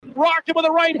rocked him with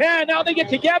the right hand. Now they get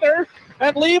together,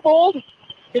 and Leibold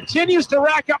continues to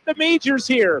rack up the majors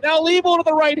here. Now Leibold with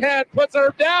the right hand puts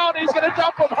her down. He's going to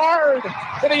dump him hard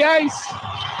to the ice.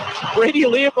 Brady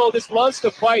Leibold just loves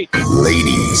to fight.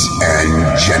 Ladies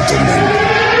and gentlemen,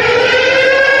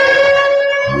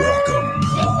 welcome.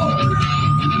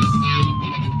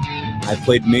 I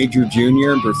played major,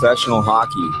 junior, and professional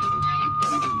hockey.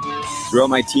 Throughout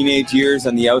my teenage years,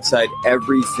 on the outside,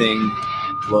 everything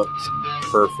looked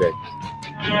perfect.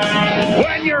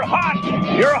 When you're hot,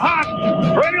 you're hot.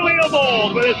 Brady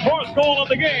Leibold with his fourth goal of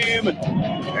the game. And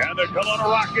the Kelowna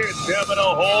Rockets having a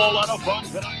whole lot of fun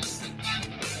tonight.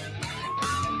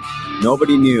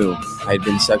 Nobody knew I had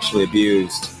been sexually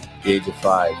abused at the age of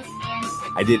 5.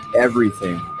 I did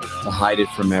everything to hide it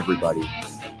from everybody.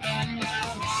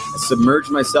 I submerged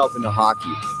myself into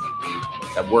hockey.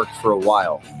 That worked for a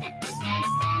while,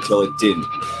 until it didn't.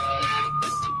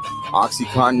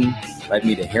 OxyContin led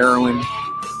me to heroin.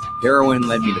 Heroin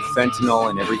led me to fentanyl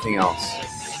and everything else.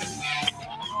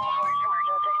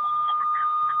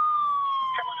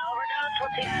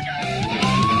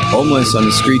 Homeless on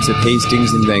the streets of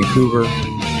Hastings in Vancouver.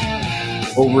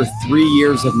 Over 3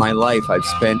 years of my life I've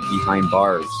spent behind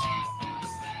bars.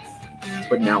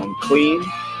 But now I'm clean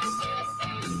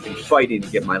and fighting to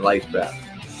get my life back.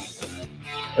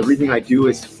 Everything I do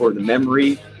is for the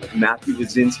memory of Matthew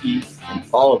Lazinski and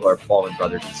all of our fallen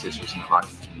brothers and sisters in the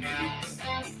hockey community.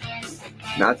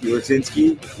 Matthew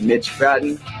Lazinski, Mitch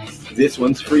Fadden, this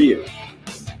one's for you.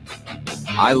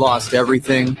 I lost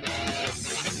everything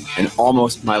and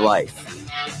almost my life.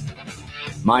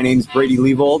 My name's Brady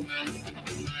Leibold,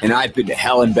 and I've been to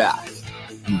hell and back.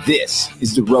 And this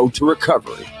is the road to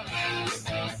recovery.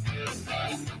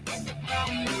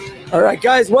 All right,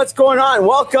 guys, what's going on?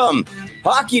 Welcome.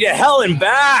 Hockey to Hell and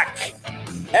Back.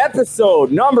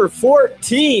 Episode number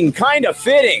 14. Kind of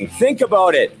fitting. Think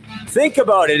about it.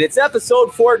 It's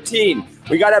episode 14.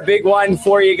 We got a big one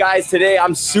for you guys today.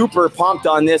 I'm super pumped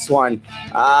on this one.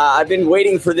 I've been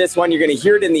waiting for this one. You're going to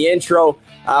hear it in the intro.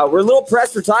 We're a little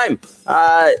pressed for time.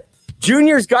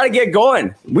 Junior's got to get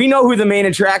going. We know who the main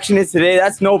attraction is today.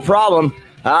 That's no problem.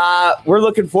 We're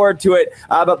looking forward to it.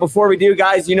 But before we do,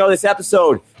 guys, you know this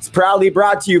episode is proudly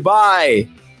brought to you by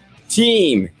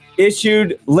Team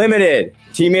Issued Limited.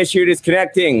 Team Issued is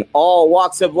connecting all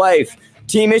walks of life.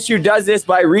 Team Issued does this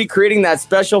by recreating that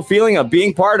special feeling of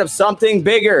being part of something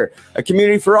bigger, a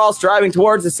community for all striving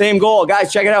towards the same goal.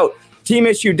 Guys, check it out.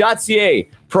 teamissued.ca,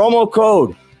 promo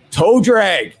code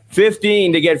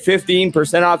TOEDRAG15 to get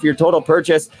 15% off your total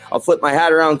purchase. I'll flip my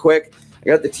hat around quick. I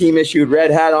got the Team Issued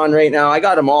red hat on right now. I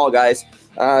got them all, guys.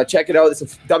 Check it out. This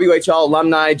is WHL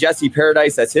alumni, Jesse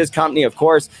Paradise. That's his company, of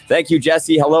course. Thank you,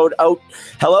 Jesse. Hello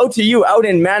to you out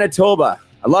in Manitoba.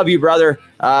 I love you, brother.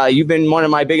 You've been one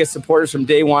of my biggest supporters from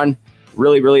day one.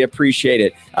 Really, really appreciate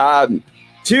it.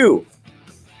 2,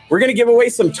 we're going to give away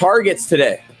some targets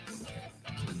today.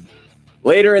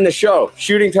 Later in the show,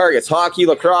 shooting targets, hockey,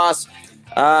 lacrosse.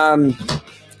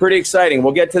 It's pretty exciting.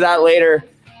 We'll get to that later.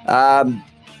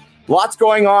 Lots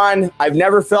going on. I've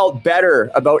never felt better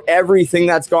about everything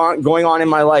that's going on in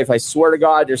my life. I swear to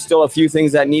God, there's still a few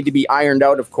things that need to be ironed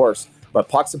out, of course. But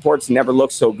Puck Support's never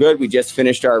looked so good. We just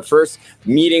finished our first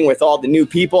meeting with all the new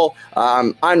people.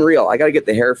 Unreal. I got to get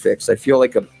the hair fixed. I feel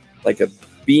like a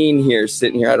bean here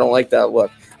sitting here. I don't like that look.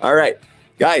 All right,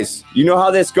 guys, you know how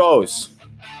this goes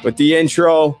with the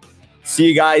intro. See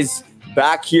you guys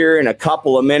back here in a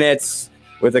couple of minutes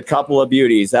with a couple of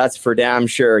beauties. That's for damn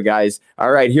sure, guys.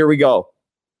 All right, here we go.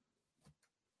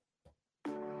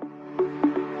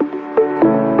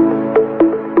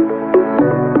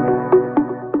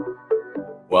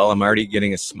 Well, I'm already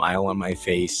getting a smile on my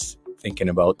face thinking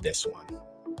about this one.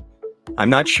 I'm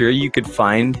not sure you could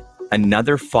find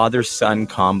another father-son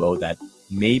combo that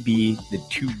may be the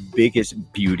 2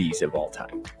 biggest beauties of all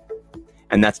time.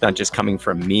 And that's not just coming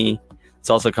from me. It's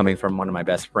also coming from one of my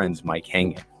best friends, Mike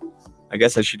Hengen. I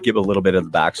guess I should give a little bit of the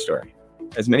backstory.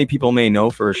 As many people may know,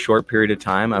 for a short period of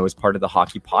time, I was part of the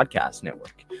Hockey Podcast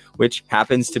Network, which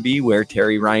happens to be where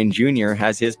Terry Ryan Jr.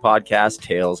 has his podcast,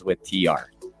 Tales with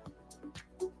TR.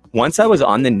 Once I was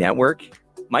on the network,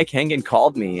 Mike Hengen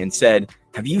called me and said,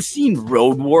 "Have you seen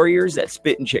Road Warriors that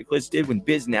Spit and Chicklets did when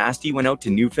Biz Nasty went out to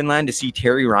Newfoundland to see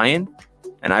Terry Ryan?"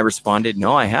 And I responded,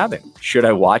 "No, I haven't. Should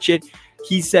I watch it?"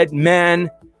 He said,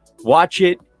 "Man, watch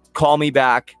it. Call me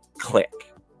back. Click."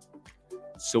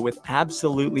 So with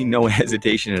absolutely no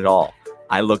hesitation at all,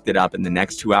 I looked it up, and the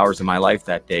next 2 hours of my life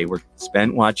that day were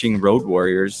spent watching Road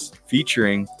Warriors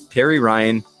featuring Terry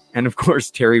Ryan and, of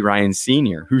course, Terry Ryan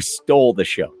Sr., who stole the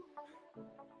show.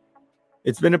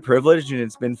 It's been a privilege, and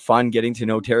it's been fun getting to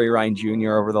know Terry Ryan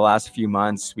Jr. over the last few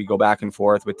months. We go back and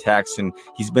forth with texts, and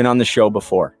he's been on the show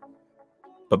before.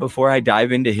 But before I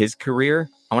dive into his career,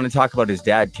 I want to talk about his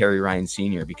dad, Terry Ryan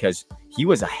Sr., because he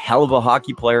was a hell of a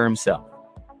hockey player himself.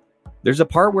 There's a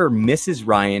part where Mrs.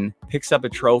 Ryan picks up a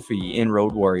trophy in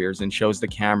Road Warriors and shows the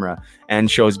camera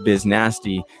and shows Biz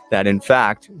Nasty that, in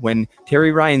fact, when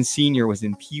Terry Ryan Sr. was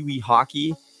in Pee Wee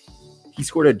hockey, he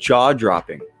scored a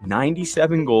jaw-dropping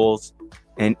 97 goals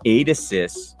and 8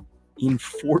 assists in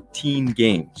 14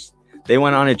 games. They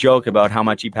went on a joke about how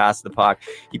much he passed the puck.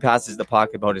 He passes the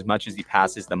puck about as much as he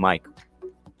passes the mic.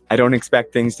 I don't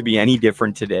expect things to be any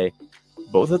different today.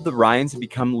 Both of the Ryans have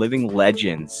become living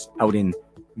legends out in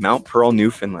Mount Pearl,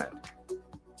 Newfoundland.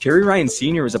 Terry Ryan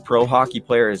Sr. was a pro hockey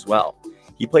player as well.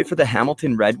 He played for the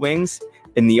Hamilton Red Wings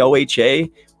in the OHA.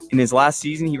 In his last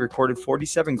season, he recorded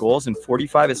 47 goals and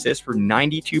 45 assists for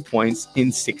 92 points in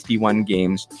 61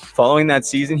 games. Following that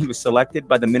season, he was selected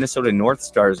by the Minnesota North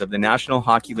Stars of the National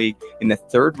Hockey League in the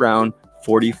third round,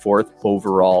 44th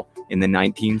overall in the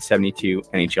 1972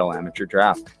 NHL Amateur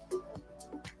Draft.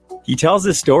 He tells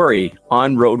a story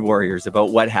on Road Warriors about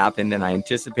what happened, and I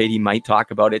anticipate he might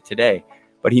talk about it today.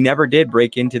 But he never did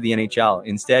break into the NHL.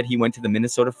 Instead, he went to the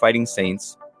Minnesota Fighting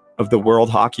Saints of the World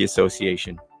Hockey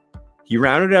Association. He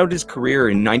rounded out his career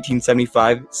in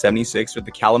 1975-76 with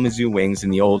the Kalamazoo Wings in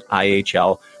the old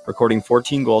IHL, recording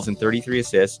 14 goals and 33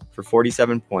 assists for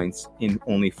 47 points in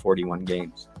only 41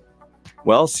 games.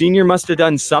 Well, Senior must have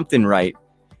done something right,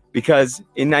 because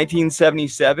in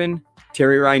 1977,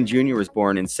 Terry Ryan Jr. was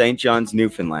born in St. John's,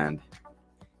 Newfoundland.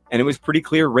 And it was pretty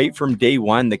clear right from day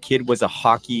one, the kid was a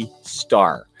hockey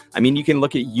star. I mean, you can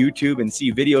look at YouTube and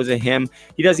see videos of him.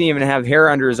 He doesn't even have hair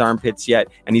under his armpits yet,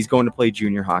 and he's going to play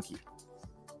junior hockey.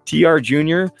 TR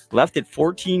Jr. left at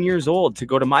 14 years old to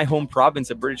go to my home province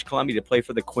of British Columbia to play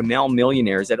for the Quesnel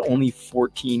Millionaires at only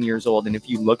 14 years old. And if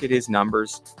you look at his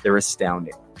numbers, they're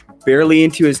astounding. Barely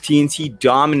into his teens, he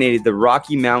dominated the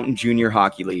Rocky Mountain Junior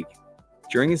Hockey League.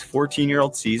 During his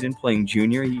 14-year-old season playing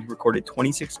junior, he recorded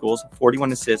 26 goals,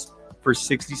 41 assists for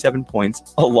 67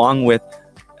 points, along with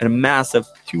a massive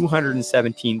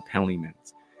 217 penalty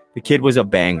minutes. The kid was a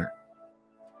banger.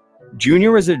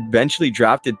 Junior was eventually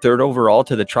drafted third overall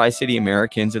to the Tri-City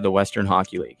Americans of the Western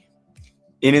Hockey League.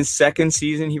 In his second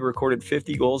season, he recorded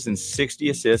 50 goals and 60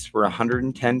 assists for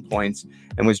 110 points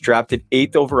and was drafted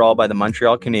 8th overall by the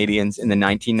Montreal Canadiens in the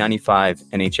 1995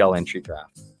 NHL entry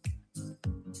draft.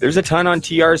 There's a ton on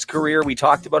TR's career. We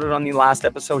talked about it on the last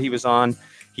episode he was on.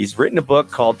 He's written a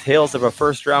book called Tales of a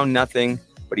First Round Nothing,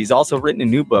 but he's also written a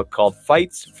new book called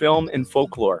Fights, Film, and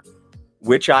Folklore,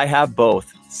 which I have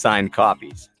both signed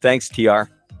copies. Thanks, TR.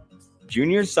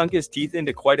 Junior sunk his teeth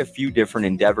into quite a few different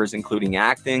endeavors, including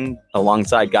acting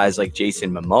alongside guys like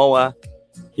Jason Momoa.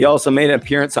 He also made an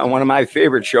appearance on one of my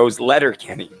favorite shows,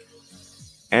 Letterkenny,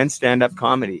 and stand-up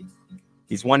comedy.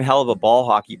 He's one hell of a ball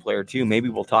hockey player, too. Maybe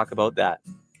we'll talk about that.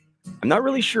 I'm not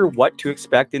really sure what to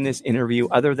expect in this interview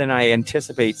other than I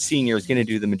anticipate Senior is going to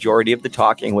do the majority of the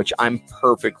talking, which I'm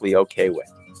perfectly okay with.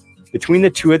 Between the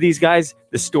two of these guys,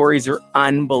 the stories are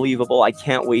unbelievable. I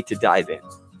can't wait to dive in.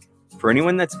 For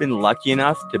anyone that's been lucky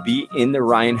enough to be in the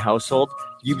Ryan household,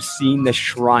 you've seen the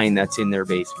shrine that's in their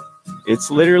basement. It's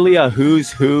literally a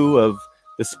who's who of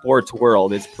the sports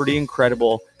world. It's pretty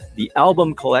incredible. The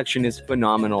album collection is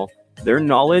phenomenal. Their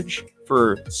knowledge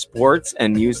for sports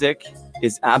and music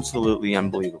is absolutely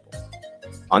unbelievable.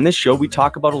 On this show, we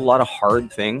talk about a lot of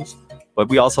hard things, but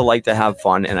we also like to have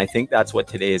fun, and I think that's what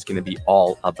today is going to be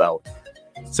all about.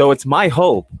 So it's my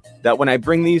hope that when I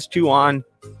bring these two on,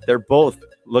 they're both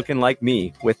looking like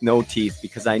me with no teeth,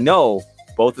 because I know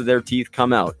both of their teeth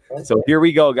come out. So here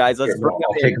we go, guys. Let's bring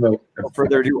them in. Without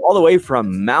further ado, all the way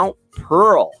from Mount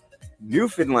Pearl,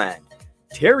 Newfoundland,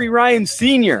 Terry Ryan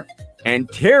Sr.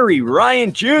 and Terry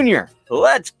Ryan Jr.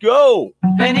 Let's go.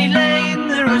 Penny Lane,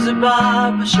 there is a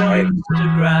barber showing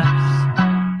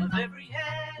photographs of every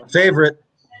head. Favorite.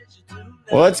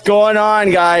 What's going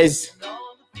on, guys?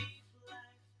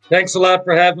 Thanks a lot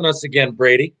for having us again,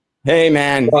 Brady. Hey,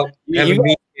 man. Well, having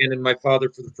me and my father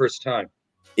for the first time.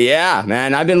 Yeah,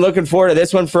 man. I've been looking forward to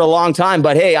this one for a long time.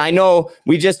 But hey, I know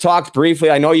we just talked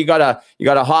briefly. I know you gotta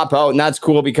hop out, and that's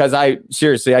cool because I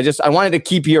wanted to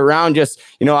keep you around.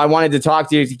 I wanted to talk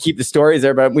to you to keep the stories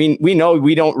there. But we know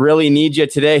we don't really need you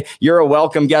today. You're a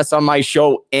welcome guest on my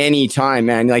show anytime,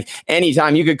 man. Like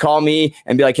anytime you could call me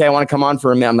and be like, hey, I want to come on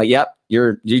for a minute. I'm like, yep.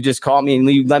 you just call me and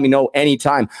you let me know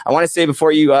anytime. I want to say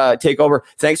before you take over,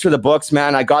 thanks for the books,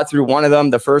 man. I got through one of them.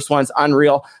 The first one's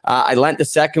unreal. I lent the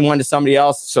second one to somebody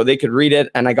else so they could read it,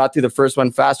 and I got through the first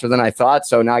one faster than I thought.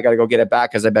 So now I got to go get it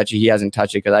back because I bet you he hasn't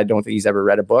touched it because I don't think he's ever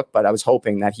read a book, but I was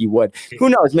hoping that he would. Who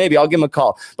knows? Maybe I'll give him a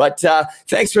call. But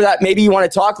thanks for that. Maybe you want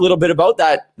to talk a little bit about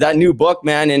that new book,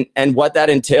 man, and what that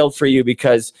entailed for you,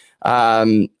 because I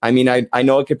mean, I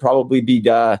know it could probably be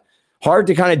hard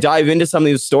to kind of dive into some of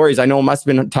these stories. I know it must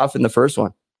have been tough in the first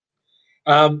one.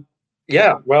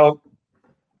 Yeah, well,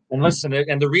 and listen,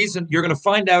 and the reason you're going to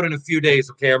find out in a few days.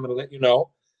 Okay, I'm going to let you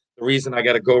know the reason I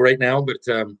got to go right now, but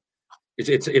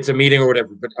it's a meeting or whatever.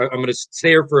 But I'm going to stay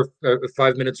here for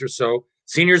 5 minutes or so.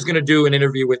 Senior's going to do an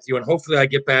interview with you, and hopefully I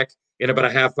get back in about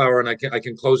a half hour and I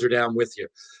can close her down with you.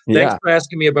 Thanks for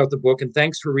asking me about the book, and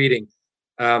thanks for reading.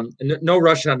 And no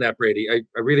rush on that, Brady.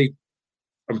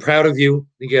 I'm proud of you.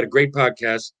 I think you had a great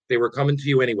podcast. They were coming to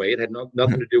you anyway. It had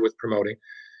nothing to do with promoting.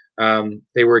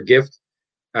 They were a gift.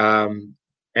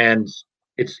 And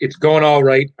it's going all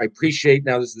right. I appreciate,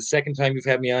 now this is the second time you've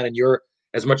had me on, and you're,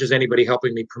 as much as anybody,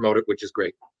 helping me promote it, which is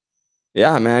great.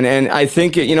 Yeah, man. And I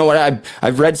think, you know what,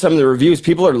 I've read some of the reviews.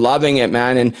 People are loving it,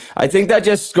 man. And I think that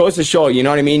just goes to show, you know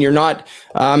what I mean? You're not,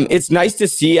 it's nice to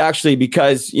see, actually,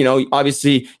 because, you know,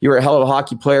 obviously you were a hell of a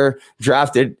hockey player,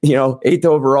 drafted, you know, 8th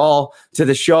overall to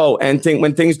the show. And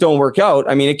when things don't work out,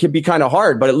 I mean, it can be kind of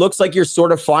hard, but it looks like you're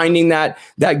sort of finding that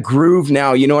groove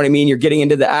now. You know what I mean? You're getting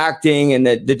into the acting and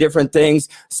the different things,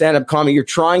 stand-up comedy. You're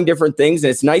trying different things.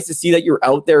 And it's nice to see that you're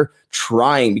out there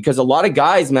trying, because a lot of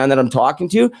guys, man, that I'm talking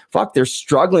to, they're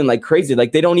struggling like crazy.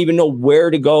 Like they don't even know where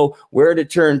to go, where to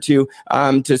turn to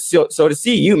so to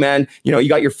see you, man, you know, you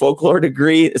got your folklore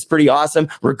degree. It's pretty awesome.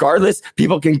 Regardless,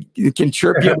 people can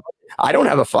chirp you. I don't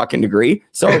have a fucking degree.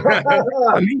 So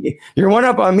you're one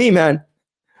up on me, man.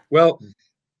 Well,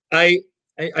 I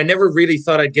never really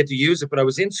thought I'd get to use it, but I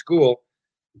was in school,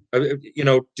 you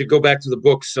know, to go back to the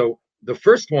books. So the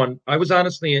first one, I was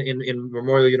honestly in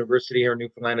Memorial University here in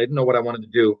Newfoundland. I didn't know what I wanted to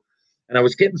do. And I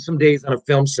was getting some days on a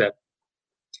film set.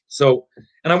 So,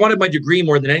 and I wanted my degree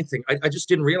more than anything. I just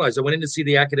didn't realize. I went in to see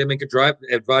the academic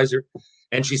advisor,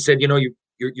 and she said, you know,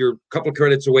 you're a couple of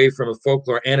credits away from a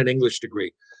folklore and an English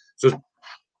degree. So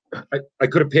I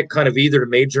could have picked kind of either to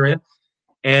major in.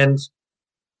 And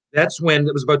that's when,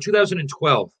 it was about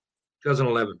 2012,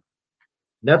 2011.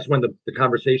 That's when the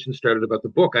conversation started about the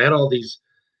book. I had all these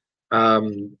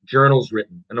journals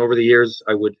written, and over the years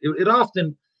it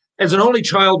often, as an only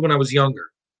child when I was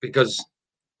younger, because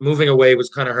moving away was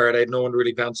kind of hard. I had no one to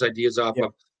really bounce ideas off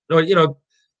of. No, you know,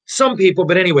 some people,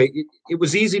 but anyway, it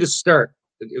was easy to start.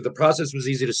 The process was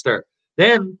easy to start.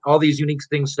 Then all these unique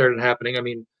things started happening. I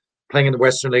mean, playing in the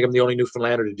Western League, I'm the only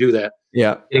Newfoundlander to do that.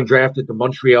 Yeah, getting drafted to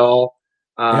Montreal.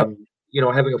 You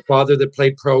know, having a father that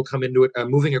played pro come into it,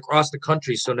 moving across the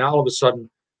country. So now all of a sudden,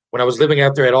 when I was living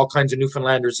out there, I had all kinds of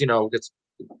Newfoundlanders, you know,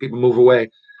 people move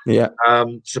away,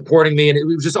 supporting me. And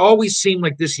it just always seemed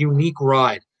like this unique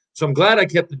ride. So I'm glad I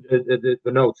kept the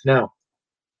notes. Now,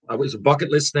 it was a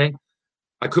bucket list thing.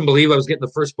 I couldn't believe I was getting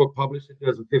the first book published in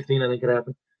 2015. I think it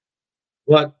happened.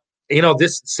 But, you know,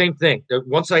 this same thing.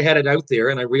 Once I had it out there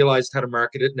and I realized how to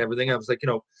market it and everything, I was like, you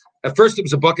know, at first it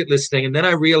was a bucket list thing. And then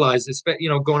I realized, you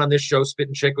know, going on this show,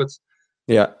 Spittin' Chicklets,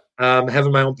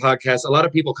 having my own podcast, a lot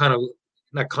of people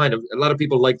a lot of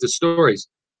people like the stories.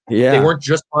 Yeah. They weren't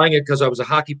just buying it because I was a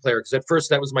hockey player. Because at first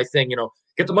that was my thing, you know,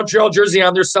 get the Montreal jersey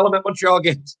on there, sell them at Montreal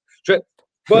games.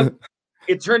 But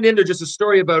it turned into just a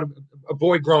story about a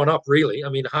boy growing up, really. I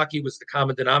mean, hockey was the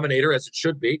common denominator, as it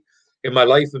should be in my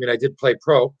life. I mean, I did play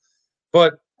pro.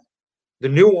 But the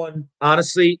new one,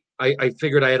 honestly, I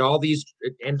figured I had all these,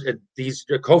 and these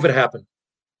COVID happened.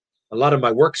 A lot of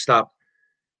my work stopped.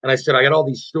 And I said, I got all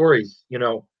these stories, you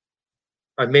know,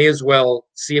 I may as well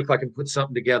see if I can put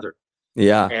something together.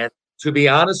 Yeah. And to be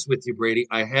honest with you, Brady,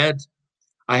 I had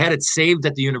it saved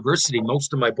at the university,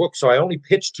 most of my books. So I only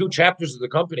pitched 2 chapters of the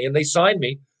company and they signed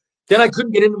me. Then I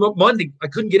couldn't get into Monday. I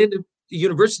couldn't get into the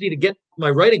university to get my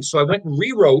writing. So I went and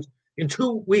rewrote in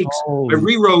 2 weeks. I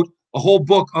rewrote a whole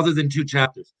book other than 2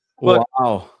 chapters. But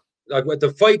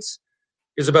the fights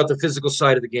is about the physical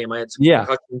side of the game. I had some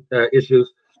concussion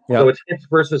issues. So it's hits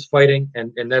versus fighting.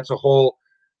 And that's a whole,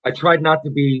 I tried not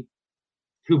to be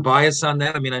too biased on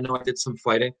that. I mean, I know I did some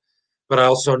fighting, but I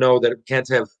also know that it can't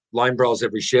have line brawls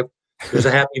every shift. There's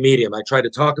a happy medium. I try to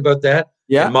talk about that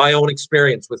and my own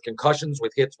experience with concussions,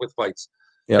 with hits, with fights.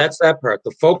 That's that part.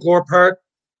 The folklore part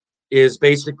is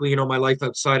basically, you know, my life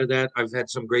outside of that. I've had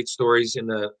some great stories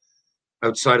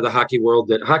outside of the hockey world.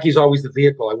 That hockey's always the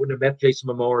vehicle. I wouldn't have met Jason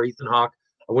Momoa or Ethan Hawke.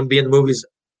 I wouldn't be in the movies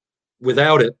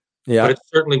without it. Yeah. But it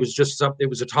certainly was just something. It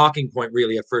was a talking point,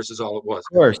 really, at first, is all it was.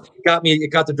 Of course.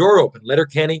 It got the door open.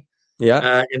 Letterkenny.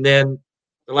 Yeah. And then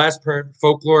the last part,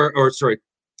 folklore, or sorry,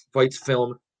 fights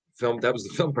film. That was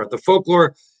the film part. The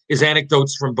folklore is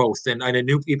anecdotes from both. And I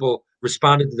knew people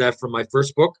responded to that from my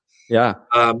first book. Yeah.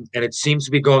 And it seems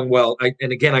to be going well.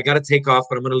 And again, I got to take off,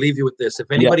 but I'm going to leave you with this. If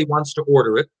anybody wants to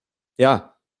order it, yeah,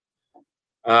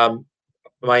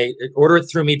 order it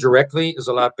through me directly is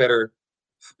a lot better.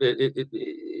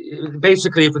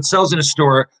 Basically, if it sells in a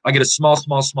store, I get a small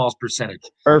percentage.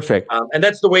 Perfect. And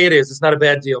that's the way it is. It's not a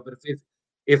bad deal. But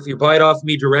if you buy it off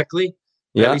me directly,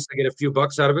 at least I get a few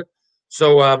bucks out of it.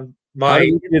 So my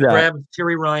Instagram is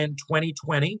Terry Ryan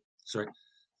 2020. Sorry.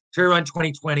 Terry Ryan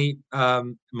 2020.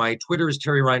 My Twitter is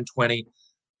Terry Ryan 20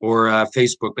 or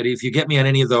Facebook. But if you get me on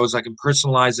any of those, I can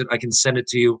personalize it. I can send it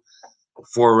to you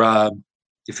for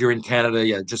if you're in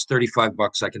Canada, just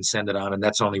 $35 I can send it on. And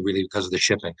that's only really because of the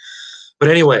shipping. But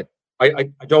anyway, I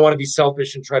don't want to be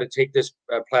selfish and try to take this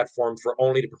platform for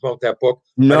only to promote that book.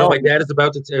 No. I know my dad is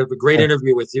about to have a great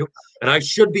interview with you, and I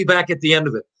should be back at the end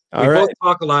of it. We both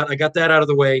talk a lot. I got that out of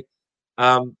the way.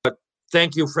 But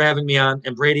thank you for having me on.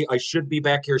 And Brady, I should be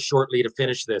back here shortly to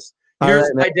finish this.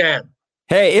 Here's my dad.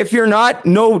 Hey, if you're not,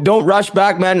 don't rush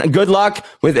back, man. Good luck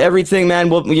with everything, man.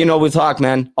 We'll talk,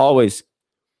 man. Always.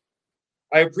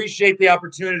 I appreciate the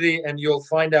opportunity, and you'll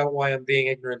find out why I'm being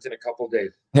ignorant in a couple of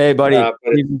days. Hey, buddy, don't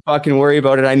even fucking worry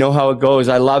about it. I know how it goes.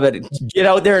 I love it. Get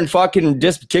out there and fucking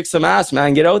just kick some ass,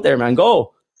 man. Get out there, man.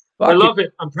 Go. I love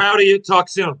it. I'm proud of you. Talk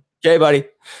soon. Okay, buddy.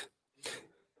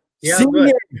 Yeah,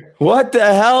 Senior, what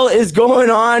the hell is going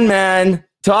on, man?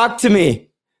 Talk to me.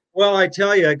 Well, I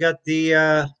tell you, I got the,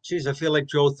 I feel like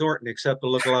Joe Thornton, except I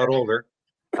look a lot older.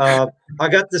 I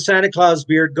got the Santa Claus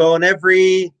beard going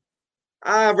every,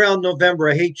 around November.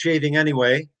 I hate shaving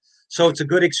anyway. So it's a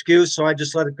good excuse. So I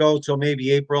just let it go till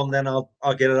maybe April, and then I'll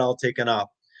get it all taken off.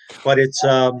 But it's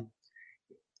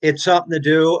something to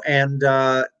do, and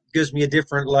gives me a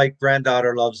different, like,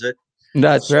 granddaughter loves it.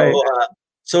 That's right.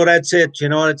 So that's it.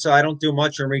 I don't do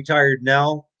much. I'm retired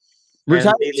now.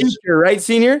 Retired teacher, right,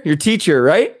 Senior? You're teacher,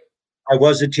 right? I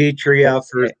was a teacher,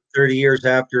 for 30 years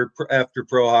after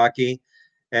pro hockey.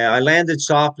 I landed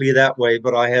softly that way,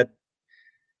 but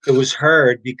it was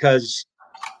hard because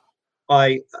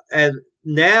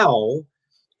now,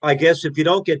 I guess if you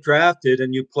don't get drafted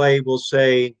and you play, we'll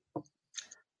say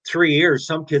 3 years,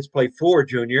 some kids play 4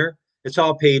 junior, it's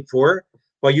all paid for.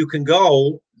 Well, you can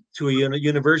go to a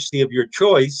university of your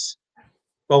choice.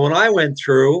 But when I went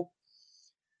through,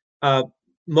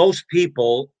 most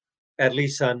people, at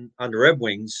least on the Red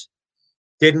Wings,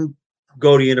 didn't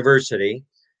go to university.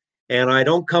 And I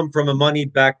don't come from a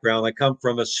moneyed background. I come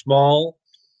from a small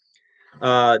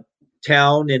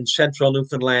town in central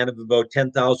Newfoundland of about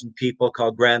 10,000 people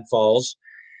called Grand Falls.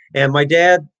 And my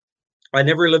dad, we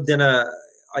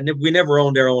never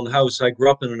owned our own house. I grew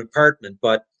up in an apartment.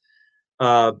 But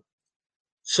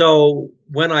so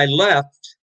when I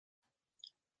left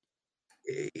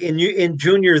in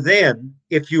junior, then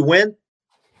if you went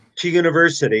to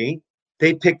university,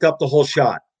 they picked up the whole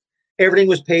shot. Everything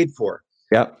was paid for.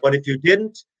 Yeah. But if you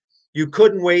didn't, you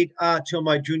couldn't wait till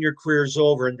my junior career is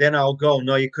over and then I'll go.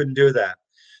 No, you couldn't do that.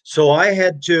 So I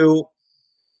had to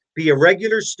be a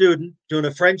regular student doing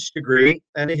a French degree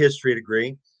and a history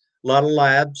degree, a lot of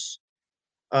labs.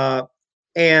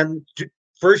 And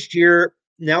first year,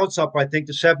 now it's up, I think,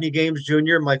 to 70 games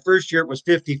junior. My first year it was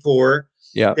 54.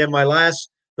 Yeah. Then the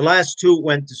last 2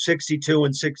 went to 62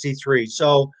 and 63.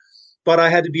 So, but I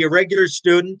had to be a regular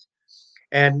student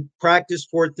and practice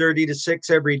 4:30 to 6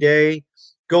 every day,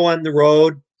 go on the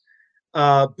road,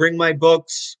 bring my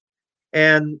books,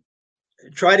 and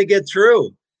try to get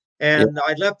through. And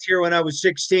I left here when I was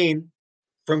 16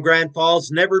 from Grand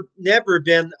Falls. Never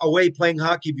been away playing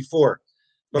hockey before,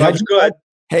 but I was good.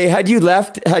 Hey, had you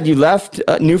left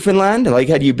Newfoundland? Like,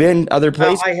 had you been other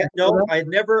places? I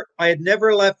had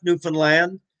never left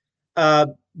Newfoundland.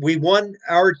 We won,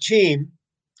 our team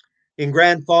in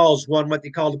Grand Falls won what they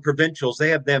call the provincials. They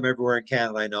have them everywhere in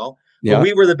Canada, I know. Yeah. But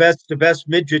we were the best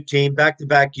midget team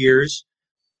back-to-back years.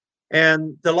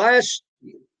 And the last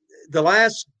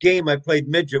game I played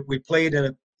midget, we played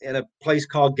in a place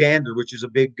called Gander, which is a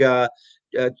big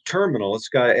terminal. It's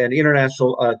got an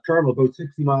international terminal about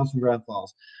 60 miles from Grand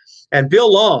Falls. And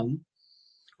Bill Long,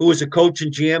 who was a coach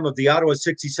and GM of the Ottawa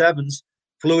 67s,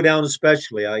 flew down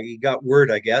especially. He got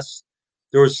word, I guess.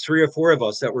 There was 3 or 4 of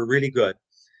us that were really good.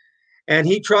 And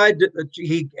he tried to,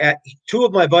 2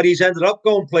 of my buddies ended up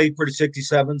going play for the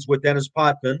 67s with Dennis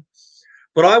Potvin.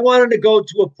 But I wanted to go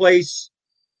to a place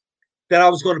that I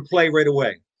was going to play right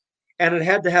away. And it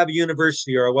had to have a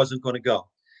university or I wasn't going to go.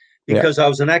 because I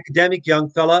was an academic young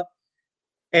fella,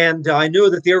 and I knew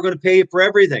that they were going to pay for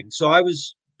everything. So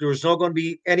there was not going to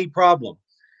be any problem.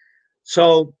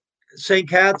 So St.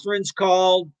 Catharines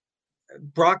called,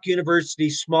 Brock University,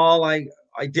 small. I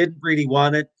didn't really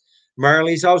want it.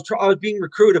 Marlies, I was being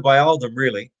recruited by all of them,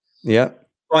 really. Yeah.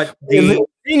 But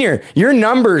senior, your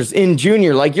numbers in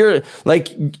junior, like you're like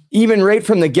even right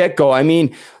from the get-go. I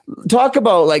mean, talk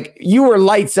about like you were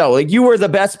lights out, like you were the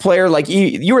best player, like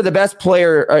you were the best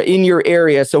player in your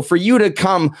area. So for you to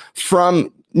come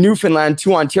from Newfoundland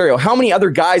to Ontario, how many other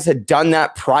guys had done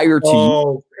that prior to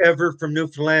you? Ever from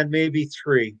Newfoundland, maybe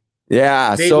 3.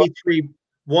 Yeah, maybe 3.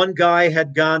 One guy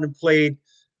had gone and played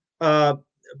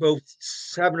about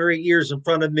 7 or 8 years in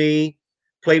front of me,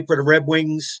 played for the Red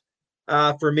Wings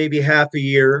for maybe half a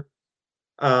year,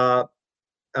 Bob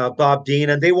Dean,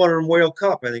 and they won a Memorial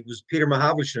Cup. I think it was Peter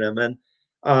Mahavisham,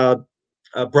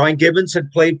 and Brian Gibbons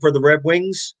had played for the Red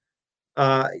Wings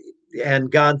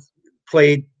and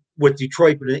played with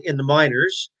Detroit in the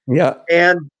minors. Yeah.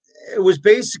 And it was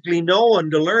basically no one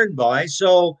to learn by.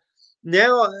 So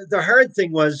now the hard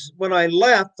thing was when I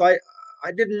left, I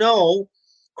didn't know.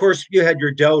 Of course, you had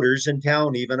your doubters in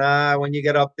town even. When you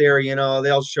get up there,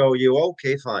 they'll show you.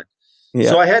 Okay, fine. Yeah.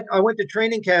 So I went to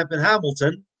training camp in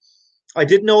Hamilton. I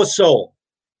didn't know a soul.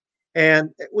 And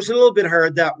it was a little bit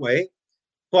hard that way,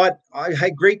 but I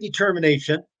had great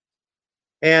determination.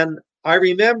 And I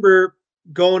remember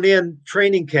going in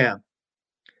training camp,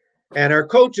 and our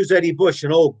coach was Eddie Bush,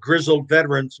 an old grizzled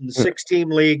veteran from the 6-team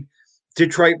league,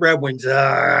 Detroit Red Wings.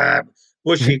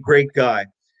 Bushy, great guy.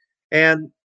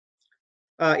 And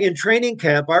in training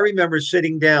camp, I remember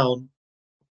sitting down,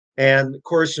 and of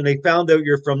course, when they found out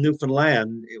you're from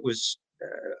Newfoundland, it was,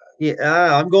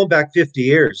 I'm going back 50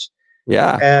 years.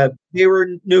 Yeah. They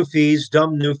were Newfies,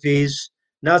 dumb Newfies.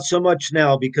 Not so much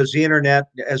now because the internet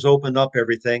has opened up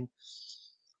everything.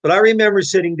 But I remember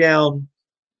sitting down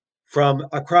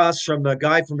across from a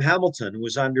guy from Hamilton who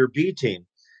was on their B team.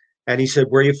 And he said,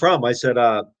 "Where are you from?" I said,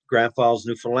 Grand Falls,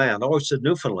 Newfoundland. Oh, I said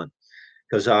Newfoundland.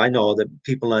 Because I know that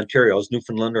people in Ontario is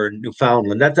Newfoundland or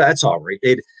Newfoundland. That's all right.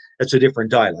 That's a different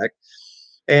dialect.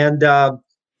 And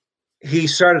he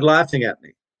started laughing at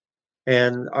me.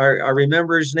 And I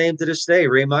remember his name to this day,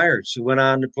 Ray Myers, who went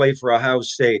on to play for Ohio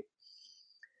State.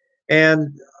 And,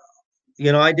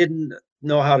 I didn't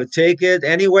know how to take it.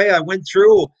 Anyway, I went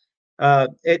through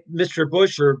Mr.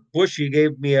 Bush or Bushy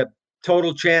gave me a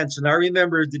total chance. And I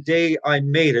remember the day I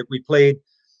made it, we played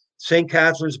St.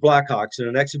 Catharines Blackhawks in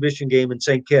an exhibition game in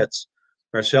St. Kitts.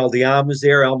 Marcel Dion was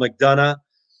there, Al McDonough,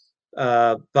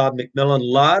 Bob McMillan. A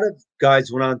lot of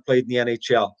guys went on and played in the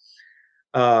NHL.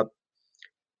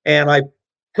 And I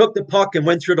took the puck and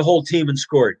went through the whole team and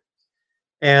scored.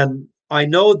 And I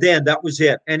know then that was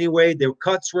it. Anyway, the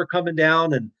cuts were coming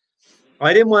down, and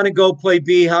I didn't want to go play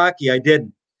B hockey. I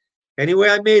didn't. Anyway,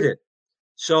 I made it.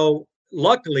 So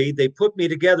luckily, they put me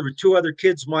together with 2 other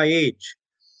kids my age.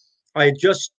 I had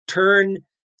just turned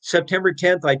September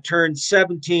 10th. I turned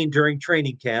 17 during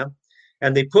training camp,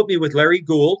 and they put me with Larry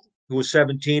Gould, who was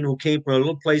 17, who came from a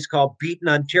little place called Beaton,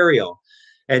 Ontario.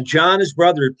 And John, his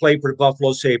brother, had played for the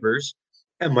Buffalo Sabres.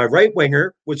 And my right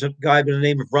winger was a guy by the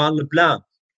name of Ron LeBlanc.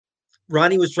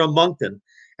 Ronnie was from Moncton,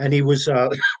 and he was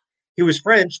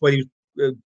French, but he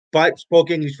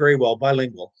spoke English very well,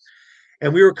 bilingual.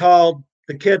 And we were called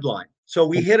the Kid Line. So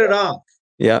we hit it off.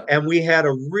 Yeah. And we had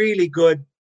a really good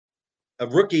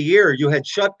rookie year. You had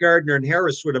Shutt, Gardner, and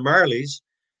Harris with the Marlies.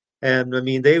 And, I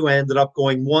mean, they ended up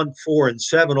going 1, 4, and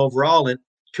 7 overall, and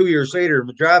 2 years later in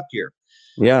the draft year.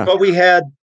 Yeah. But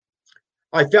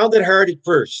I found it hard at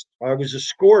first. I was a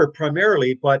scorer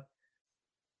primarily, but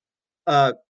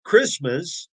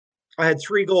Christmas, I had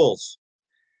 3 goals.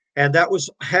 And that was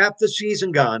half the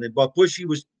season gone. But Bushy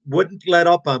wouldn't let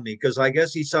up on me because I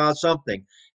guess he saw something.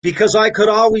 Because I could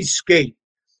always skate,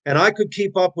 and I could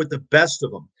keep up with the best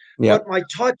of them. Yeah. But my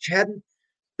touch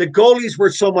the goalies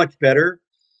were so much better,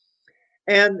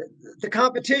 and the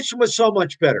competition was so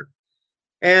much better.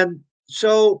 And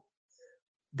so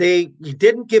he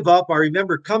didn't give up. I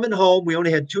remember coming home. We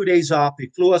only had 2 days off. They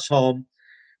flew us home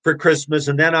for Christmas.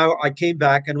 And then I came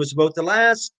back, and it was about the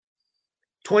last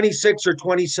 26 or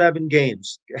 27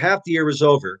 games. Half the year was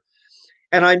over.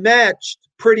 And I matched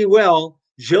pretty well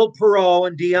Gilles Perreault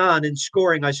and Dion in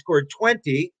scoring. I scored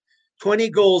 20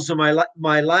 goals in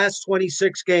my last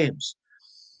 26 games.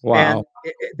 Wow.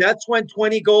 And that's when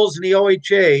 20 goals in the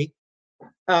OHA,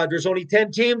 there's only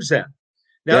 10 teams then.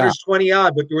 Now there's 20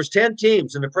 odd, but there was 10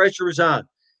 teams and the pressure was on.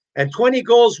 And 20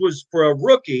 goals was, for a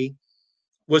rookie,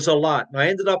 was a lot. And I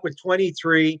ended up with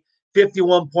 23,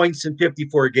 51 points in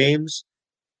 54 games.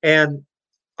 And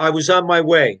I was on my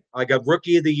way. I got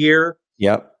Rookie of the Year.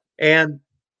 Yep. And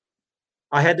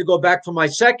I had to go back for my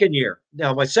second year.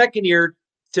 Now, my second year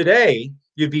today,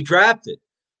 you'd be drafted.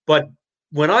 But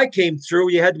when I came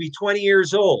through, you had to be 20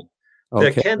 years old.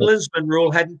 The Ken Linsman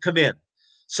rule hadn't come in.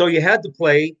 So you had to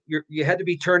play. You had to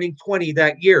be turning 20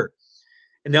 that year.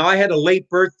 And now I had a late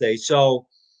birthday. So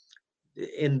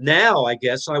now I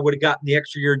guess I would have gotten the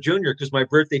extra year junior because my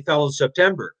birthday fell in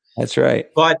September. That's right.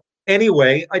 But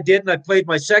anyway, I did. And I played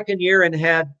my second year and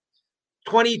had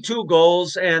 22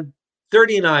 goals and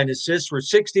 39 assists for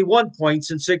 61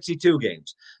 points in 62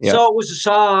 games. Yep. So it was a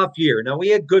saw-off year. Now, we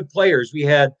had good players. We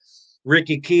had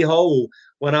Ricky Kehoe, who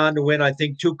went on to win, I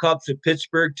think, 2 cups with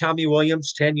Pittsburgh. Tommy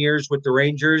Williams, 10 years with the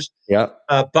Rangers. Yep.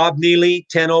 Bob Neely,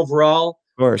 10 overall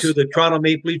to the Toronto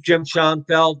Maple Leafs. Jim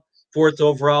Schoenfeld, 4th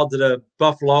overall to the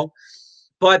Buffalo.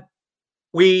 But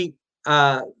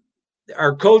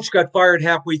our coach got fired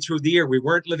halfway through the year. We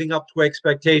weren't living up to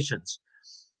expectations.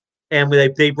 And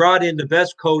they brought in the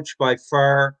best coach by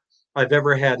far I've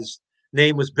ever had. His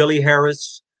name was Billy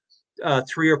Harris,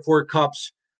 3 or 4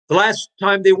 cups. The last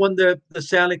time they won the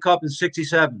Stanley Cup in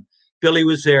 '67, Billy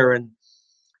was there. And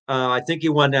I think he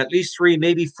won at least 3,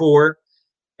 maybe 4.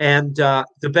 And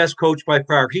the best coach by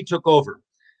far. He took over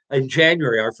in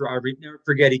January. I never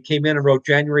forget. He came in and wrote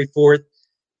January 4th,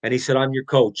 and he said, "I'm your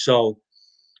coach." So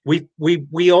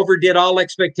we overdid all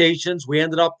expectations. We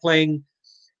ended up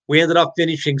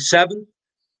finishing 7th.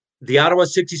 The Ottawa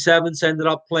 67s ended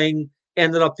up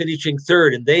finishing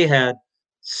 3rd, and they had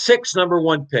 6 number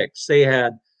 1 picks. They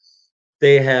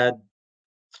had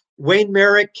Wayne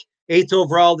Merrick, 8th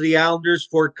overall to the Islanders,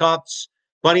 4 cups.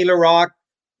 Bunny Larocque,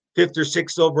 5th or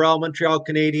 6th overall, Montreal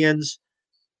Canadiens.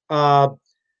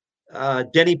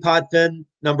 Denny Potvin,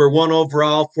 number 1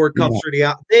 overall, 4 cups for the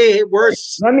Islanders. They were.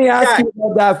 Let me ask you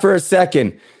about that for a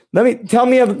second. Tell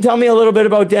me a little bit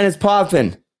about Dennis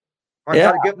Potvin.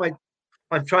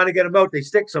 I'm trying to get them out. They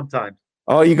stick sometimes.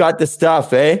 Oh, you got the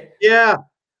stuff, eh? Yeah.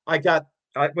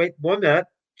 Wait 1 minute.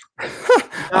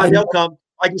 They'll come.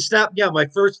 I can snap. Yeah, my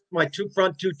 2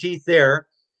 front 2 teeth there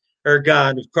are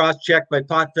gone. It was cross-checked by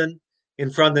Potvin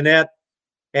in front of the net.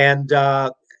 And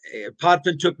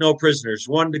Potvin took no prisoners.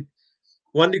 One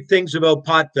of the things about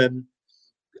Potvin,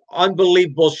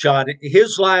 unbelievable shot.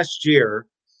 His last year,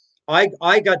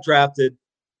 I got drafted.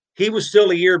 He was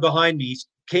still a year behind me. He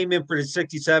came in for the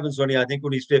 67s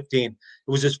when he's 15. It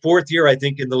was his 4th year, I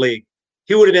think, in the league.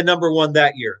 He would have been number 1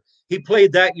 that year. He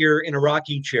played that year in a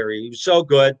rocking chair. He was so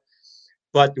good.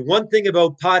 But the one thing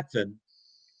about Potvin,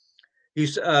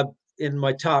 he's in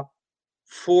my top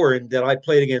 4 that I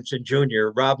played against in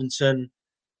junior. Robinson,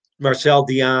 Marcel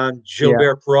Dion,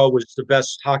 Gilbert Perreault was the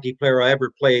best hockey player I ever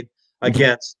played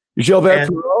against. Gilbert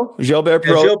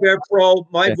Perreault,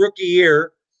 my rookie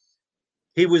year,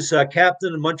 he was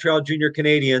captain of Montreal Junior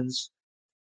Canadiens.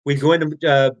 We go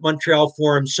into Montreal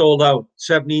Forum, sold out,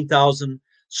 17,000,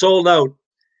 sold out.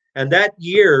 And that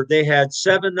year, they had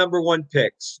 7 number 1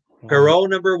 picks. Perreault,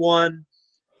 number 1,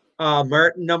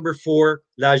 Martin, number 4,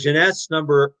 La Jeunesse,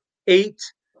 number 8,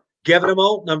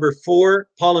 Guévremont, number 4,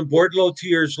 Paulin Bordelot 2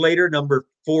 years later, number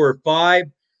 4 or 5.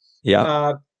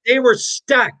 Yeah. They were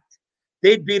stacked.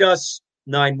 They'd beat us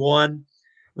 9-1.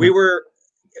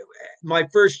 My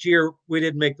first year, we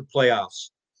didn't make the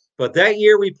playoffs. But that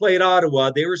year we played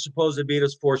Ottawa, they were supposed to beat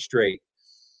us 4 straight.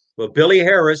 But Billy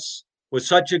Harris was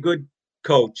such a good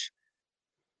coach.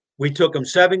 We took him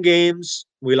 7 games.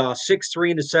 We lost 6-3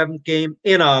 in the 7th game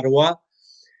in Ottawa.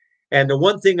 And the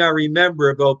one thing I remember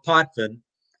about Potvin,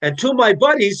 and 2 of my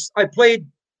buddies,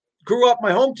 grew up in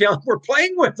my hometown, were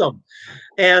playing with them.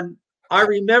 And I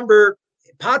remember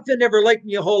Potvin never liked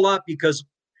me a whole lot because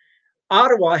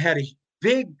Ottawa had a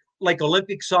big, like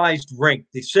Olympic-sized rink,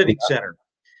 the Civic Center.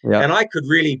 Yeah. And I could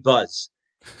really buzz.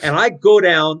 And I'd go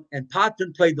down, and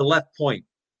Potvin played the left point,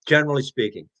 generally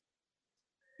speaking.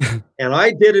 And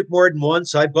I did it more than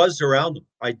once. I buzzed around him.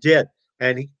 I did.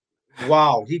 And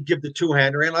he'd give the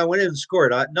 2-hander, and I went in and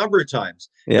scored a number of times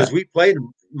because we played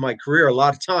in my career a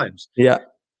lot of times. Yeah.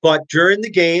 But during the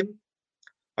game,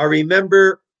 I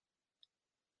remember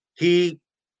the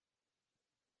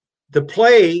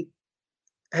play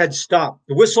had stopped.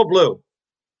 The whistle blew.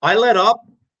 I let up,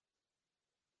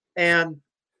 and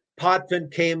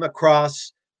Potvin came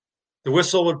across. The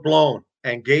whistle was blown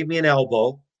and gave me an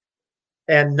elbow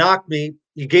and knocked me.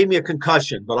 He gave me a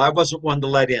concussion, but I wasn't one to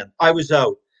let in. I was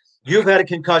out. You've had a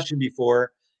concussion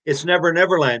before. It's never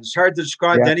Neverland. It's hard to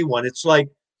describe to anyone. It's like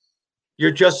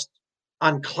you're just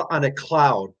on a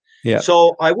cloud. Yeah.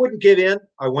 So I wouldn't give in.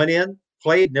 I went in,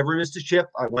 played, never missed a shift.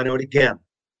 I went out again.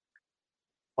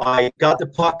 I got the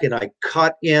puck and I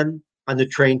cut in on the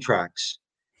train tracks.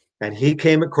 And he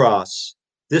came across.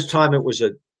 This time it was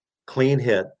a clean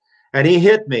hit. and he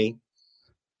hit me,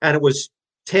 and it was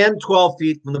 10, 12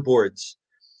 feet from the boards.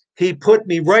 He put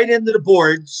me right into the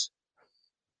boards.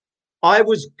 I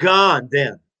was gone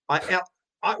then. I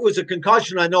was a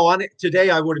concussion. I know on it today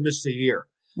I would have missed a year.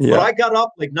 Yeah. But I got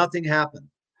up like nothing happened.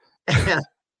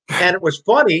 And it was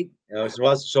funny. It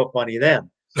wasn't so funny then.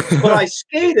 But I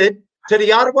skated to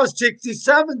the Ottawa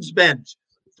 67's bench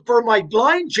for my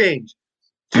line change.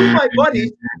 Two of my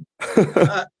buddies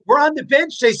were on the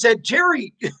bench. They said,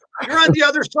 Terry, you're on the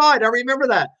other side. I remember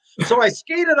that. So I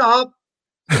skated off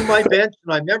to my bench,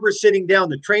 and I remember sitting down.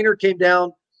 The trainer came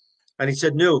down, and he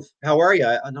said, Noof, how are you?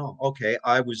 I know. Okay.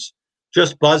 I was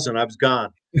just buzzing. I was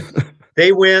gone.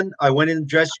 They win. I went in the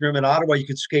dressing room in Ottawa. You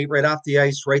could skate right off the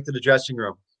ice, right to the dressing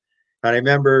room. And I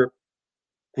remember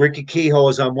Ricky Kehoe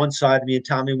was on one side of me and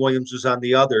Tommy Williams was on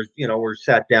the other. You know, we're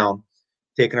sat down,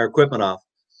 taking our equipment off.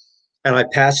 And I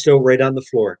passed out right on the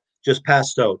floor, just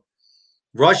passed out.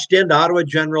 Rushed into Ottawa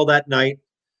General that night.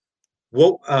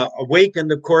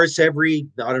 Awakened, of course, every,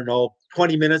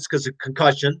 20 minutes because of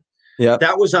concussion. Yeah.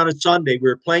 That was on a Sunday. We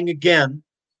were playing again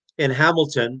in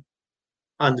Hamilton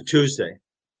on the Tuesday.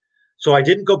 So I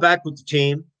didn't go back with the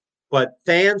team, but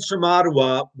fans from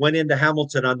Ottawa went into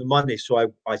Hamilton on the Monday. So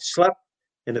I slept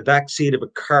in the back seat of a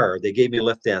car. They gave me a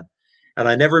lift in. And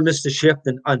I never missed a shift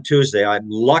on Tuesday. I'm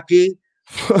lucky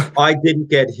I didn't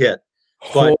get hit.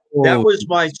 But that was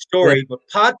my story. But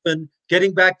Potvin,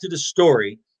 getting back to the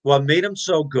story, what made him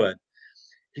so good.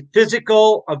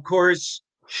 Physical, of course,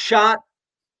 shot,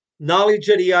 knowledge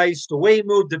of the ice, the way he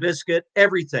moved the biscuit,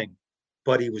 everything.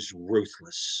 But he was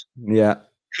ruthless. Yeah.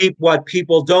 What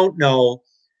people don't know,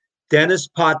 Dennis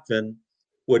Potvin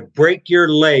would break your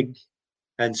leg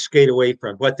and skate away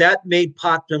from. But that made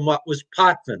Potvin what was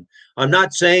Potvin. I'm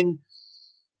not saying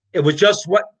it was just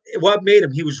what made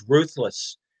him. He was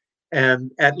ruthless.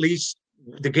 And at least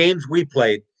the games we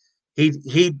played,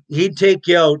 he'd take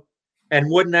you out and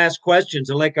wouldn't ask questions.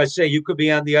 And like I say, you could be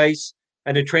on the ice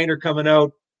and the trainer coming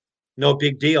out, no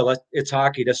big deal. It's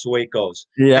hockey. That's the way it goes.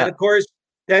 Yeah. And of course,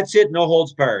 that's it. No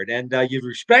holds barred. And you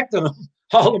respected him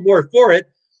all the more for it.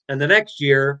 And the next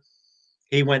year,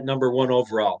 he went number 1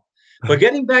 overall. But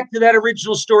getting back to that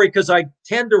original story, because I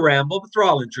tend to ramble, but they're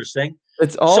all interesting.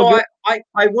 It's all so good.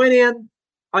 I went in,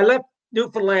 I left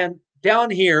Newfoundland down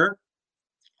here.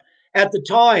 At the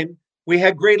time, we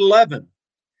had grade 11.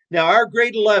 Now, our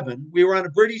grade 11, we were on a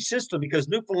British system because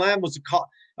Newfoundland was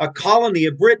a colony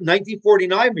of Britain.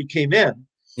 1949, we came in.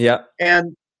 Yeah.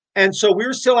 And so we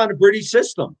were still on a British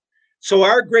system. So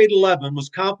our grade 11 was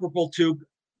comparable to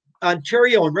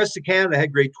Ontario and rest of Canada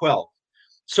had grade 12.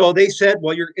 So they said,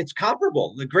 well, it's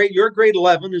comparable. Your grade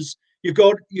 11 is you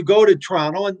go to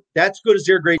Toronto, and that's good as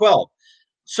their grade 12.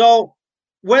 So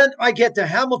when I get to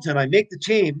Hamilton, I make the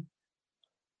team.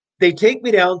 They take me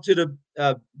down to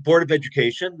the Board of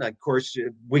Education. Of course,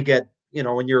 we get,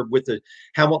 when you're with the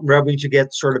Hamilton Rebels, you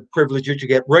get sort of privileges. You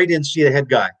get right in, see the head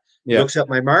guy. Yeah. Looks at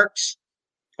my marks.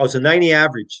 I was a 90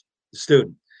 average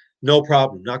student. No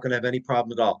problem. Not going to have any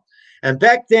problem at all. And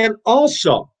back then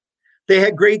also, they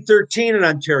had grade 13 in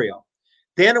Ontario.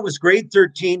 Then it was grade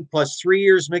 13 plus 3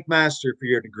 years McMaster for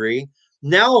your degree.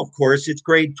 Now, of course, it's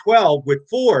grade 12 with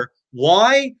 4.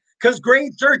 Why? Because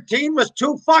grade 13 was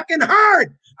too fucking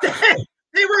hard.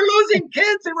 They were losing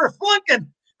kids. They were flunking.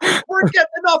 They weren't getting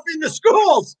enough in the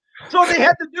schools. So they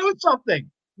had to do something.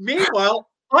 Meanwhile,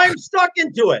 I'm stuck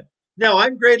into it. Now,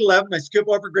 I'm grade 11. I skip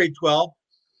over grade 12.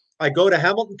 I go to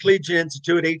Hamilton Collegiate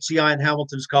Institute, HCI in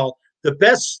Hamilton. It's called the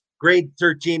best grade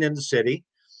 13 in the city.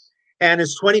 And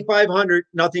it's 2,500,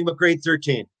 nothing but grade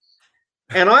 13.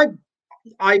 And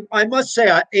I must say,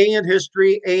 A in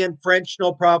history, A in French,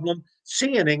 no problem.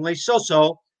 C in English,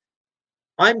 so.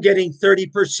 I'm getting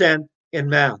 30% in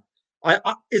math.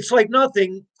 It's like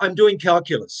nothing. I'm doing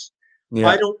calculus.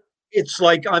 Yeah. It's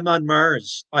like I'm on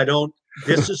Mars.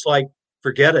 This is like,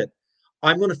 forget it.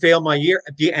 I'm going to fail my year.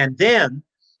 And then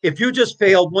if you just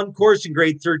failed one course in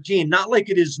grade 13, not like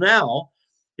it is now,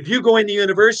 if you go into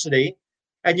university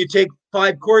and you take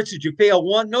 5 courses, you fail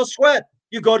one, no sweat.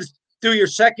 You go to do your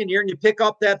second year and you pick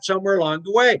up that somewhere along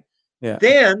the way. Yeah.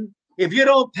 Then if you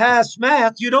don't pass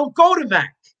math, you don't go to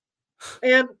Mac.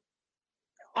 And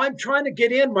I'm trying to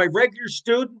get in my regular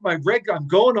student, I'm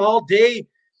going all day.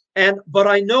 But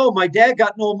I know my dad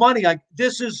got no money. I've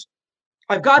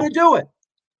got to do it.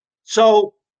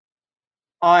 So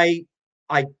I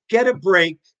get a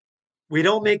break. We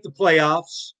don't make the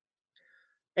playoffs.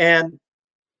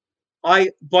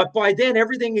 But by then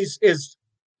everything is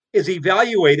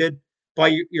evaluated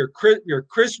by your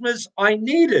Christmas. I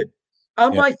needed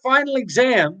on my final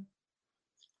exam,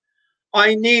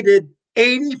 I needed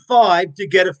 85 to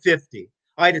get a 50.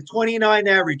 I had a 29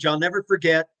 average. I'll never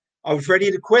forget. I was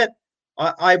ready to quit.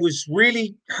 I was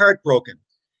really heartbroken.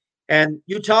 And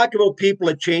you talk about people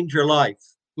that change your life.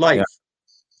 Yeah.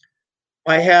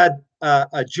 I had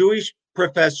a Jewish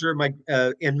professor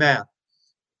in math.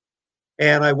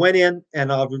 And I went in,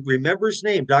 and I remember his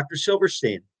name, Dr.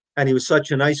 Silverstein. And he was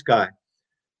such a nice guy.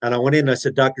 And I went in and I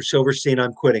said, Dr. Silverstein,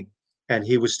 I'm quitting. And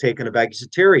he was taken aback. He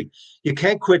said, Terry, you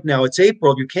can't quit now. It's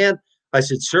April. You can't. I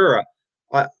said, sir,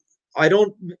 I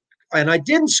don't. And I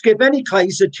didn't skip any class.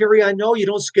 He said, Terry, I know you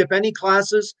don't skip any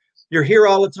classes. You're here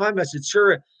all the time. I said,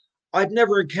 sir, I've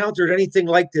never encountered anything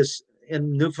like this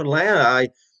in Newfoundland.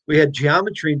 We had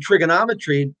geometry and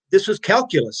trigonometry. This was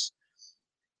calculus.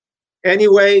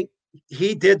 Anyway,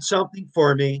 he did something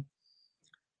for me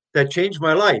that changed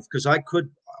my life, because I could,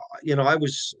 I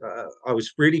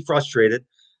was really frustrated,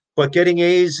 but getting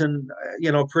A's and,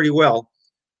 pretty well.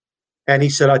 And he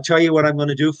said, I'll tell you what I'm going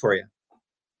to do for you.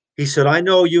 He said, I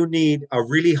know you need a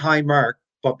really high mark,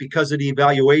 but because of the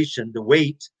evaluation, the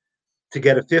weight to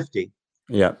get a 50.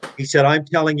 Yeah. He said, I'm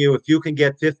telling you, if you can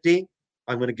get 50,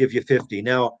 I'm going to give you 50.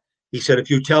 Now, he said, if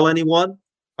you tell anyone,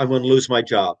 I'm going to lose my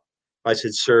job. I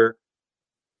said, sir.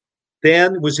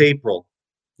 Then it was April.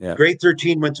 Yeah. Grade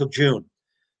 13 went till June.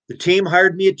 The team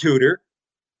hired me a tutor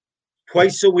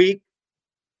twice a week,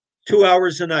 2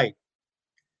 hours a night.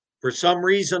 For some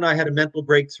reason, I had a mental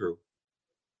breakthrough.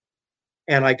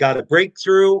 And I got a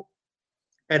breakthrough.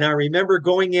 And I remember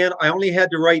going in, I only had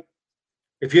to write,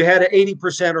 if you had an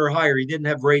 80% or higher, you didn't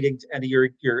have ratings at your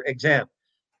exam.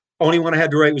 Only one I had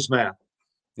to write was math.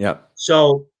 Yeah.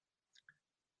 So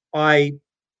I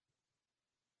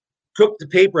took the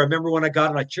paper. I remember when I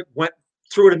got it, I went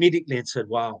through it immediately and said,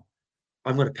 wow,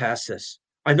 I'm going to pass this.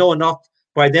 I know enough.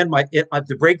 By then,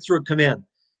 the breakthrough had come in.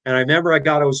 And I remember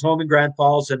I was home in Grand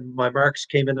Falls, and my marks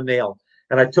came in the mail.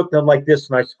 And I took them like this,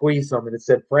 and I squeezed them, and it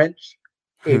said French,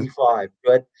 85.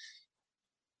 Good.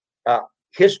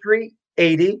 History,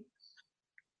 80.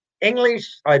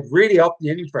 English, I'd really upped the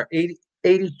English for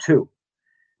 82.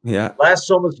 Yeah. Last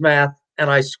one was math, and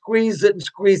I squeezed it,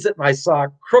 and I saw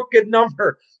a crooked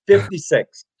number,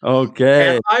 56.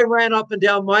 Okay. And I ran up and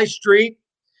down my street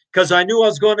because I knew I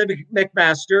was going to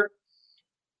McMaster.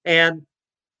 And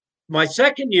my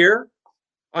second year,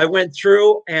 I went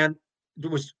through, and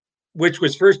which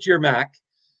was first year Mac.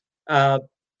 I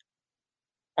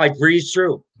breezed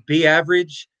through, B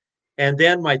average. And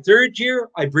then my third year,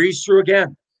 I breezed through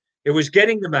again. It was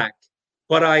getting the Mac,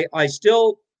 but I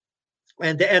still,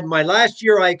 and my last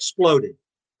year, I exploded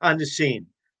on the scene.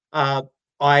 From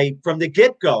the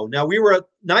get-go, now we were a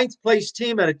 9th place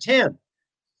team at a 10,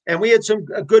 and we had some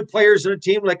good players in the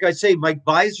team. Like I say, Mike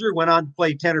Beiser went on to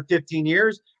play 10 or 15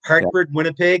 years, Hartford, yeah.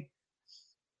 Winnipeg.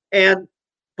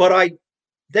 But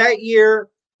that year,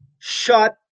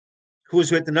 Schutt, who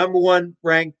was with the number 1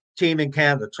 ranked team in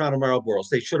Canada, Toronto Marlboros.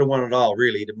 They should have won it all,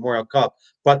 really, the Memorial Cup,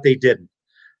 but they didn't.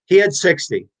 He had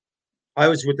 60. I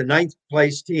was with the 9th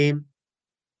place team.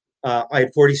 I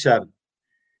had 47.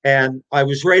 And I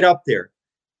was right up there.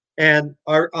 And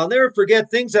I'll never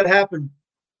forget things that happened,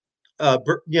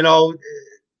 for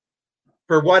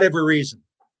whatever reason.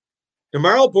 The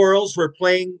Marlboros were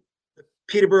playing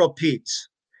Peterborough Petes.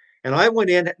 And I went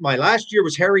in, my last year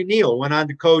was Harry Neal, went on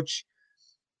to coach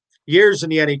years in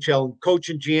the NHL, coach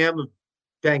and GM of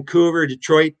Vancouver,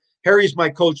 Detroit. Harry's my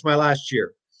coach my last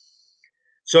year.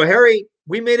 So Harry,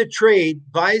 we made a trade.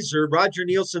 Beiser, Roger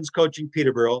Nielsen's coaching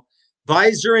Peterborough.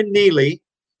 Beiser and Neely,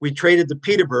 we traded to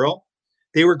Peterborough.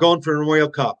 They were going for the Memorial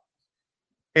Cup.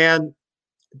 And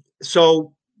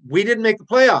so we didn't make the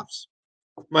playoffs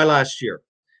my last year.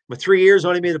 My 3 years,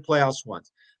 only made the playoffs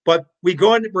once. But we're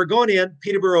going in,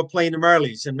 Peterborough playing the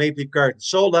Marlies in Maple Leaf Gardens.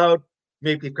 Sold out.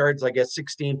 Maple Leaf Gardens, I guess,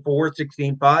 16-4,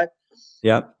 16-5.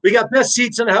 Yeah. We got best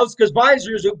seats in the house because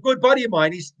Beiser is a good buddy of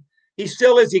mine. He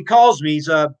still is. He calls me. He's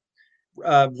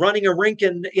running a rink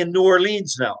in New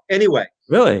Orleans now. Anyway.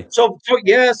 Really? So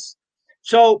yes.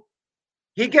 So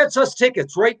he gets us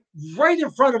tickets right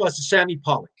in front of us is Sammy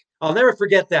Pollock. I'll never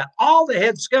forget that. All the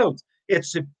head scouts.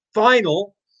 It's the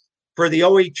final for the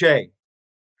OHA.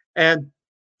 And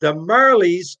the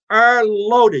Marlies are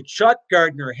loaded. Schutt,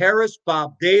 Gardner Harris,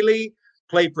 Bob Daly,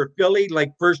 play for Philly,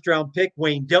 like first-round pick.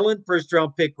 Wayne Dillon,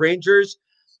 first-round pick Rangers.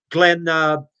 Glenn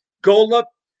Golub,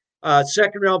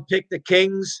 second-round pick the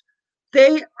Kings.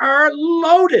 They are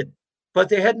loaded, but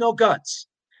they had no guts.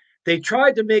 They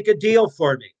tried to make a deal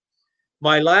for me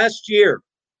my last year.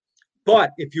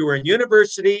 But if you were in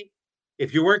university,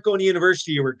 if you weren't going to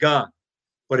university, you were gone.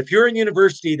 But if you're in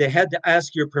university, they had to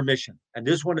ask your permission. And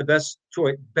this is one of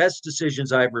the best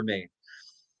decisions I ever made.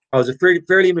 I was a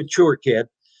fairly mature kid.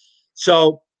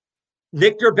 So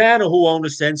Nick Durbano, who owned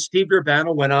us then, Steve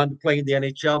Durbano, went on to play in the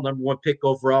NHL, number 1 pick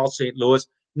overall, St. Louis.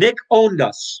 Nick owned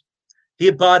us. He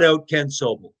had bought out Ken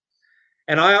Sobel.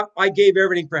 And I gave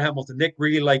everything for Hamilton. Nick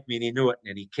really liked me, and he knew it.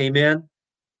 And he came in,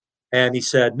 and he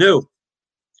said, "No."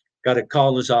 Got a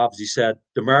call in his office. He said,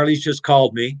 "The Marlies just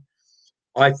called me.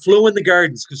 I flew in the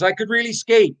Gardens because I could really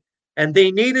skate. And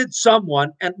they needed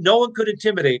someone, and no one could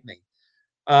intimidate me.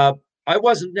 I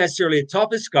wasn't necessarily the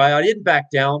toughest guy. I didn't back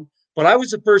down. But I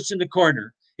was the first in the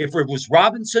corner. If it was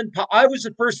Robinson, I was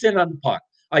the first in on the puck.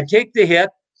 I'd take the hit.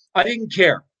 I didn't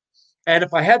care. And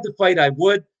if I had to fight, I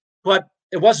would. But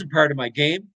it wasn't part of my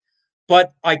game.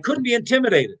 But I couldn't be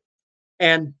intimidated.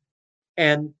 And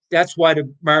that's why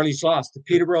the Marlies lost. The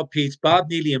Peterborough Petes, Bob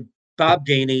Neely and Bob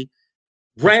Gainey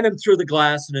ran him through the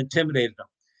glass and intimidated him.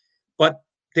 But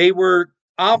they were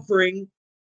offering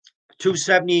 2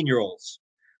 17-year-olds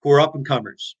who were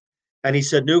up-and-comers. And he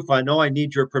said, "Noof, I know I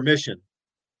need your permission."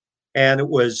 And it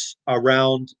was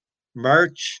around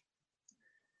March.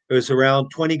 It was around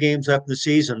 20 games after the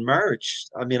season, March.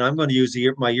 I mean, I'm going to use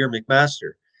my year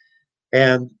McMaster.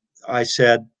 And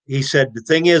he said, "The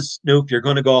thing is, Noof, you're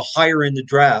going to go higher in the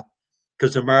draft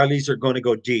because the Marlies are going to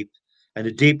go deep. And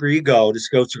the deeper you go, the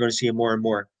scouts are going to see you more and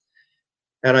more."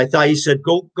 And I thought, he said,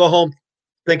 go home,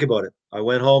 think about it. I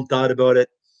went home, thought about it.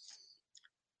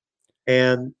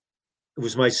 And it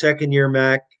was my second year,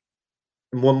 Mac,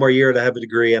 and 1 more year to have a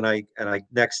degree. And I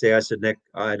next day I said, "Nick,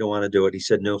 I don't want to do it." He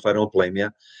said, "No, if I don't blame you."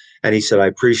 And he said, "I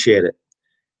appreciate it."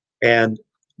 And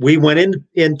we went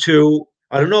into,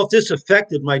 I don't know if this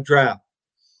affected my draft,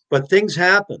 but things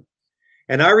happened.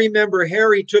 And I remember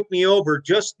Harry took me over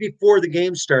just before the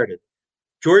game started.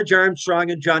 George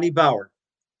Armstrong and Johnny Bauer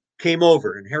came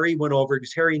over, and Harry went over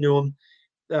because Harry knew him.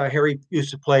 Harry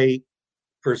used to play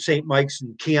for St. Mike's,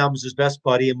 and Keon was his best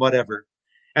buddy and whatever.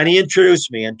 And he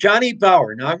introduced me. And Johnny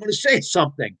Bauer, now I'm going to say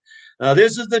something.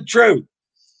 This is the truth.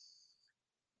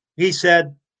 He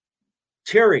said,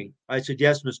 "Terry." I said,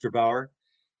 "Yes, Mr. Bauer."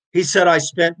 He said, "I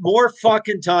spent more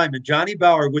fucking time," and Johnny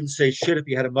Bauer wouldn't say shit if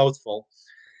he had a mouthful.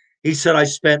 He said, "I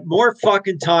spent more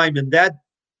fucking time in that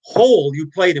hole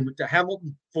you played in with the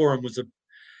Hamilton Forum."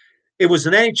 It was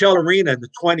an NHL arena in the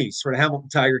 20s for the Hamilton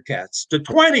Tiger Cats. The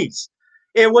 20s.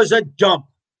 It was a dump.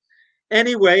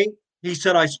 Anyway, he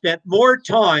said, "I spent more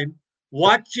time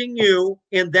watching you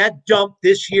in that dump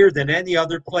this year than any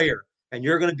other player. And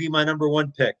you're going to be my number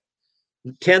 1 pick."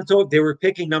 10th, they were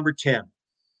picking number 10.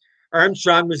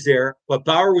 Armstrong was there, but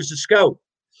Bauer was a scout.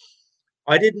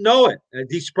 I didn't know it.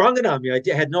 He sprung it on me. I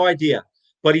had no idea.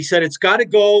 But he said, "It's got to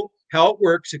go how it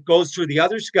works. It goes through the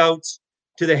other scouts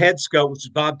to the head scout, which is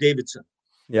Bob Davidson."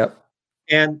 Yep.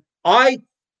 And I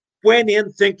went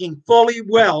in thinking fully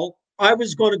well I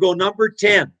was going to go number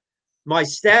 10. My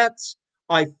stats,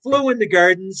 I flew in the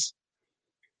Gardens.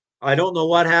 I don't know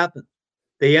what happened.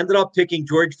 They ended up picking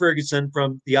George Ferguson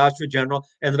from the Oshawa General,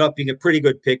 ended up being a pretty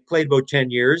good pick, played about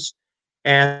 10 years.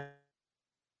 But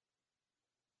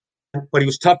he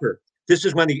was tougher. This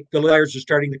is when the Flyers were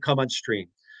starting to come on stream.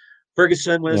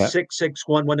 Ferguson was 6'6",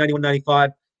 190,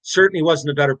 195. Certainly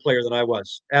wasn't a better player than I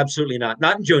was. Absolutely not.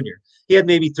 Not in junior. He had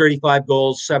maybe 35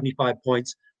 goals, 75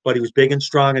 points, but he was big and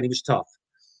strong and he was tough.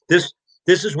 This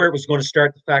is where it was going to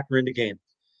start to factor in the game.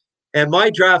 And my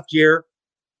draft year,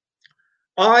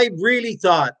 I really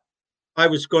thought I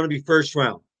was going to be first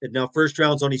round. And now first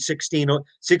round's only 16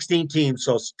 teams,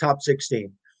 so it's top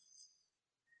 16.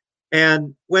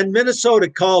 And when Minnesota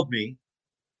called me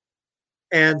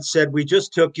and said, "We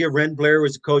just took you," Ren Blair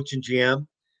was the coach and GM,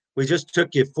 "we just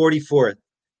took you 44th.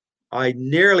 I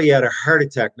nearly had a heart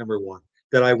attack, number 1,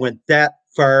 that I went that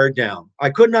far down.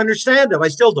 I couldn't understand it. I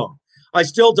still don't. I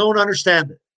still don't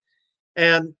understand it.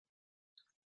 And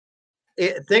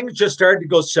things just started to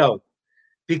go south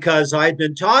because I'd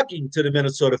been talking to the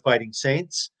Minnesota Fighting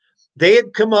Saints. They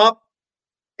had come up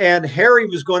and Harry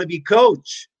was going to be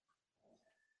coach.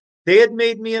 They had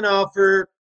made me an offer.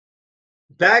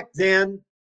 Back then,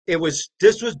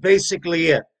 this was basically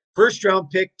it. First round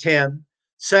pick, 10.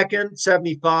 Second,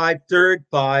 75. Third,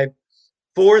 5.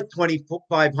 Fourth,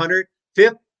 2,500.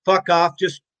 Fifth, fuck off.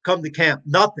 Just come to camp.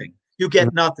 Nothing. You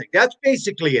get nothing. That's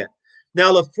basically it.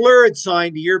 Now, Lafleur had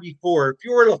signed a year before. If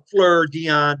you were Lafleur,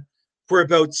 Dion, for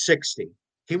about 60.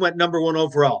 He went number 1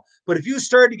 overall. But if you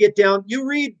started to get down, you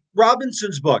read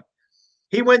Robinson's book.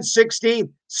 He went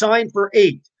 16th, signed for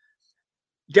 8.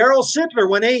 Darryl Sittler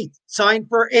went 8th, signed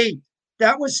for 8.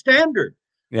 That was standard.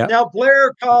 Yeah. Now,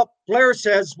 Blair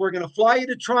says, "We're going to fly you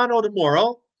to Toronto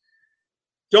tomorrow.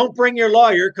 Don't bring your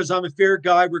lawyer because I'm a fair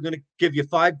guy. We're going to give you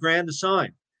 $5,000 to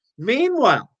sign."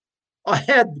 Meanwhile, I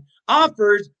had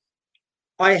offers.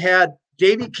 I had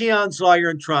Davey Keon's lawyer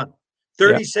in Toronto.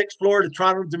 36th floor of the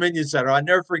Toronto Dominion Center. I'll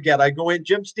never forget. I go in,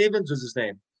 Jim Stevens was his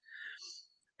name.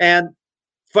 And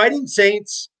Fighting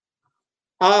Saints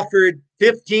offered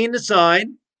 15 to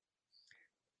sign,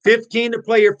 15 to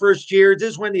play your first year. This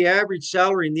is when the average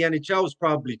salary in the NHL was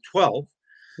probably 12.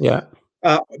 Yeah.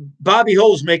 Bobby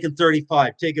Hull's making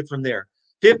 35. Take it from there.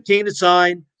 15 to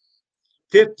sign,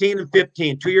 15 and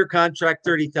 15. 2-year contract,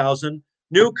 30,000.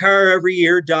 New car every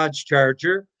year, Dodge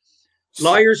Charger.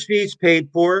 Lawyers' fees paid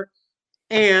for.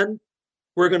 And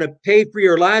we're going to pay for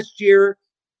your last year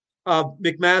of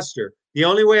McMaster. The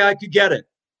only way I could get it,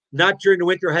 not during the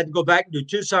winter, I had to go back and do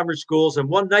 2 summer schools and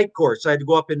 1 night course. I had to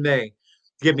go up in May.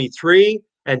 Give me 3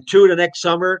 and 2 the next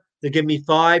summer. They give me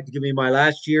 5 to give me my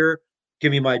last year,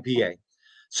 give me my BA.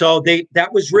 So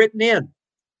that was written in,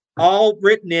 all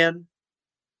written in.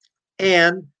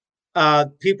 And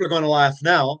people are going to laugh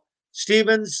now.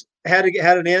 Stevens had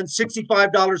an end,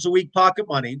 $65 a week pocket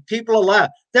money. People will laugh.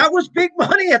 That was big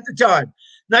money at the time.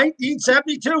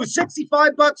 1972,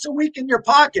 $65 a week in your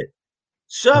pocket.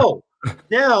 So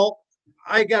now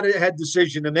I had a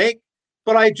decision to make,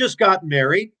 but I just got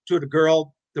married to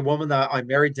the woman that I'm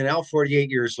married to now, 48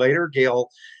 years later. Gail,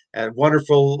 a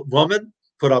wonderful woman,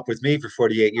 put up with me for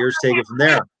 48 years, take it from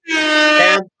there.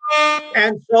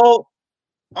 And so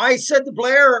I said to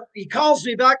Blair, he calls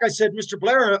me back. I said, Mr.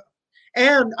 Blair,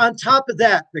 and on top of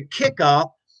that, the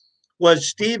kickoff was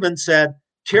Steven said,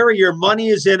 Terry, your money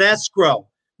is in escrow,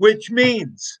 which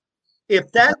means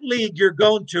if that league you're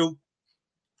going to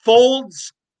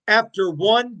folds after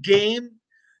 1 game,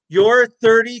 your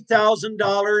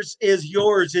 $30,000 is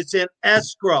yours. It's in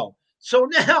escrow. So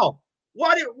now,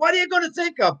 what are you going to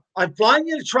think of? I'm flying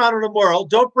you to Toronto tomorrow.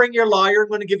 Don't bring your lawyer. I'm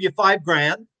going to give you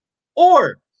 $5,000.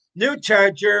 Or new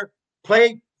Charger,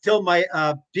 play till my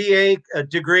BA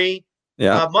degree.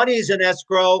 Yeah. Money is in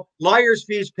escrow. Lawyer's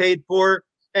fees paid for,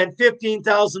 and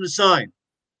 $15,000 to sign.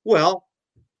 Well,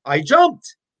 I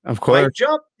jumped. Of course. I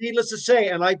jumped, needless to say,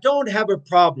 and I don't have a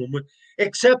problem with,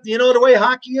 except, the way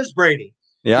hockey is, Brady.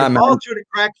 Yeah, you fall through the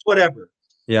cracks, whatever.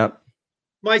 Yeah.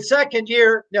 My second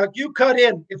year, now you cut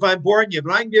in if I'm boring you,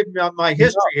 but I can give you my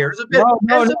history here. It's a bit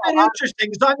interesting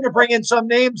because I'm going to bring in some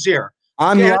names here.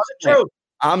 I'm loving the truth.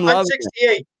 I'm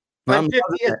 68. I'm 50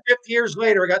 years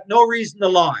later. I got no reason to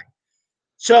lie.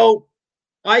 So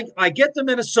I get to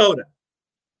Minnesota.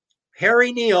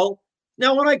 Harry Neal.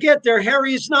 Now, when I get there,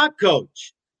 Harry is not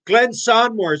coach. Glenn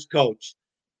Sonmore's coach.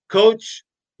 Coach,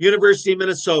 University of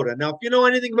Minnesota. Now, if you know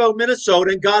anything about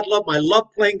Minnesota, and God love them, I love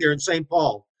playing there in St.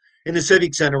 Paul, in the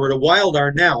Civic Center, where the Wild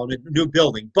are now in a new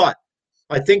building. But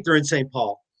I think they're in St.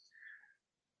 Paul.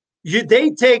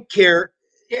 They take care.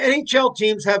 NHL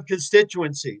teams have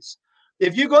constituencies.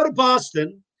 If you go to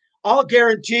Boston, I'll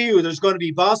guarantee you there's going to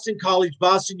be Boston College,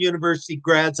 Boston University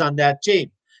grads on that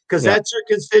team because that's their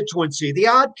constituency. The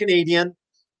odd Canadian,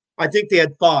 I think they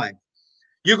had 5.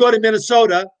 You go to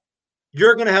Minnesota,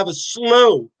 you're going to have a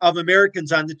slew of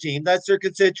Americans on the team. That's their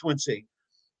constituency.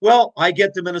 Well, I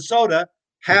get to Minnesota,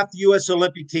 half the U.S.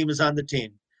 Olympic team is on the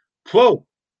team. Whoa,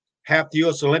 half the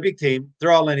U.S. Olympic team,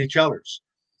 they're all NHLers.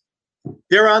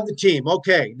 They're on the team.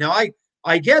 Okay, now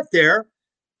I get there.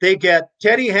 They get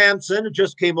Teddy Hampson, who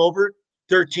just came over,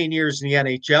 13 years in the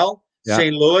NHL,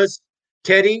 St. Louis.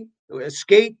 Teddy,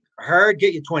 skate hard,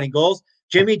 get you 20 goals.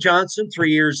 Jimmy Johnson, 3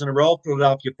 years in a row,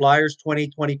 Philadelphia Flyers, 20,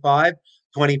 25.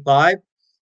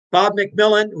 Bob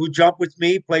McMillan, who jumped with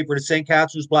me, played for the St.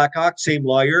 Catharines Blackhawks, same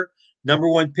lawyer, number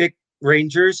 1 pick,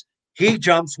 Rangers. He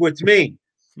jumps with me.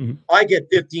 Mm-hmm. I get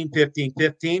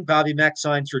 15. Bobby Mack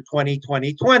signs for 20.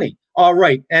 All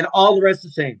right. And all the rest the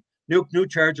same. New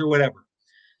Charger, whatever.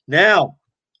 Now,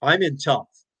 I'm in tough.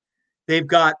 They've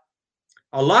got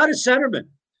a lot of centermen.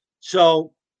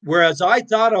 So, whereas I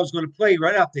thought I was going to play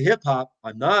right off the hip hop,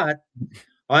 I'm not.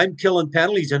 I'm killing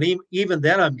penalties. And even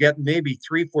then, I'm getting maybe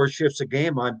 3-4 shifts a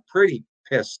game. I'm pretty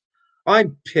pissed.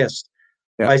 I'm pissed.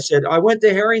 Yeah. I went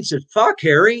to Harry and said, fuck,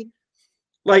 Harry.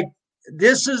 Like,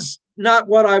 this is not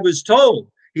what I was told.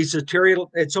 He said, Terry,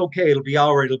 it's okay. It'll be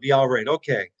all right.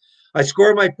 Okay. I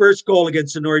scored my first goal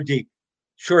against the Nordique,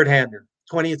 shorthander,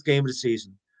 20th game of the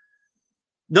season.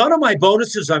 None of my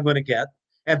bonuses I'm going to get.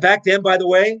 And back then, by the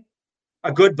way,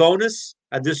 a good bonus,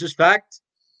 and this is fact,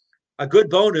 a good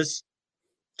bonus,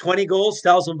 20 goals,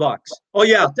 $1,000. Oh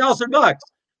yeah, $1,000.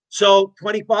 So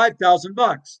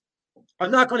 $25,000.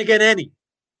 I'm not going to get any.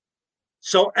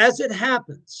 So as it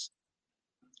happens,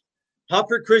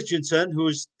 Hopper Christensen,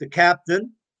 who's the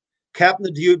captain of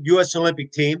the U.S.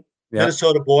 Olympic team,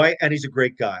 Minnesota boy, and he's a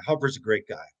great guy. Hopper's a great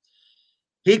guy.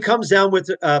 He comes down with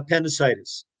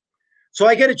appendicitis. So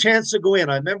I get a chance to go in.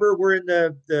 I remember we're in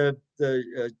the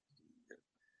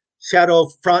Chateau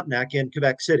Frontenac in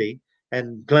Quebec City,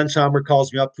 And Glenn Sommer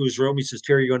calls me up to his room. He says,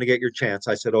 Terry, you're going to get your chance.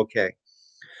 I said, okay.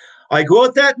 I go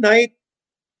out that night.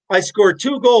 I scored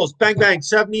 2 goals, bang, bang,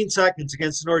 17 seconds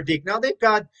against the Nordique. Now they've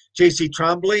got J.C.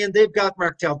 Tremblay and they've got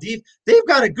Mark Tardif. They've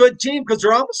got a good team because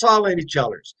they're almost all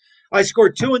NHLers. I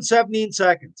scored 2 in 17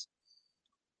 seconds.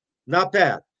 Not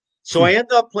bad. So I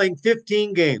end up playing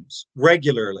 15 games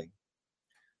regularly.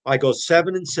 I go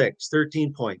 7-6,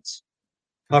 13 points.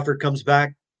 Puffer comes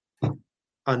back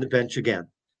on the bench again.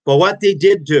 But what they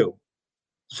did do,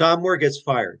 Sommer gets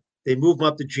fired. They move him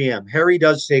up to GM. Harry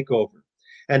does take over.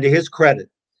 And to his credit,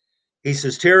 he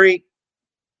says, Terry,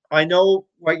 I know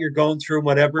what you're going through,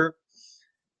 whatever.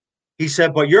 He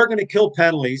said, but you're going to kill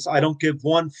penalties. I don't give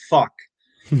one fuck.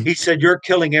 He said, you're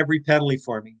killing every penalty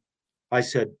for me. I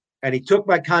said, and he took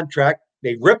my contract.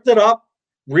 They ripped it up,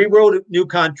 rewrote a new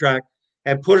contract,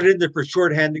 and put it in there for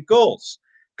shorthanded goals.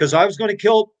 Because I was going to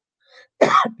kill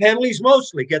penalties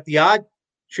mostly, get the odd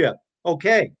chip.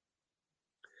 Okay.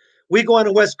 We go on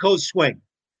a West Coast swing.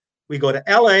 We go to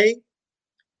LA,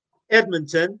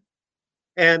 Edmonton,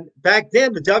 and back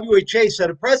then the WHA set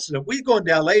a precedent. We go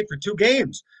into LA for 2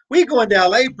 games. We go into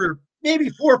LA for maybe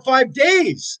 4 or 5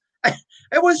 days.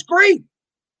 It was great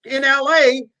in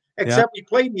LA, except we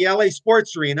played in the LA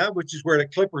Sports Arena, which is where the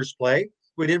Clippers play.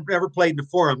 We didn't ever play in the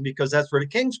Forum because that's where the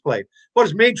Kings played. But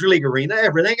it's Major League Arena,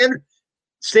 everything. And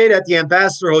stayed at the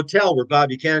Ambassador Hotel where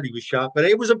Bobby Kennedy was shot. But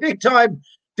it was a big time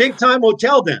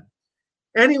hotel then.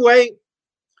 Anyway,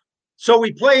 so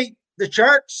we play the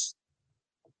Sharks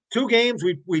 2 games.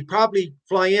 We probably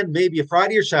fly in maybe a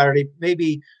Friday or Saturday,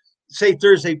 maybe say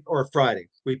Thursday or Friday.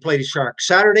 We play the Sharks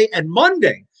Saturday and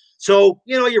Monday. So,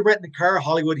 you're renting a car,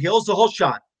 Hollywood Hills, the whole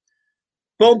shot.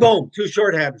 Boom, boom, 2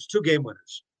 shorthanders, 2 game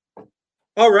winners.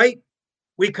 All right.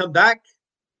 We come back.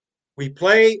 We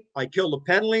play. I kill the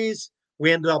penalties.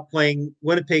 We ended up playing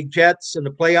Winnipeg Jets in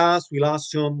the playoffs. We lost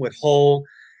to them with Hull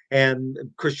and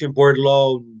Christian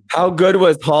Bordelot. How good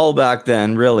was Hull back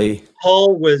then, really?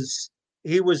 Hull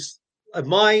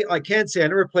I can't say I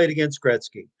never played against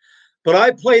Gretzky, but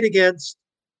I played against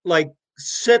like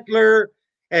Sittler,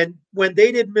 and when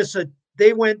they didn't miss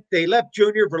they left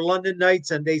junior for London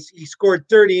Knights, and he scored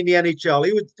 30 in the NHL.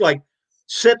 He was like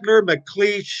Sittler,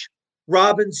 McLeish,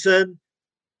 Robinson,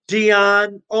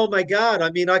 Dion. Oh my God. I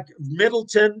mean,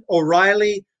 Middleton,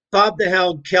 O'Reilly, Bob the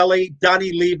Hound Kelly,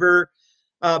 Donnie Lever,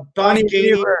 Donnie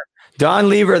Lever. Don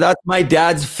Lever, that's my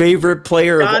dad's favorite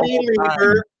player. Donnie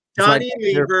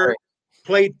Lever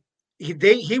played.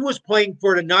 He was playing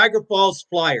for the Niagara Falls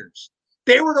Flyers.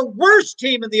 They were the worst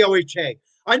team in the OHA.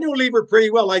 I knew Lever pretty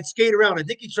well. I'd skate around. I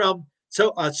think he's from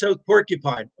South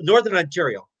Porcupine, Northern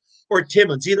Ontario, or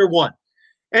Timmins, either one.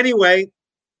 Anyway,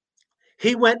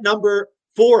 he went number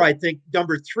 4, I think,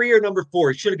 number 3 or number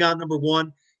 4. He should have gone number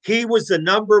 1. He was the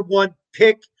number 1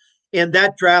 pick in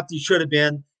that draft. He should have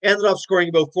been. Ended up scoring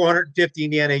about 450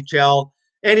 in the NHL.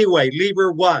 Anyway,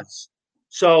 Lever was.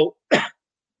 So,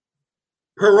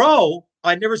 Perreault,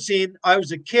 I'd never seen. I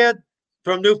was a kid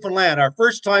from Newfoundland. Our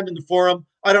first time in the Forum.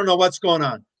 I don't know what's going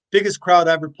on. Biggest crowd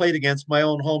I ever played against, my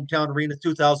own hometown arena,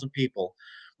 2,000 people.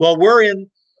 Well, we're in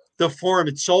the Forum.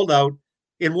 It's sold out.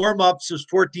 In warm-ups, there's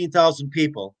 14,000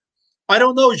 people. I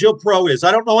don't know who Gilles Perreault is.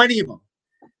 I don't know any of them.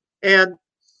 And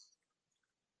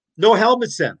no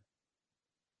helmets then.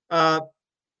 I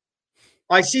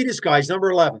see this guy's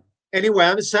number 11. Anyway,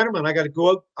 I'm a centerman. I got to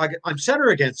go out. I'm center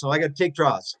again, so I got to take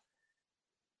draws.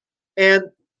 And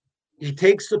he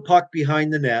takes the puck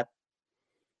behind the net.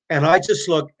 And I just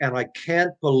look, and I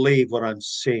can't believe what I'm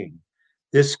seeing.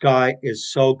 This guy is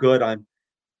so good.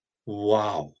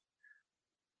 Wow.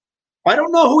 I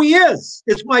don't know who he is.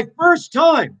 It's my first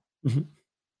time. Mm-hmm.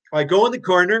 I go in the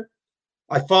corner.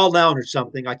 I fall down or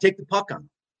something. I take the puck on.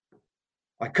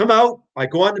 I come out. I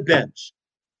go on the bench.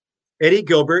 Eddie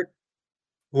Gilbert,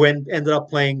 who ended up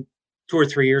playing 2 or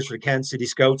 3 years for the Kansas City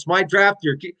Scouts. My draft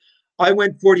year, I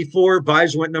went 44.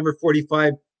 Visor went number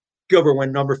 45. Gilbert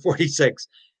went number 46.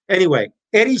 Anyway,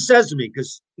 Eddie says to me,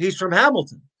 because he's from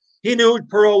Hamilton, he knew who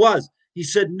Perreault was. He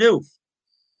said, Noof.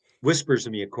 Whispers to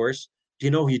me, of course, do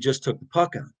you know who you just took the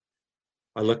puck on?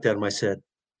 I looked at him. I said,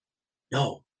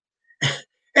 no.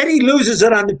 Eddie loses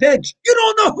it on the bench. You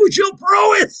don't know who Gilles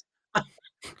Perreault is.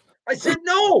 I said,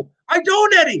 no, I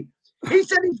don't, Eddie. He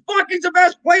said he's the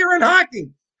best player in hockey.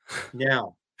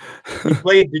 Now, he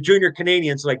played the Junior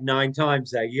Canadians like 9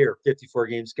 times that year,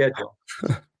 54-game schedule.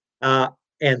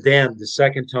 And then the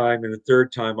second time and the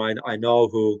third time, I know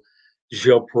who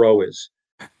Gilles Perreault is.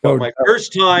 But my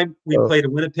first time, we played the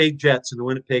Winnipeg Jets in the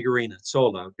Winnipeg Arena. It's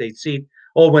sold out. They seat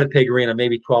old Winnipeg Arena,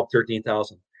 maybe 12,000,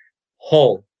 13,000.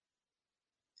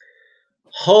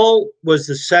 Hull was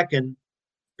the second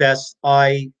best.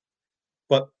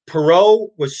 But Perot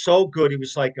was so good. He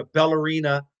was like a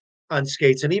ballerina on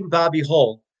skates. And even Bobby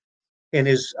Hull in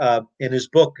his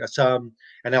book, I saw him,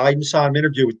 and I even saw him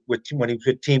interview with when he was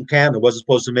with Team Canada, wasn't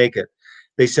supposed to make it.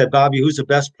 They said, Bobby, who's the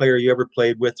best player you ever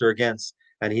played with or against?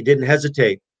 And he didn't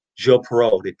hesitate. Joe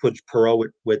Perot. They put Perot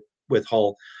with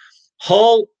Hull.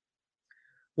 Hull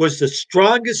was the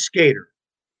strongest skater.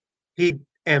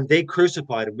 And they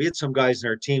crucified him. We had some guys in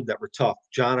our team that were tough.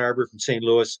 John Arbor from St.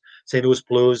 Louis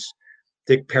Blues,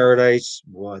 Dick Paradise.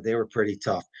 Boy, they were pretty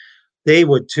tough. They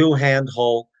would two-hand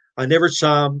Hull. I never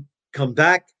saw him come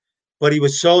back, but he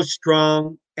was so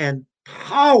strong and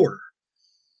power.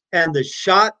 And the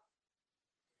shot,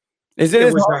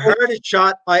 it was the hardest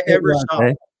shot I ever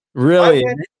saw. Really?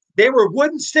 They were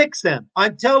wooden sticks then.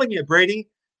 I'm telling you, Brady,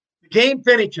 the game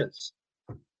finishes.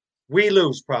 We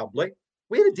lose probably.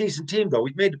 We had a decent team, though.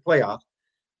 We made the playoff.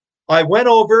 I went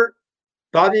over.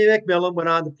 Bobby McMillan went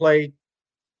on to play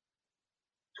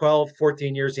 12,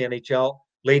 14 years in the NHL.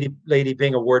 Lady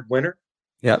Byng Award winner.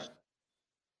 Yep.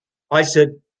 I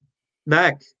said,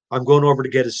 Mac, I'm going over to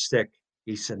get his stick.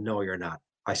 He said, no, you're not.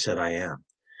 I said, I am.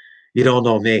 You don't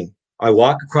know me. I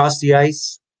walk across the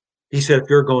ice. He said, if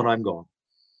you're going, I'm going.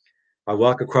 I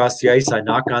walk across the ice. I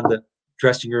knock on the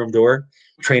dressing room door.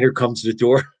 Trainer comes to the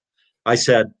door. I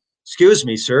said, excuse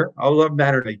me, sir. I'll love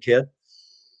Matternight kid.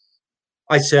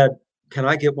 I said, can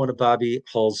I get one of Bobby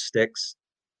Hull's sticks?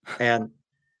 And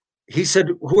he said,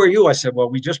 who are you? I said, well,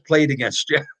 we just played against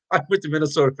you. I'm with the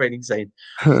Minnesota Fighting Saints.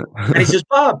 And he says,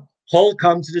 Bob. Hull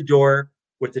comes to the door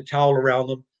with the towel around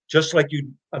him, just like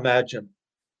you'd imagine.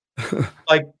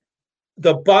 Like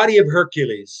the body of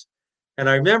Hercules. And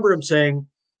I remember him saying,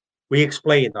 we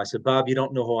explained. I said, Bob, you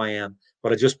don't know who I am,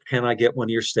 but can I get one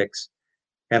of your sticks?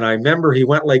 And I remember he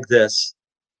went like this.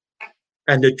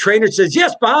 And the trainer says,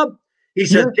 yes, Bob. He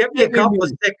said, give me a couple of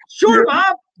sticks. Sure,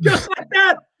 Bob. Just like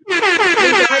that.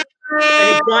 And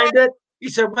he signed it. He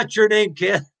said, what's your name,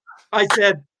 kid? I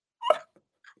said,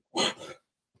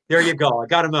 there you go. I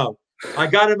got him out.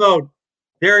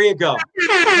 There you go.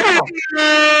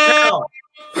 Now,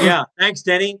 yeah, thanks,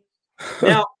 Denny.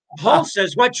 Now, Hull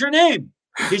says, what's your name?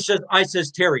 He says, I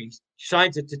says, Terry. He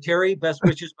signs it to Terry. Best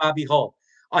wishes, Bobby Hull.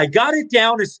 I got it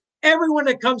down as everyone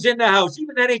that comes in the house,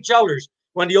 even NHLers,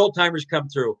 when the old timers come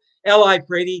through. L.I.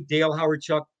 Brady, Dale Howard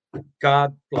Chuck,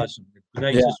 God bless him. The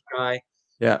nicest guy.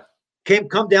 Yeah.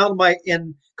 Come down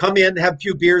come in, have a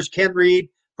few beers. Ken Reed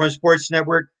from Sports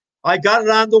Network. I got it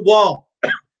on the wall.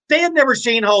 They had never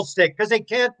seen Hull stick because they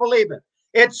can't believe it.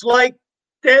 It's like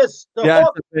this. It's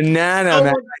a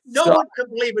banana. No one can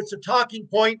believe it's a talking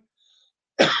point.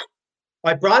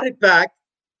 I brought it back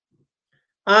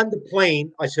on the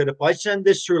plane. I said, if I send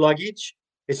this through luggage,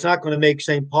 it's not going to make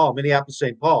Minneapolis,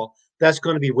 St. Paul. That's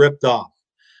going to be ripped off.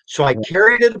 So I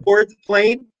carried it aboard the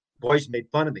plane. Boys made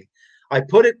fun of me. I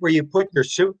put it where you put your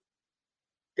suits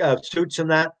in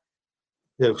that.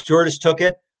 The stewardess took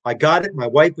it. I got it. My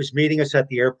wife was meeting us at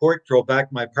the airport, drove back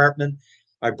to my apartment.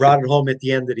 I brought it home at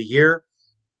the end of the year,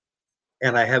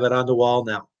 and I have it on the wall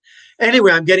now.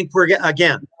 Anyway, I'm getting for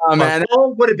again. Oh, man.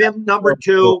 Hull would have been number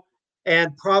 2,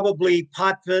 and probably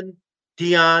Potvin,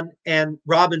 Dion, and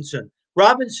Robinson.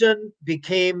 Robinson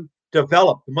became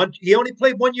developed. He only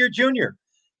played 1 year junior.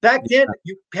 Back then,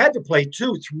 you had to play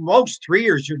 3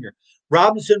 years junior.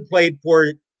 Robinson played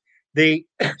for the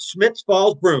Smiths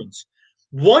Falls Bruins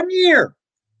 1 year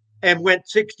and went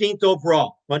 16th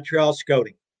overall, Montreal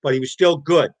scouting. But he was still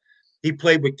good. He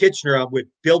played with Kitchener with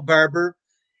Bill Barber,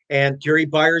 and Jerry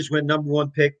Byers went number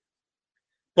 1 pick.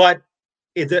 But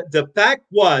the fact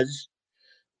was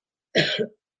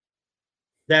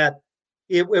that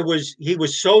he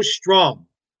was so strong.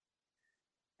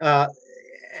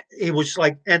 It was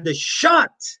like, and the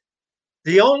shot,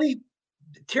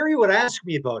 Terry would ask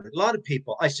me about it, a lot of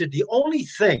people. I said, the only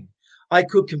thing I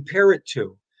could compare it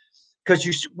to, because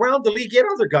you around the league, you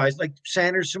had other guys like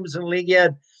Sanderson was in the league. You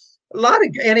had a lot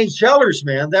of NHLers,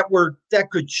 man, that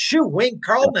could shoot. Wayne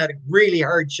Carlton had a really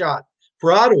hard shot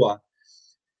for Ottawa.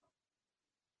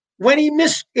 If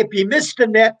he missed the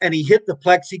net and he hit the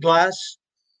plexiglass,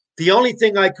 the only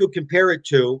thing I could compare it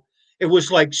to, it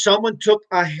was like someone took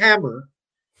a hammer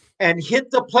and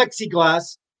hit the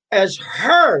plexiglass as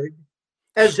hard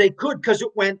as they could, because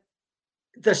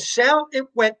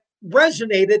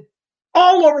resonated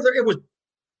all over it was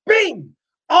bing,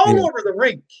 all over the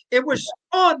rink. It was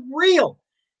unreal.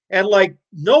 And like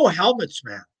no helmets,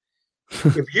 man.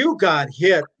 If you got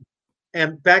hit,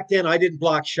 and back then I didn't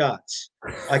block shots.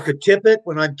 I could tip it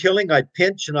when I'm killing. I'd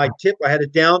pinch and I'd tip. I had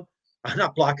it down. I'm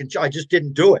not blocking. I just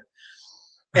didn't do it.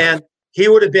 And he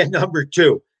would have been number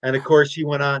 2. And of course he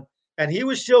went on. And he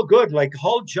was still good. Like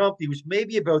Hull jumped. He was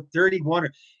maybe about 31.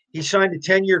 he signed a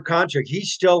 10-year contract. He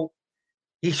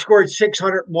scored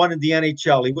 601 in the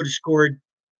NHL. He would have scored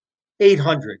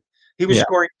 800. He was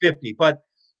scoring 50, but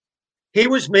he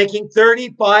was making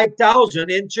 $35,000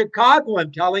 in Chicago.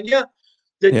 I'm telling you,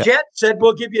 the Jets said,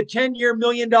 we'll give you $10-year $1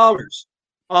 million,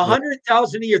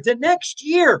 $100,000 a year. The next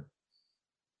year,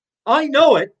 I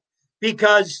know it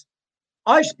because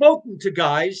I've spoken to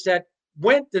guys that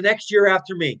went the next year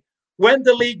after me when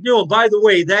the league knew him. By the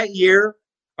way, that year,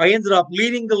 I ended up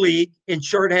leading the league in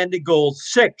shorthanded goals,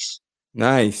 6.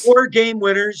 Nice. 4 game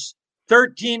winners,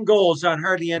 13 goals on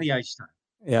hardly any ice time.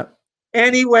 Yeah.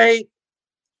 Anyway,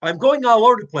 I'm going all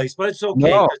over the place, but it's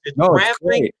okay. It's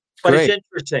rambling, but it's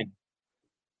interesting.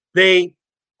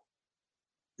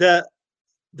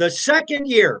 The second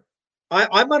year,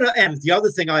 I'm on and the other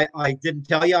thing I didn't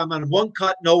tell you, I'm on a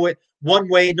one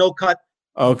way, no cut,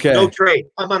 no trade.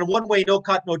 I'm on a 1 way, no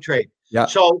cut, no trade. Yeah.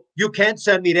 So you can't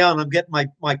send me down. I'm getting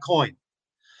my coin.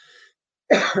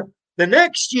 The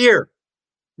next year,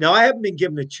 now I haven't been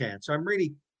given a chance. I'm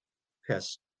really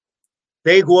pissed.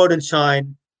 They go out and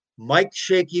sign Mike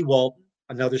Shaky Walton,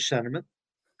 another centerman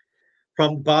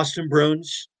from Boston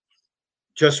Bruins,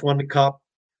 just won the cup.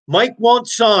 Mike won't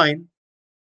sign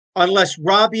unless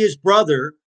Robbie, his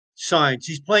brother, signs.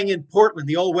 He's playing in Portland,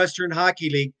 the old Western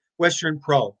Hockey League, Western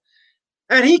Pro.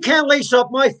 And he can't lace up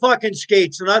my fucking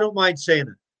skates, and I don't mind saying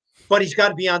it. But he's got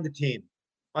to be on the team.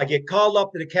 I get called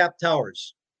up to the Cap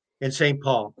Towers in St.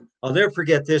 Paul. I'll never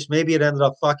forget this. Maybe it ended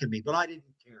up fucking me, but I didn't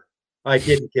care. I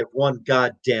didn't give one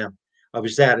goddamn. I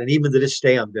was that. And even to this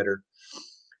day, I'm bitter.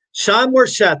 Somewhere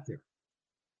sat there.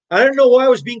 I didn't know why I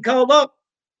was being called up.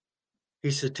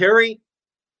 He said, Terry,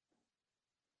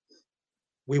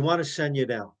 we want to send you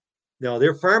down. Now,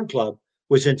 their farm club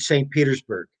was in St.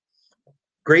 Petersburg.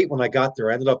 Great when I got there.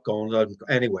 I ended up going.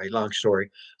 Anyway, long story.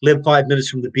 Lived 5 minutes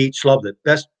from the beach. Loved it.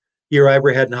 Best year I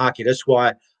ever had in hockey. That's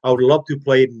why I would love to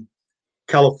play in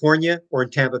California or in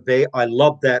Tampa Bay. I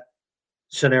loved that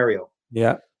scenario.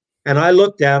 Yeah. And I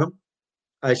looked at him.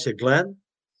 I said, Glenn,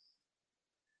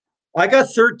 I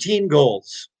got 13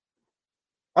 goals.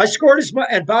 I scored as much.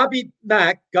 And Bobby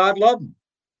Mack, God love him.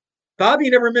 Bobby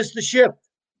never missed a shift.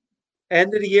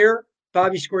 End of the year,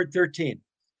 Bobby scored 13.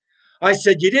 I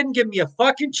said, you didn't give me a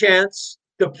fucking chance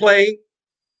to play.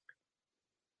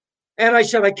 And I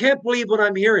said, I can't believe what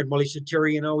I'm hearing. Well, he said,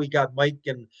 Terry, we got Mike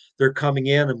and they're coming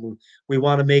in and we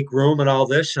want to make room and all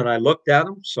this. And I looked at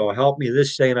him. So help me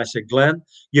this day. And I said, Glenn,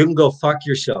 you can go fuck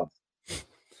yourself.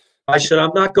 I said,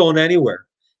 I'm not going anywhere.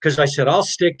 Because I said, I'll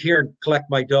stick here and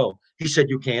collect my dough. He said,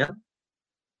 you can.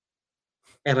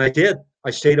 And I did.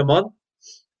 I stayed a month.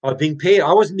 I was being paid.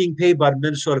 I wasn't being paid by the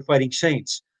Minnesota Fighting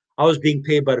Saints. I was being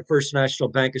paid by the First National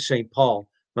Bank of St. Paul.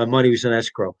 My money was in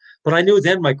escrow. But I knew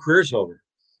then my career's over.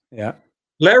 Yeah.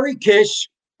 Larry Kish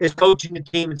is coaching a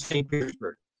team in St.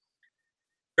 Petersburg.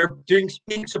 They're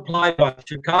being supplied by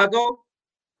Chicago,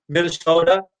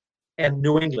 Minnesota, and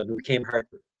New England, who became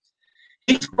Hartford.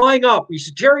 He's flying up. He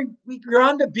said, Terry, you're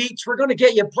on the beach. We're going to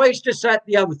get you a place to set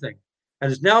the other thing.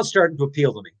 And it's now starting to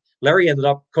appeal to me. Larry ended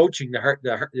up coaching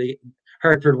the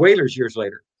Hartford Whalers years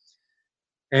later.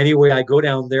 Anyway, I go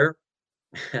down there,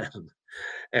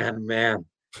 and man,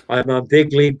 I'm on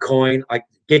big league coin. I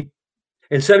get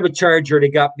instead of a Charger, they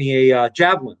got me a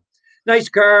Javelin. Nice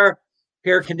car,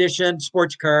 air conditioned,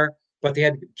 sports car, but they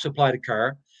had to supply the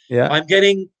car. Yeah, I'm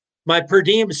getting my per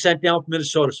diem sent down from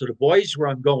Minnesota. So the boys where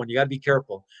I'm going, you got to be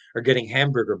careful, are getting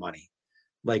hamburger money.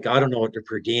 Like, I don't know what the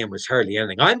per diem was, hardly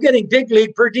anything. I'm getting big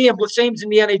league per diem, the same as in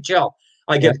the NHL.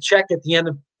 I get a check at the end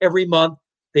of every month.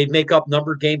 They'd make up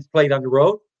number of games played on the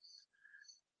road.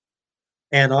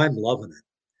 And I'm loving it.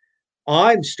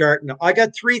 I got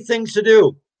 3 things to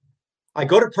do. I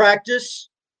go to practice,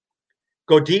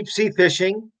 go deep sea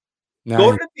fishing,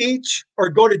 go to the beach, or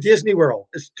go to Disney World.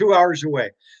 It's 2 hours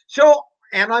away. So,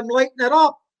 and I'm lighting it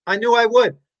up. I knew I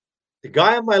would. The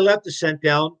guy on my left is sent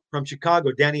down from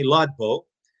Chicago, Danny Lodbo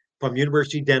from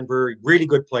University of Denver, really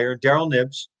good player, and Daryl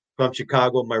Nibbs from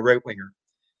Chicago, my right winger.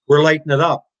 We're lighting it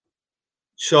up.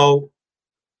 So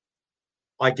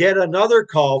I get another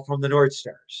call from the North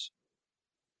Stars,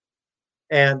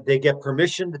 and they get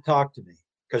permission to talk to me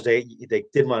because they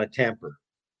didn't want to tamper.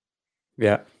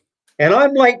 Yeah. And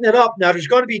I'm lighting it up. Now, there's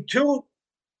going to be 2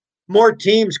 more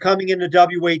teams coming into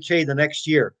WHA the next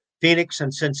year, Phoenix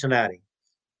and Cincinnati.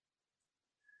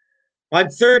 I'm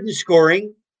 3rd in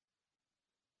scoring,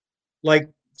 like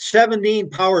 17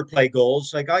 power play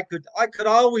goals. Like I could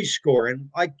always score. And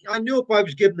I knew if I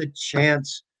was given the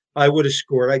chance, I would have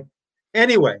scored.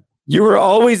 Anyway. You were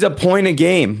always a point a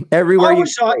game everywhere. You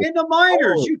saw in the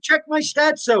minors. Oh. You check my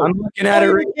stats out. I'm looking at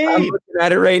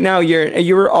it right now.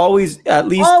 You were always at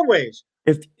least always.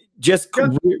 If just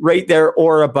right there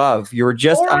or above. You were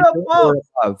just under or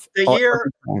above.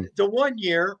 The 1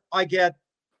 year I get,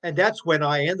 and that's when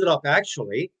I ended up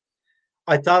actually,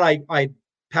 I thought I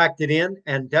packed it in,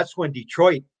 and that's when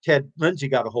Detroit, Ted Lindsay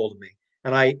got a hold of me.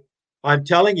 And I'm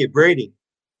telling you, Brady,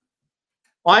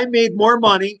 I made more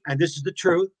money, and this is the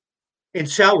truth, in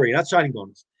salary, not signing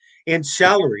bonus, in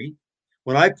salary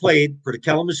when I played for the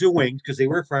Kalamazoo Wings, because they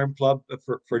were a farm club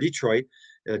for Detroit,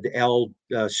 their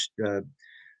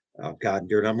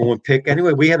number one pick.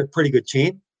 Anyway, we had a pretty good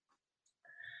team.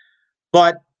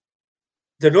 But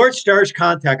the North Stars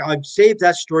contact, I've saved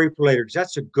that story for later because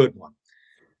that's a good one.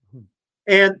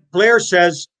 And Blair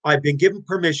says, I've been given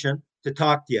permission to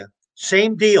talk to you.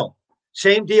 Same deal,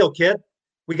 kid.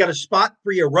 We got a spot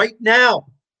for you right now.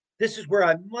 This is where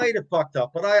I might have fucked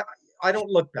up, but I don't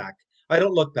look back.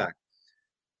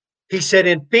 He said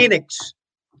in Phoenix,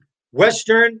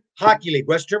 Western Hockey League,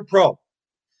 Western Pro.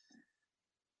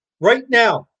 Right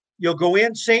now, you'll go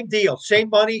in, same deal, same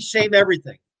money, same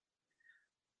everything.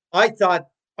 I thought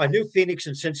I knew Phoenix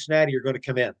and Cincinnati are going to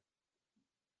come in.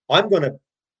 I'm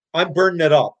burning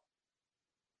it up.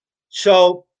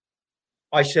 So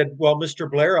I said, well,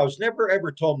 Mr. Blair, I was never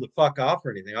ever told him to fuck off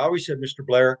or anything. I always said, Mr.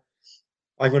 Blair,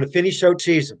 I'm going to finish out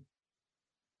season.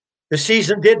 The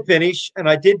season did finish, and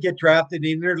I did get drafted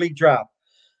in the interleague draft.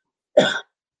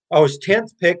 I was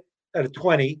 10th pick out of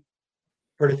 20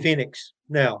 for the Phoenix.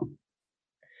 Now,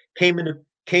 came into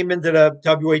the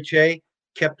WHA,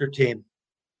 kept their team.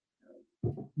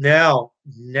 Now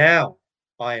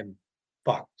I am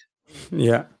fucked.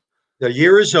 Yeah. The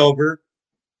year is over.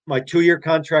 My 2-year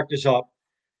contract is up.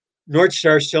 North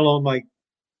Star still own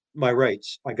my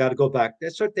rights. I got to go back.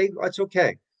 That's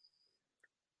okay.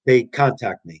 They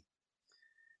contact me.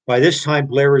 By this time,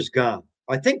 Blair is gone.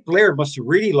 I think Blair must have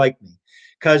really liked me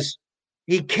because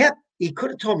he could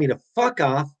have told me to fuck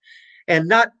off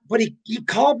but he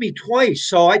called me twice.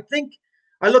 So I think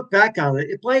I look back on it.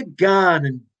 If I had gone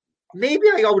and maybe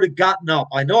I would have gotten up.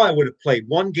 I know I would have played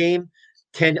one game,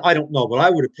 10. I don't know, but I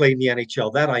would have played in the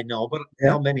NHL. That I know, but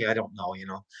how many I don't know.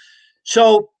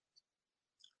 So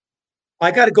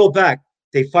I got to go back.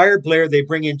 They fired Blair. They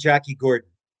bring in Jackie Gordon,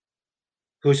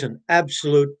 who's an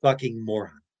absolute fucking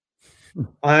moron.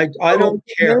 I don't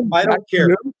care. I don't care.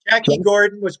 Jackie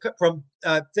Gordon was from,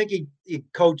 I think he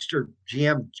coached or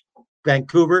GM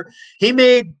Vancouver. He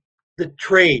made the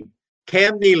trade,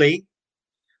 Cam Neely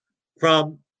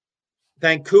from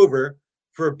Vancouver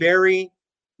for Barry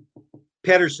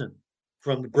Pedersen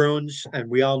from the Bruins, and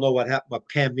we all know what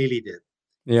Cam Neely did.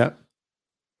 Yeah.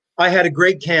 I had a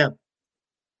great camp.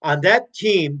 On that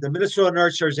team, the Minnesota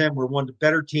North Stars were one of the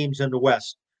better teams in the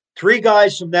West. 3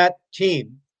 guys from that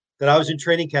team that I was in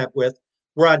training camp with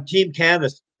were on Team Canada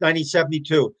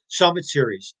 1972 Summit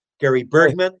Series. Gary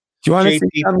Bergman. Do you want to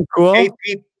see something cool?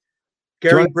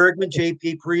 Gary Bergman,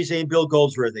 JP Parise, and Bill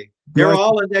Goldsworthy. They're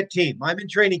all in that team. I'm in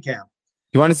training camp.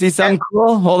 You want to see something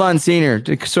cool? Hold on, Senior.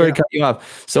 To sort of cut you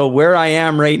off. So where I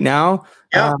am right now,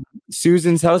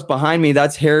 Susan's house behind me,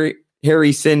 that's Harry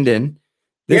Sinden.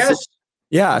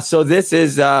 So this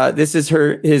is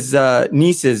his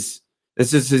niece's.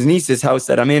 This is his niece's house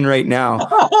that I'm in right now.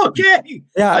 Oh, okay.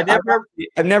 Yeah,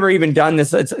 I've never even done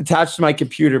this. It's attached to my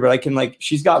computer, but I can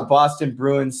she's got Boston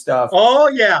Bruins stuff. Oh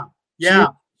yeah, yeah.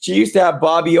 She used to have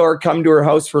Bobby Orr come to her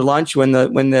house for lunch when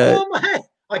the. Oh my!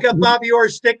 I got Bobby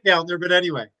Orr's stick down there, but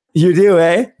anyway. You do,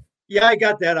 eh? Yeah, I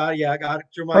got that. I got it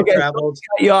through my travels.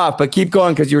 Cut you off, but keep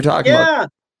going because you were talking about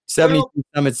 72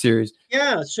 Summit Series.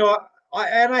 Yeah, so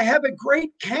I have a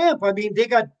great camp. I mean, they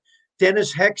got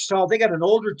Dennis Hextall. They got an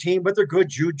older team, but they're good.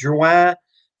 Jude Drouin,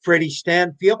 Freddie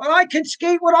Stanfield. And I can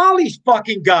skate with all these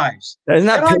fucking guys. And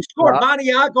I scored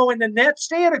Maniago in the nets.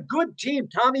 They had a good team.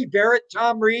 Tommy Barrett,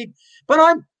 Tom Reed.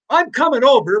 But I'm coming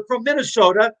over from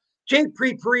Minnesota. Jay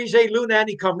Parise, Lou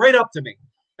Nanny come right up to me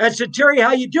and said, Terry,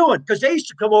 how you doing? Because they used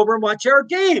to come over and watch our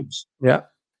games. Yeah.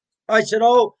 I said,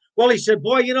 oh, well, he said,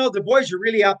 boy, the boys are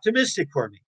really optimistic for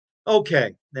me.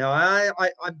 Okay. Now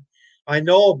I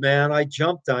know, man, I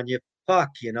jumped on you.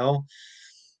 Fuck, you're going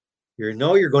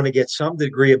to get some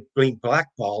degree of being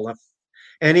blackballed.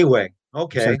 Anyway,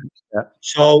 okay. Yeah.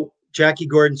 So Jackie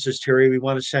Gordon says, Terry, we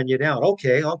want to send you down.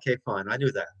 Okay, fine. I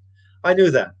knew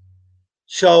that.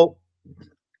 So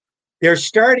they're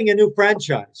starting a new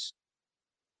franchise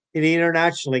in the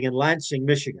International League in Lansing,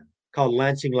 Michigan, called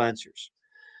Lansing Lancers.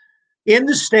 In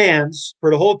the stands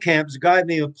for the whole camp is a guy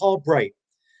named Paul Bright.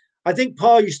 I think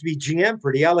Paul used to be GM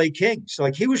for the LA Kings.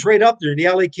 He was right up there in the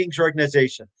LA Kings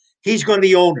organization. He's going to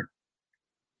be owner.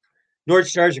 North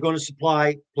Stars are going to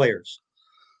supply players.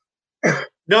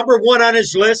 Number 1 on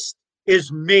his list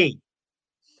is me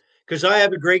because I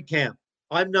have a great camp.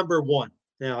 I'm number 1.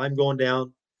 Now I'm going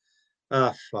down.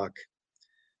 Ah, fuck.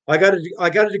 I got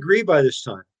a degree by this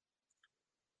time.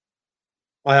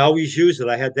 I always use it.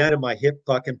 I had that in my hip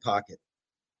fucking pocket.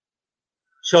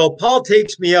 So Paul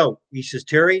takes me out. He says,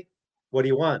 Terry, what do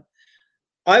you want?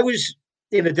 I was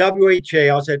in a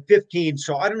WHA. I was at 15.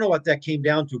 So I don't know what that came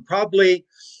down to. Probably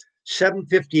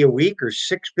 $750 a week or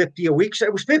 $650 a week. So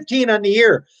it was 15 on the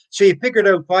year. So you figured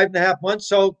out 5.5 months.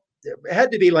 So it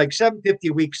had to be like $750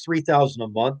 a week, $3,000 a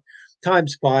month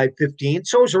times 5, 15.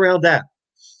 So it was around that.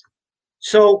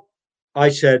 So I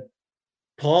said,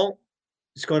 Paul,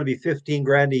 it's going to be 15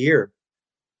 grand a year.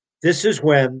 This is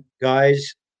when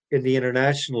guys in the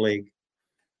International League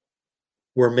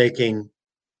were making.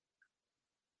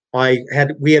 We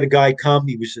had a guy come.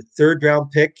 He was a 3rd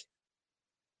round pick,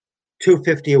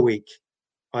 $250 a week.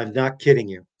 I'm not kidding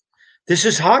you. This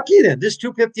is hockey then. This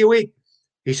 $250 a week.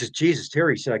 He says, Jesus,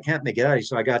 Terry, he said, I can't make it out. He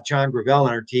said, I got John Gravel on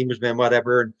our team, has been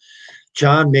whatever. And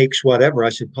John makes whatever. I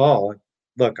said, Paul,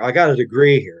 look, I got a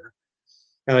degree here.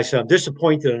 And I said, I'm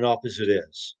disappointed enough as it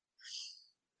is.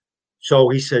 So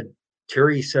he said,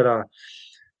 Terry, he said,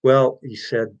 well, he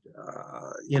said,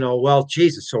 well,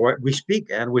 Jesus. So we speak,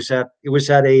 and it was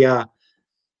at a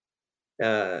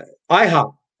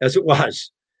IHOP as it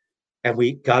was, and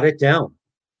we got it down.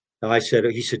 And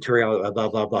he said, Terry, blah,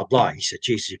 blah, blah, blah. He said,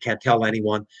 Jesus, you can't tell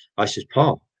anyone. I said,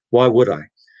 Paul, why would I?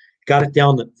 Got it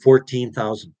down to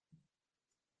 14,000.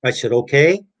 I said,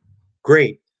 okay,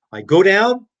 great. I go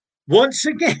down once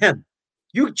again.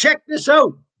 You check this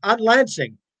out on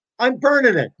Lansing. I'm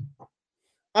burning it.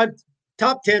 I'm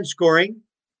top 10 scoring.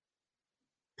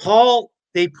 Paul,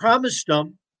 they promised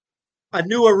him a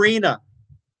new arena.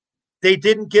 They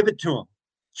didn't give it to him.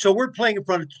 So we're playing in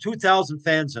front of 2,000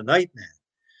 fans a night, man.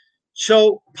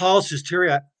 So Paul says,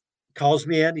 Terry, calls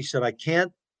me in. He said, I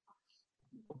can't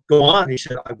go on. He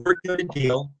said, I worked out a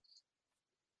deal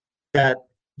that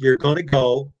you're going to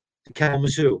go to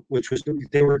Kalamazoo, which was,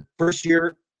 they were first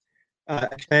year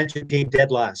expansion team,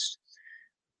 dead last.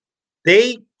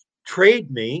 They trade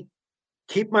me,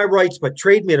 keep my rights, but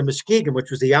trade me to Muskegon,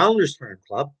 which was the Islanders Farm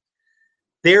Club.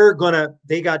 They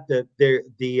got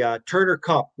the Turner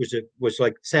Cup, was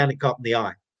like Stanley Cup in the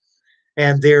eye.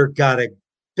 And they're got a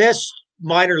best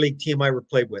minor league team I ever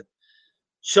played with.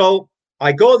 So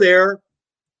I go there,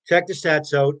 check the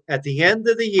stats out. At the end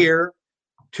of the year,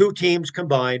 2 teams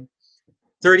combined,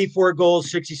 34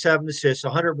 goals, 67 assists,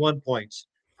 101 points.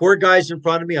 4 guys in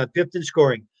front of me, I'm 5th in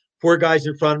scoring. 4 guys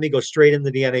in front of me go straight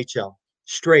into the NHL.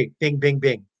 Straight, bing, bing,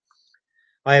 bing.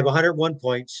 I have 101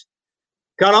 points.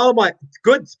 Got all my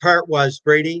good part was,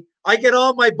 Brady, I get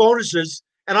all my bonuses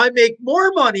and I make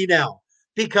more money now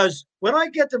because when I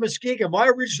get to Muskegon, my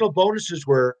original bonuses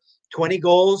were 20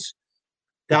 goals,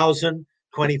 1,000,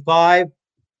 25,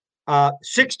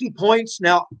 60 points.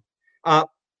 Now,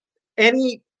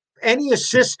 any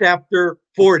assist after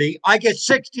 40, I get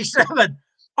 67.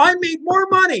 I made more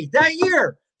money that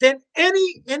year than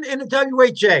any in the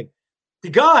WHA. The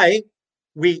guy,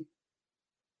 we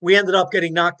ended up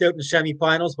getting knocked out in the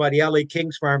semifinals by the LA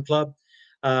Kings Farm Club.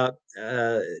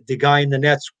 The guy in the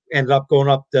Nets ended up going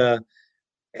up to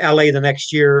LA the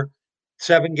next year,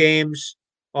 7 games.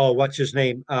 Oh, what's his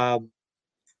name?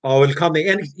 It'll come.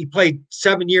 And he played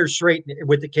 7 years straight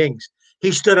with the Kings.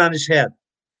 He stood on his head.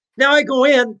 Now I go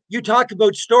in, you talk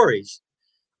about stories.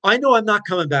 I know I'm not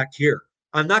coming back here.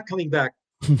 I'm not coming back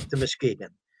to Muskegon.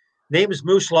 Name is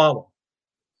Moose Lalo.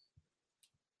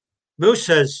 Moose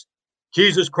says,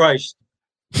 Jesus Christ,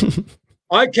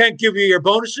 I can't give you your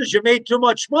bonuses. You made too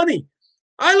much money.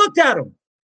 I looked at him.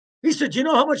 He said, you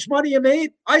know how much money you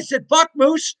made? I said, fuck,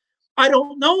 Moose. I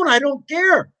don't know and I don't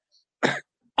care.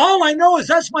 All I know is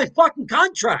that's my fucking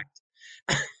contract.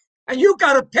 And you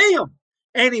got to pay him.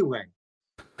 Anyway,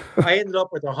 I ended up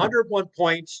with 101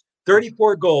 points,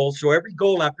 34 goals. So every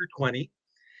goal after 20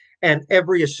 and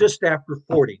every assist after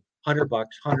 40, $100,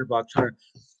 $100, 100.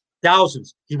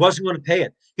 Thousands. He wasn't going to pay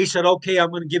it. He said, okay, I'm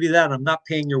going to give you that. I'm not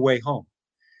paying your way home.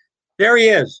 There he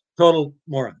is. Total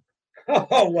moron.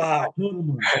 Oh, wow. Total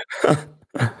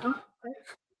moron.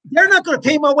 They're not going to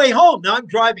pay my way home. Now I'm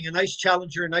driving a nice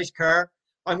Challenger, a nice car.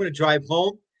 I'm going to drive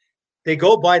home. They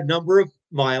go by number of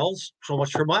miles, so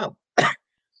much per mile.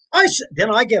 Then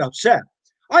I get upset.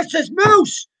 I says,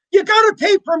 Moose, you got to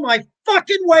pay for my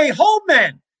fucking way home,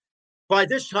 man. By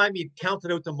this time, he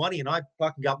counted out the money, and I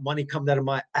fucking got money coming out of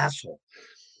my asshole.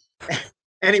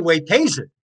 Anyway, he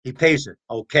pays it.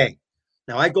 Okay.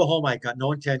 Now I go home. I got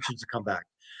no intentions to come back.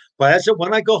 But as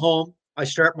when I go home, I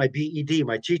start my BED,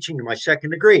 my teaching, and my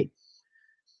second degree.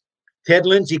 Ted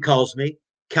Lindsay calls me.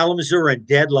 Kalamazoo and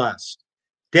dead last.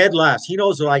 Dead last. He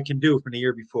knows what I can do from the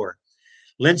year before.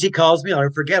 Lindsay calls me. I'll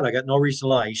never forget. I got no reason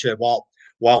to lie. He said, well,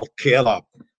 well, kid,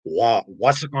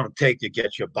 what's it going to take to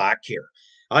get you back here?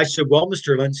 I said, well,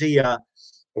 Mr. Lindsay,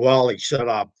 he said,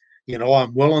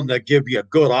 I'm willing to give you a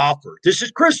good offer. This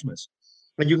is Christmas.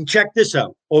 And you can check this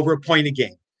out, over a point a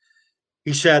game.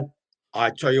 He said, I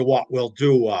tell you what we'll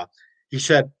do. He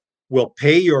said, we'll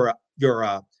pay your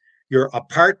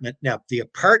apartment. Now, the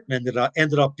apartment that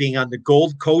ended up being on the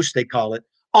Gold Coast, they call it.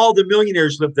 All the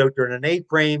millionaires lived out there in an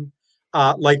A-frame,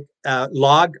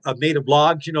 log, made of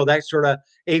logs, that sort of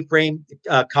A-frame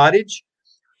cottage.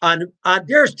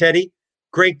 There's Teddy.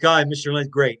 Great guy, Mr. Lynn,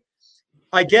 great.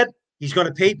 He's going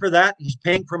to pay for that. He's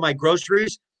paying for my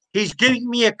groceries. He's giving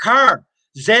me a car,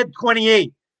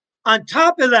 Z28. On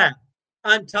top of that,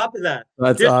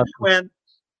 that's awesome. When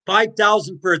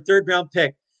 $5,000 for a third-round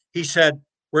pick, he said,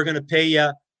 we're going to pay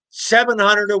you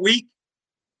 $700 a week,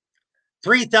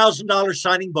 $3,000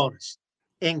 signing bonus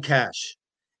in cash,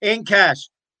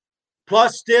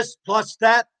 plus this, plus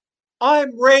that.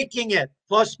 I'm raking it,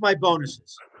 plus my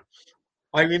bonuses.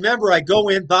 I remember I go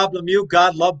in, Bob Lemieux,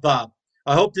 God love Bob.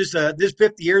 I hope this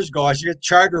 50 years ago, I should get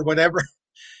chartered or whatever.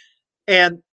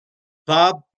 And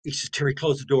Bob, he says, Terry,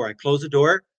 close the door. I close the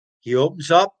door. He opens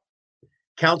up,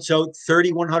 counts out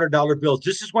 $3,100 bills.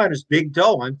 This is why it was big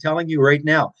dough. I'm telling you right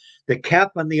now. The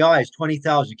cap on the eye is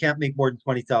 $20,000. You can't make more than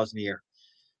 $20,000 a year.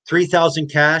 $3,000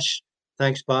 cash.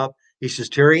 Thanks, Bob. He says,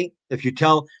 Terry, if you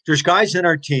tell, there's guys in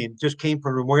our team just came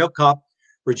from Memorial Cup,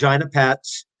 Regina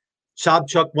Pats,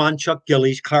 Sobchuk, Wanchuk,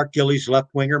 Gillies, Clark Gillies, left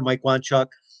winger, Mike Wanchuk,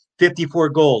 54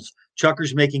 goals.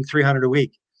 Chucker's making $300 a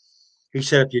week. He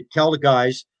said, if you tell the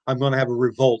guys, I'm going to have a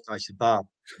revolt. I said, Bob,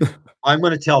 I'm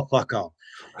going to tell fuck off.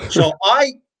 So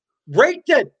I raked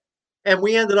it. And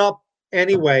we ended up,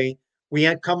 anyway,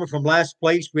 coming from last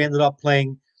place. We ended up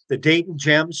playing the Dayton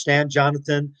Gems, Stan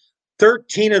Jonathan.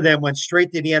 13 of them went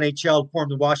straight to the NHL to form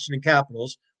the Washington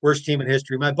Capitals, worst team in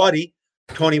history. My buddy,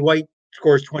 Tony White,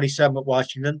 scores 27 at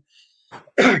Washington.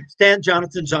 Stan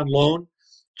Jonathan's on loan.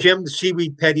 Jim, the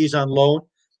Seaweed Petty's on loan.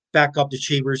 Back up to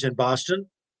Cheevers in Boston.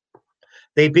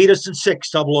 They beat us in 6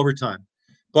 double overtime.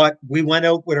 But we went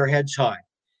out with our heads high.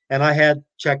 And I had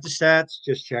checked the stats,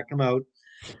 just check them out.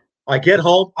 I get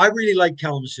home. I really like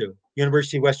Kalamazoo,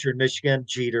 University of Western Michigan,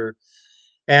 Jeter.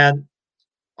 And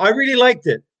I really liked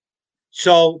it.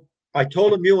 So I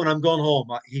told him, when I'm going home,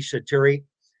 he said, Terry,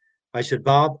 I said,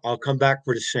 Bob, I'll come back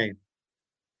for the same.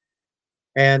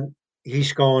 And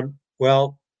he's going,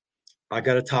 well, I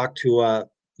got to talk to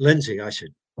Lindsay. I said,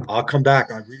 I'll come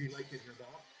back. I really like it here,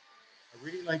 Bob. I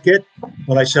really like it.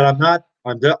 But I said,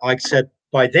 I said,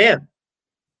 by then,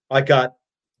 I got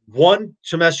 1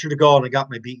 semester to go and I got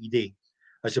my BED.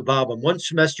 I said, Bob, I'm 1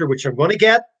 semester, which I'm going to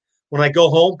get when I go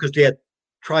home because they had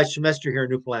tri-semester here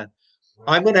in Newfoundland.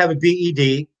 I'm going to have a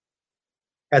BED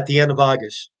at the end of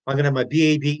August. I'm going to have my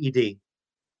BED.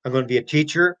 I'm going to be a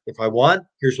teacher. If I want,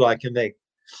 here's what I can make.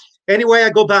 Anyway, I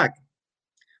go back.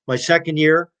 My second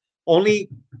year,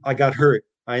 I got hurt.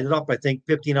 I ended up, I think,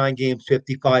 59 games,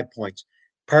 55 points,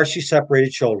 partially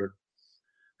separated shoulder.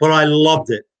 But I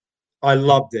loved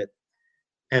it.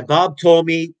 And Bob told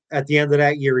me at the end of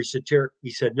that year, he said,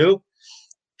 no.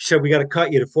 He said, we got to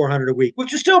cut you to $400 a week,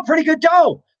 which was still pretty good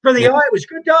dough. For the eye, it was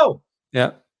good dough.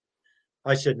 Yeah.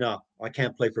 I said, no, I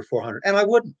can't play for $400. And I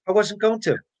wasn't going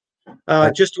to.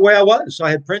 Just the way I was.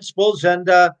 I had principles and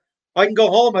I can go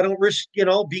home. I don't risk,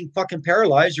 being fucking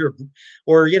paralyzed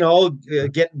or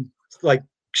getting like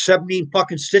 17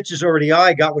 fucking stitches over the eye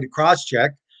I got with a cross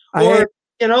check.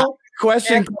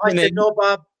 Question. I said, no,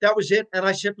 Bob, that was it. And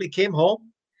I simply came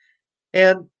home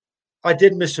and I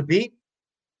didn't miss a beat.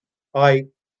 I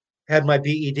had my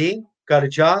BED, got a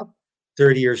job.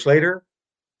 30 years later,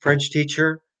 French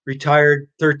teacher, retired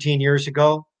 13 years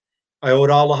ago. I owed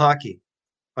all the hockey.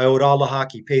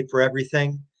 Paid for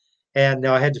everything. And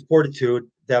I had the fortitude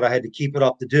that I had to keep it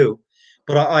up to do.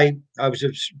 But I was a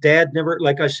dad, never,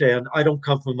 like I said, I don't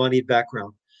come from a money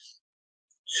background.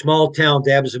 Small town,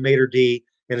 dad was a maitre d'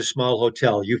 in a small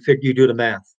hotel. You do the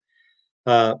math.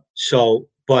 But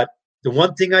the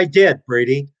one thing I did,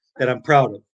 Brady, that I'm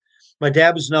proud of, my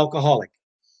dad was an alcoholic,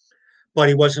 but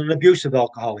he wasn't an abusive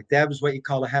alcoholic. Dad was what you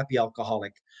call a happy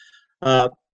alcoholic.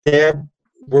 Dad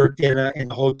worked in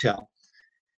a hotel.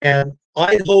 And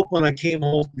I hope when I came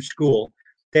home from school,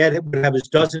 Dad would have his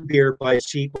dozen beer by his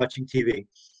seat watching TV.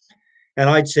 And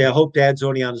I'd say, I hope Dad's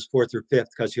only on his 4th or 5th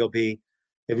because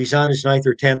if he's on his 9th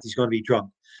or 10th, he's going to be drunk.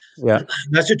 Yeah.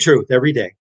 That's the truth every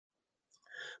day.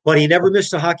 But he never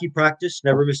missed a hockey practice,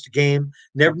 never missed a game,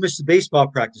 never missed a baseball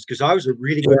practice because I was a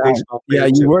really good baseball player.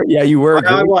 Yeah, you were.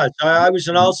 I was. I was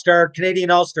an all-star,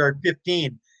 Canadian all-star at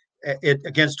 15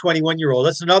 against 21-year-old.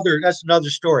 That's another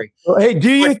story. Well, hey, do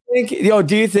you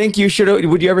think you should have?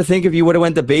 Would you ever think if you would have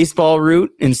went the baseball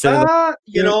route instead of?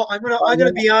 I'm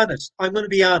gonna be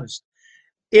honest.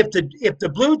 If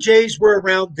the Blue Jays were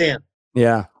around then,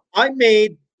 yeah,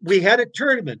 we had a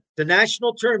tournament, the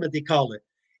national tournament they called it,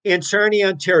 in Sarnia,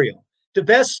 Ontario. The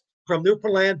best from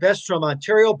Newfoundland, best from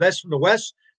Ontario, best from the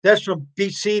West, best from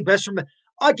BC, best from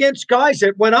against guys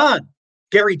that went on.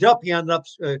 Gary Duffy ended up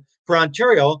for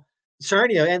Ontario.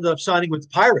 Sarnia ended up signing with the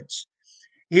Pirates.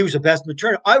 He was the best in the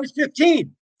tournament. I was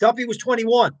 15. Duffy was 20.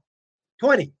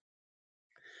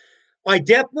 I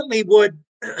definitely would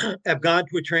have gone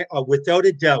to a train without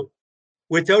a doubt.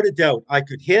 Without a doubt, I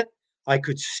could hit. I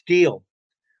could steal.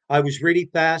 I was really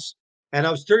fast, and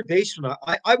I was third baseman.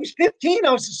 I was 15.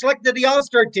 I was selected to the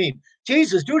All-Star team.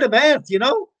 Jesus, do the math,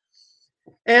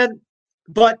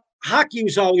 But hockey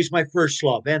was always my first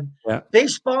love, and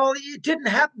baseball, it didn't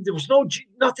happen. There was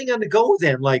nothing on the go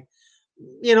then,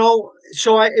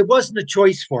 so it wasn't a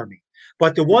choice for me.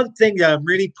 But the one thing that I'm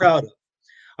really proud of,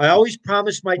 I always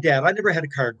promised my dad. I never had a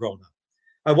car growing up.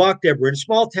 I walked everywhere. In a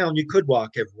small town, you could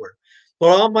walk everywhere. But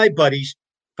all my buddies'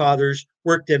 fathers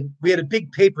worked we had a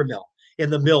big paper mill in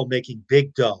the mill making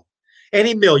big dough.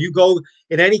 Any mill, you go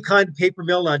in any kind of paper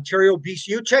mill in Ontario, BC,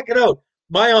 you check it out.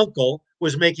 My uncle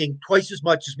was making twice as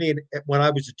much as me when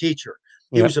I was a teacher.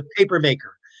 He was a paper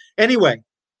maker. Anyway,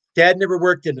 Dad never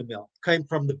worked in the mill. Came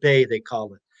from the Bay, they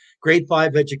call it. Grade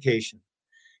 5 education.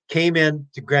 Came in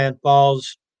to Grand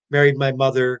Falls, married my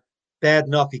mother. Bad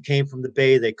enough, he came from the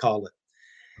Bay, they call it.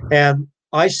 And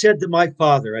I said to my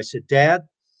father, I said, Dad,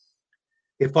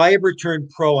 if I ever turn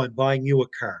pro, I'm buying you a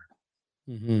car.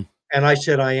 Mm-hmm. And I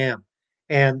said, I am.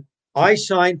 And I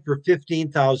signed for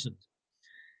 $15,000.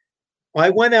 I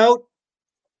went out.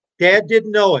 Dad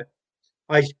didn't know it.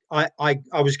 I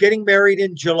was getting married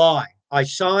in July. I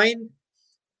signed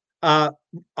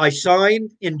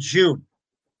in June.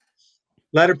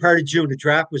 Latter part of June. The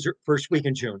draft was first week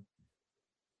in June.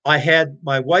 I had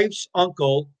my wife's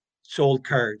uncle sold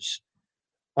cars.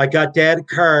 I got Dad a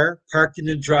car parked in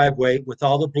the driveway with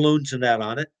all the balloons and that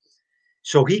on it.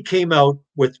 So he came out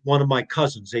with one of my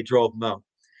cousins. They drove him out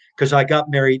because I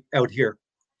got married out here.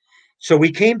 So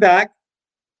we came back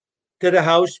to the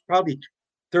house, probably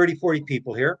 30, 40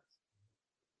 people here.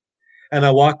 And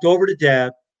I walked over to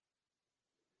Dad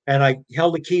and I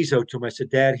held the keys out to him. I said,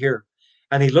 Dad, here.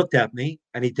 And he looked at me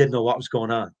and he didn't know what was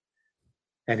going on.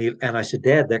 And I said,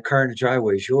 Dad, that car in the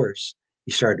driveway is yours.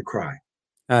 He started to cry.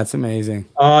 That's amazing.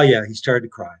 Oh, yeah. He started to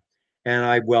cry. And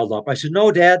I welled up. I said,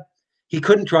 no, Dad, he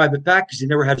couldn't drive it back because he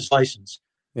never had his license.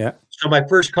 Yeah. So my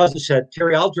first cousin said,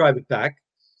 Terry, I'll drive it back.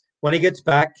 When he gets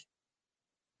back,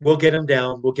 we'll get him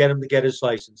down. We'll get him to get his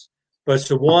license. But it's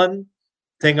the one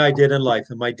thing I did in life.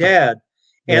 And my dad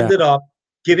ended up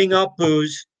giving up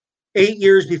booze 8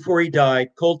 years before he died,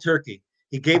 cold turkey.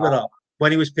 He gave it up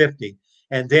when he was 50.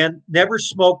 And then never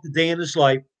smoked a day in his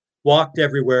life, walked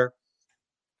everywhere,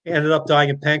 ended up dying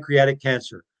of pancreatic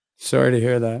cancer. Sorry to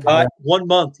hear that. 1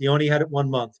 month. He only had it 1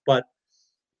 month. But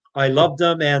I loved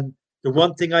him. And the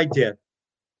one thing I did,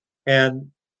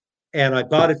 and I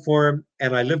bought it for him,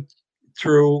 and I lived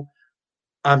through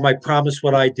on my promise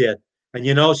what I did. And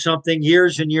you know something,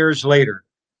 years and years later,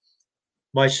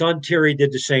 my son Terry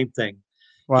did the same thing.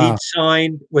 Wow. He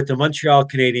signed with the Montreal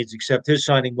Canadiens, except his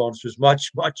signing bonus was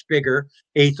much, much bigger,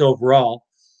 8th overall.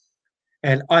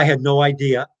 And I had no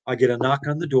idea. I get a knock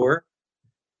on the door,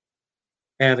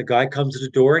 and a guy comes to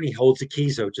the door, and he holds the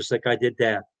keys out, just like I did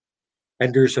Dad.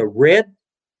 And there's a red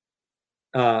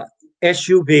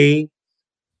SUV.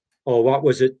 Oh, what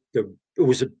was it? It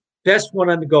was the best one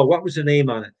on the go. What was the name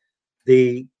on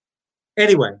it?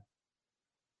 Anyway,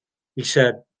 he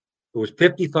said it was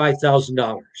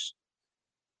 $55,000.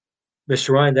 Mr.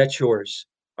 Ryan, that's yours.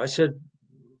 I said,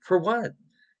 for what?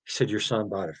 He said, your son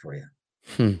bought it for you.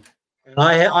 And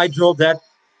I drove that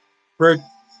for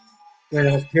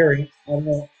Terry. I don't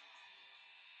know.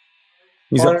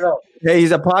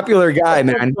 He's a popular guy,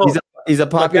 man. He's a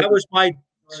popular. That was my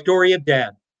story of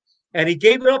Dad. And he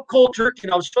gave it up cold turkey,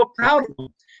 and I was so proud of him.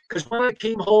 Because when I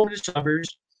came home in the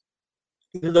summers,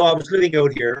 even though I was living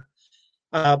out here,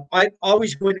 I'd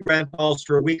always go into Grand Falls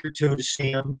for a week or two to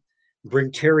see him,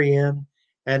 bring Terry in.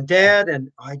 And Dad,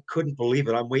 and I couldn't believe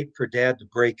it. I'm waiting for Dad to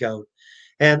break out.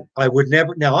 And I would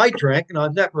never, now I drank, and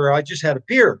I just had a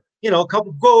beer. You know, a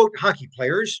couple of go-out hockey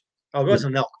players. I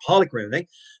wasn't an alcoholic or anything,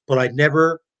 but I'd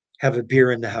never have a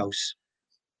beer in the house.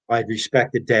 I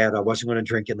respected Dad. I wasn't going to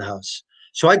drink in the house.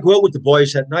 So I'd go out with the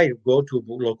boys at night, go to a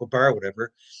local bar or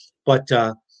whatever. But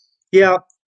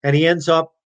and he ends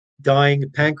up dying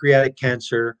of pancreatic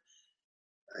cancer.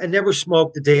 I never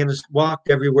smoked a day and walked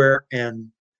everywhere.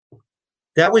 And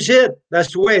that was it.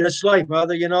 That's the way. That's life,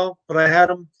 brother. But I had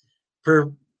him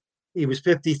he was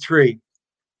 53,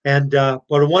 and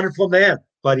what a wonderful man.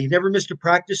 But he never missed a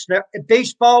practice,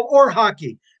 baseball or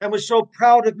hockey, and was so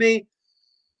proud of me.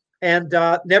 And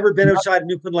never been outside of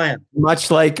Newfoundland. Much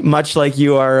like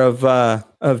you are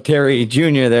of Terry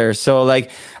Jr. there. So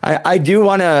I do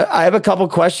want to. I have a couple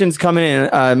questions coming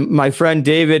in. My friend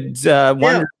David's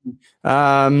wondering.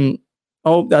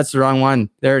 Oh, that's the wrong one.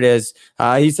 There it is.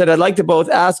 He said, I'd like to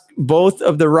ask both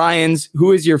of the Ryans,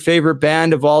 who is your favorite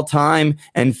band of all time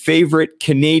and favorite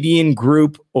Canadian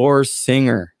group or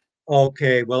singer?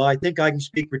 Okay, well, I think I can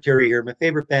speak for Terry here. My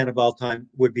favorite band of all time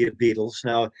would be the Beatles.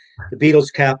 Now, the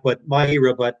Beatles cap, but my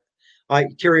era. But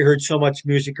Terry heard so much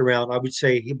music around. I would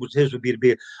say his would be the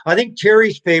Beatles. I think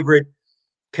Terry's favorite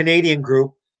Canadian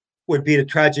group would be the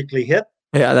Tragically Hip.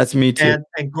 Yeah, that's me too.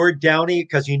 And Gord Downie,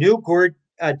 because he knew Gord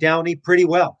Downie pretty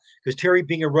well. Because Terry,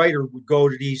 being a writer, would go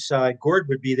to these. Gord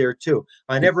would be there too.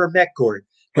 I never met Gord,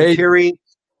 but Terry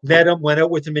met him, went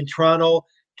out with him in Toronto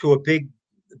to a big.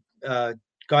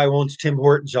 Guy who owns Tim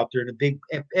Hortons up there in a big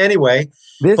anyway.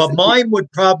 But mine would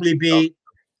probably be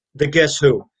the Guess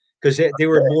Who, because they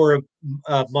were more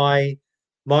of my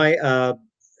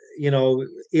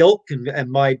ilk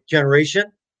and my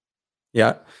generation.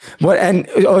 Yeah. And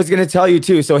I was going to tell you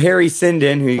too. So Harry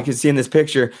Sinden, who you can see in this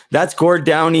picture, that's Gord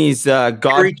Downie's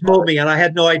godfather. Terry told me, and I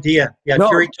had no idea. Yeah, no,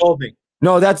 Terry told me.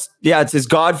 No, it's his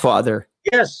godfather.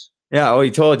 Yes. Yeah. Oh,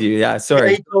 he told you. Yeah.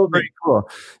 Sorry. Yeah, he told me. Very cool.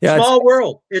 Yeah. Small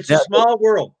world. It's a small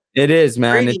world. It is,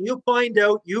 man. Brady, you find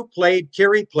out you played,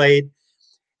 Terry played,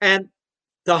 and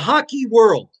the hockey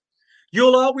world,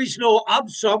 you'll always know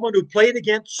of someone who played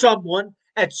against someone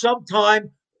at some time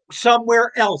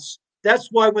somewhere else. That's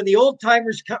why when the old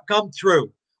timers come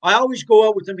through, I always go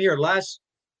out with them here. Last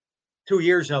 2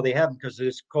 years now, they haven't because of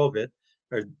this COVID,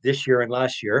 or this year and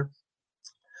last year.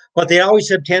 But they always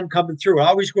have 10 coming through. I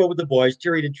always go with the boys.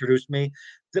 Terry introduced me.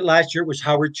 Last year it was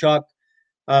Howard Chuck,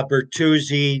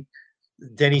 Bertuzzi,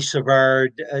 Denny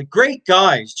Savard, great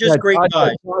guys, great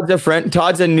guys. Todd's a friend.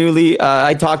 Todd's a newly.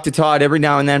 I talk to Todd every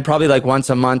now and then, probably like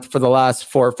once a month for the last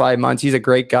 4 or 5 months. He's a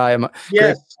great guy.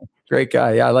 Yes, great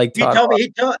guy. Yeah, I like Todd.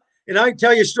 And I can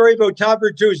tell you a story about Todd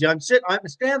Bertuzzi. I'm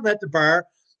standing at the bar.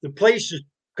 The place has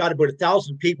got about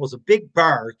 1,000 people. It's a big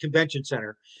bar, convention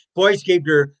center. Boys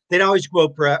they'd always go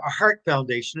up for a Heart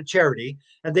Foundation, a charity,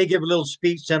 and they give a little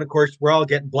speech. And of course, we're all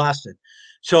getting blasted.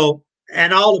 So.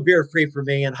 And all the beer free for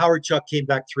me. And Howard Chuck came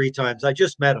back 3 times. I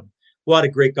just met him. What a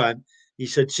great guy. He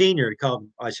said, Senior.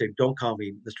 I said, don't call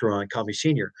me Mr. Ryan. Call me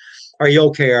Senior. Are you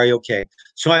okay? Are you okay?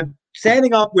 So I'm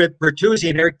standing up with Bertuzzi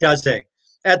and Eric Daze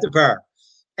at the bar.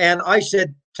 And I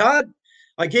said, Todd,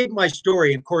 I gave my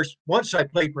story. And of course, once I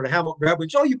played for the Hamilton Red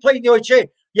Wings. Oh, you played in the OHA?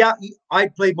 Yeah, I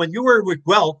played when you were with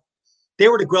Guelph. They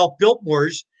were the Guelph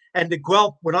Biltmores. And the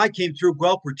Guelph, when I came through,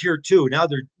 Guelph were tier 2. Now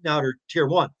they're tier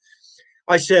 1.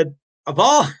 I said, of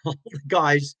all the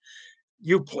guys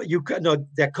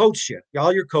that coached you,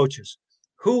 all your coaches,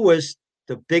 who was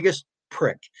the biggest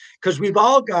prick? Because we've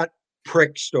all got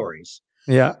prick stories.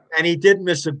 Yeah. And he didn't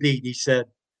miss a beat. He said,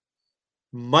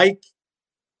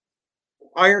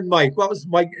 Iron Mike. What was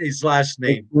his last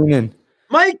name?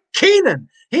 Mike Keenan.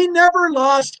 He never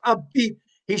lost a beat.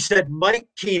 He said Mike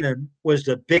Keenan was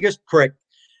the biggest prick.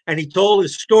 And he told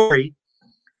his story.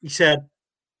 He said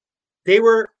he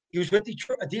was with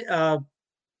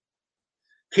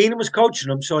Keenan was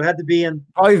coaching him, so it had to be in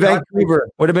probably Vancouver.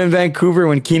 Would have been Vancouver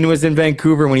when Keenan was in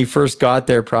Vancouver when he first got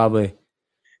there, probably.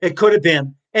 It could have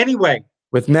been. Anyway,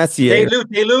 with Messier.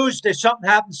 They lose. Something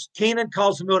happens. Keenan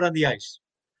calls him out on the ice.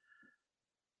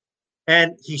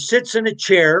 And he sits in a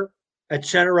chair at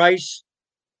center ice,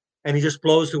 and he just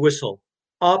blows the whistle.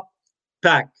 Up,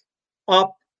 back,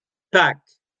 up, back,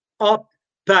 up,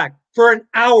 back. For an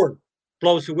hour,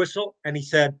 blows the whistle, and he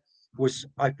said,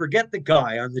 I forget the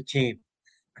guy on the team.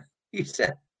 He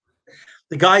said,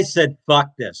 the guy said,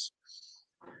 fuck this.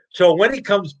 So when he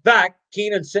comes back,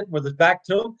 Keenan's sitting with his back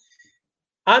to him.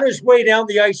 On his way down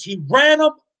the ice, he ran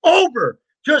him over,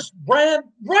 just ran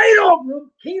right over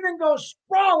him. Keenan goes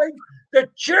sprawling. The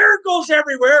chair goes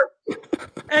everywhere.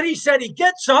 And he said he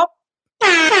gets up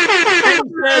and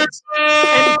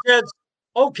he says,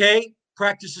 okay,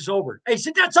 practice is over. And he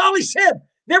said, that's all he said.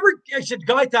 I said,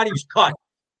 guy thought he was cut.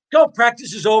 Go,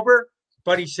 practice is over.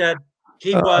 But he said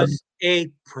he was a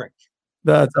prick.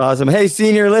 That's awesome. Hey,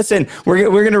 Senior, listen, we're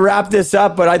going to wrap this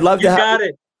up, but I'd love to have got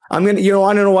it. I'm going to, you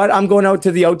want to know what? I'm going out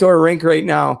to the outdoor rink right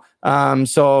now.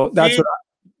 So that's Keith,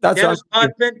 that's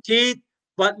Keith.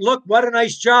 But look, what a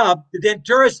nice job the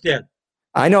Denturis did.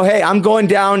 I know. Hey, I'm going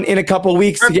down in a couple of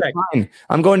weeks to get Perfect. mine.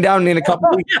 I'm going down in a couple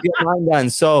of weeks to get mine done.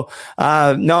 So,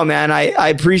 no, man, I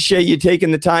appreciate you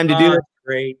taking the time to do it.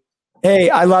 Great.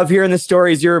 Hey, I love hearing the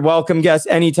stories. You're a welcome guest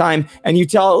anytime. And you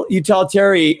tell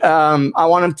Terry, I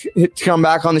want him to come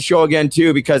back on the show again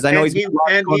too, because I know He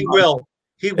will.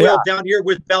 He will down here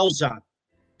with bells on.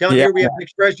 Down here we have an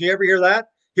expression. You ever hear that?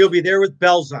 He'll be there with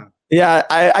bells on. Yeah,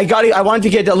 I wanted to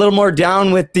get a little more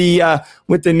down with the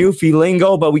Newfie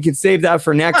lingo, but we can save that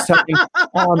for next time.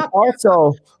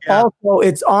 Also,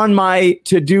 it's on my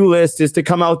to-do list is to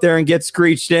come out there and get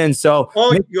screeched in. So,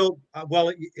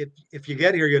 if you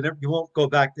get here, you won't go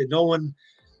back. No one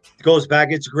goes back.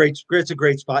 It's a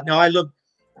great spot. Now,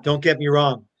 don't get me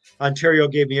wrong. Ontario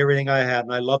gave me everything I had,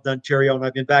 and I loved Ontario, and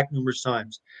I've been back numerous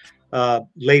times.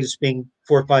 Latest being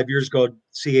 4 or 5 years ago,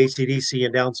 see AC/DC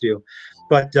in Downsview.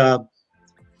 But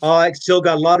I still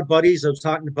got a lot of buddies. I was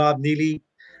talking to Bob Neely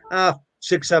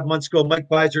 6-7 months ago. Mike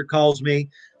Beiser calls me.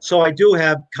 So I do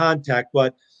have contact,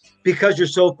 but because you're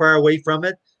so far away from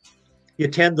it, you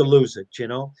tend to lose it, you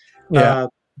know? Yeah.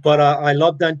 But I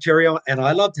loved Ontario, and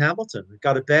I loved Hamilton. It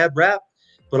got a bad rap,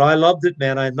 but I loved it,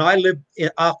 man. I lived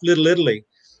off Little Italy,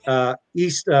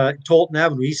 East Tolton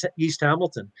Avenue, East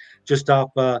Hamilton, just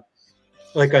off,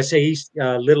 like I say, East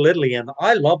Little Italy, and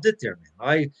I loved it there,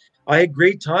 man. I had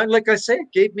great time. Like I say,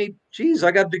 it gave me,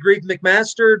 I got a degree from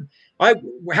McMaster.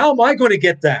 How am I going to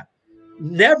get that?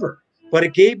 Never. But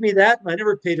it gave me that, and I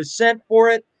never paid a cent for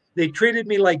it. They treated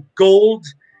me like gold.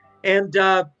 And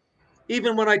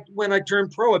even when I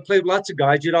turned pro, I played with lots of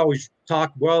guys. You'd always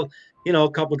talk, well, a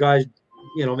couple of guys,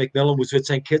 McMillan was with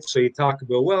St. Kitts, so you talk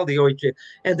about, well, the OHA.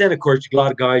 And then, of course, you got a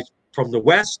lot of guys from the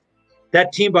West.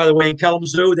 That team, by the way, in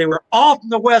Kalamazoo, they were all from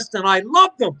the West, and I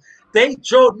loved them. They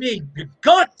showed me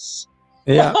guts.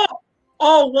 Yeah.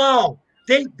 Oh wow.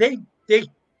 They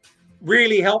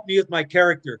really helped me with my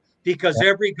character because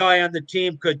every guy on the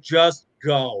team could just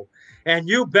go. And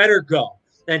you better go.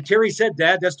 And Terry said,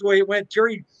 Dad, that's the way it went.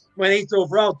 Terry went 8th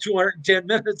overall, 210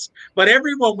 minutes, but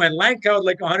everyone went Lankout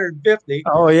like 150.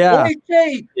 Oh yeah.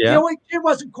 The OHA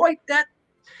wasn't quite that.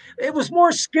 It was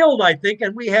more skilled, I think,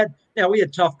 and we had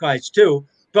tough guys too.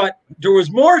 But there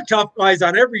was more tough guys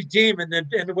on every team in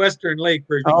the Western League.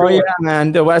 Yeah,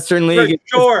 man. The Western League.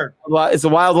 For sure. It's a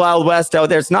wild, wild West out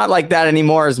there. It's not like that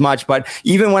anymore as much. But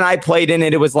even when I played in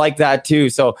it, it was like that too.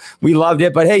 So we loved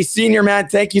it. But hey, senior man,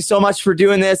 thank you so much for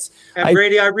doing this. And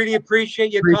Brady, I really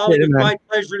appreciate you calling. It's my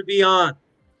pleasure to be on.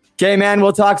 Okay, man.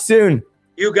 We'll talk soon.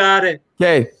 You got it.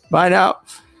 Okay. Bye now.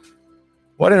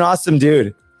 What an awesome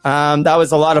dude. That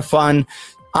was a lot of fun.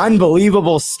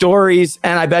 Unbelievable stories,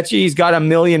 and I bet you he's got a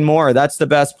million more. That's the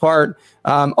best part.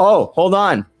 Hold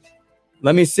on.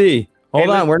 Let me see. Hold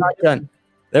on. We're not done.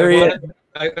 There he is.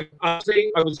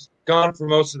 Honestly, I was gone for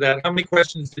most of that. How many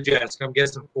questions did you ask? I'm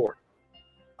guessing 4.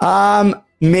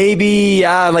 Maybe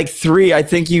like 3. I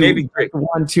think you maybe 3.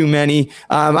 One too many.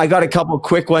 I got a couple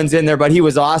quick ones in there, but he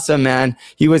was awesome, man.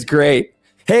 He was great.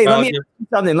 Hey, let me ask you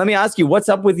something. Let me ask you, what's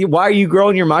up with you? Why are you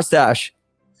growing your mustache?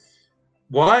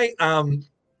 Why?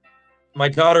 My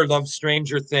daughter loves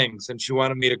Stranger Things, and she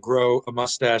wanted me to grow a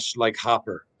mustache like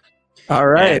Hopper. All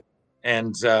right.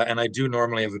 And I do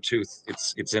normally have a tooth.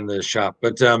 It's in the shop.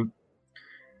 But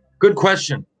good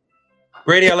question.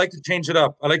 Brady, I like to change it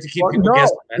up. I like to keep people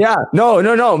guessing. Man. Yeah.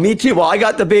 No. Me too. Well, I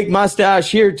got the big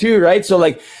mustache here too, right? So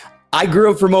like I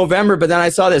grew up for Movember, but then I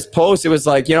saw this post. It was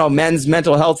like, men's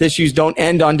mental health issues don't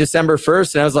end on December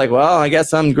 1st. And I was like, well, I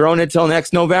guess I'm growing it till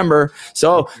next November.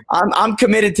 So I'm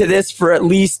committed to this for at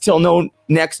least till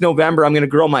next November. I'm going to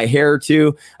grow my hair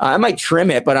too. I might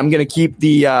trim it, but I'm going to keep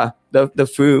the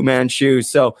Fu Man shoes.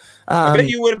 So I bet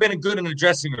you would have been good in the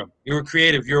dressing room. You were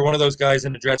creative. You were one of those guys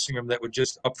in the dressing room that would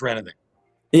just up for anything.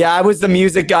 Yeah, I was the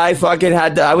music guy.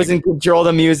 I was in control of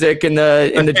the music and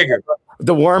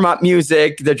the warm-up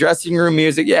music, the dressing room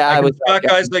music. Yeah, I was got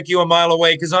guys like you a mile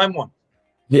away because I'm one.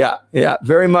 Yeah,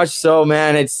 very much so,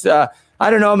 man. It's I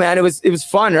don't know, man. It was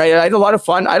fun, right? I had a lot of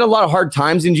fun. I had a lot of hard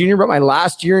times in junior, but my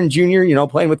last year in junior,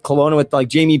 playing with Kelowna with like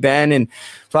Jamie Benn and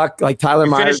like Tyler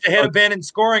Myers. Finished ahead of Ben in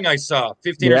scoring. I saw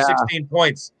 15 or 16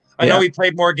 points. I know he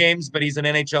played more games, but he's an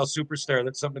NHL superstar.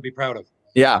 That's something to be proud of.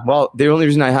 Yeah, well, the only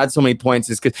reason I had so many points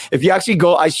is because if you actually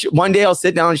go, one day I'll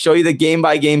sit down and show you the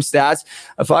game-by-game stats.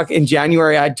 In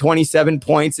January, I had 27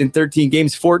 points in 13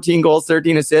 games, 14 goals,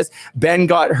 13 assists. Ben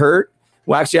got hurt.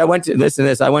 Well, actually, I went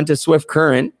to Swift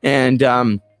Current,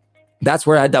 and that's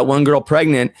where I had that one girl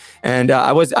pregnant, and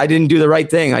I didn't do the right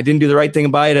thing. I didn't do the right thing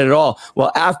about it at all.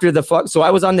 Well, after so I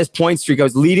was on this point streak. I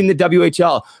was leading the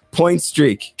WHL point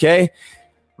streak. Okay,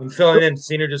 I'm filling in.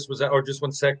 Senior just was, or just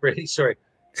 1 sec, Brady. Sorry.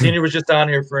 Senior was just on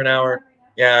here for an hour.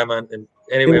 Yeah, I'm on. And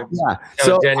anyway, yeah.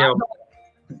 So Danielle.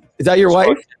 Is that your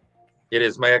wife? It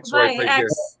is my ex-wife right here.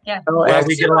 Yeah. Oh, Well,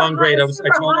 we get along great. I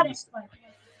told him.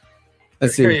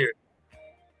 Let's see.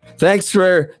 Thanks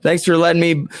for letting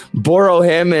me borrow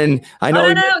him, and I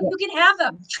know. No, you can have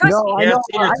them. Trust me. I know.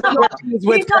 I didn't know if he was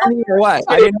with Penny or what.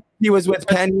 I didn't know if he was with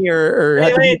Penny or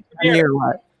had to be with Penny or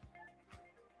what.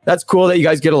 That's cool that you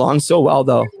guys get along so well,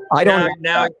 though. I don't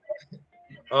now.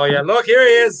 Oh yeah, look, here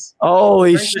he is.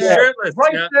 Holy shit! Shirtless,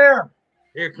 Right there.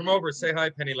 Here, come over. Say hi,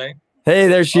 Penny Lane. Hey,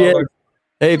 there she is. Look.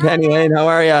 Hey, Penny Lane, how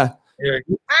are you? Here.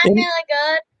 I'm really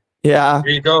good. Yeah.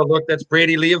 Here you go. Look, that's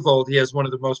Brady Leovold. He has one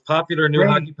of the most popular new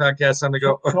hockey podcasts on the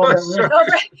go.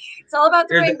 It's all about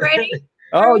the ring, Brady.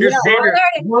 Oh, Here's yeah. Xavier.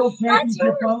 World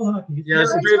Championship Ball Hockey. Yes,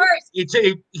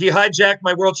 he hijacked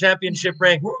my world championship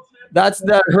ring. That's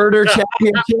the Herder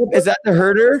Championship. Is that the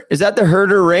Herder? Is that the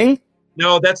Herder ring?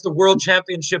 No, that's the world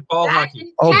championship ball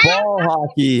hockey. Oh, ball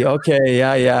hockey. Okay,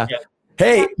 yeah.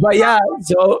 Hey, but yeah,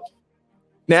 so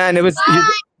man, it was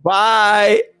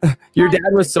bye. Your dad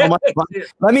was so much fun.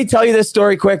 Let me tell you this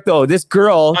story quick though. This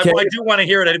girl. I do want to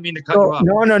hear it. I didn't mean to cut you off.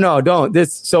 No, don't.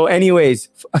 So anyways,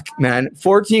 man,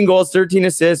 14 goals, 13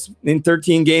 assists in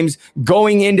 13 games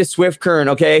going into Swift Current,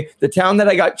 okay? The town that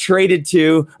I got traded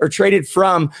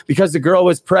from because the girl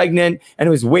was pregnant and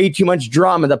it was way too much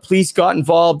drama. The police got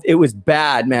involved. It was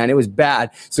bad, man. It was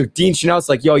bad. So Dean Chanel's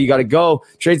like, yo, you got to go.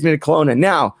 Trades me to Kelowna.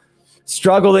 Now,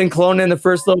 struggled in Kelowna in the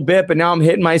first little bit, but now I'm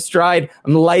hitting my stride.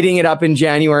 I'm lighting it up in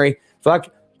January.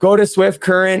 Go to Swift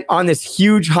Current on this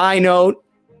huge high note.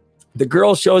 The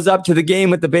girl shows up to the game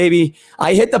with the baby.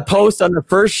 I hit the post on the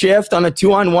first shift on a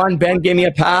 2-on-1. Ben gave me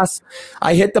a pass.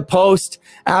 I hit the post.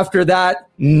 After that,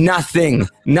 nothing.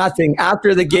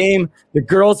 After the game, the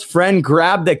girl's friend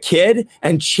grabbed the kid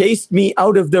and chased me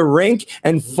out of the rink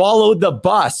and followed the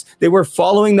bus. They were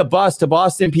following the bus to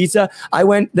Boston Pizza. I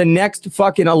went the next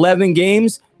fucking 11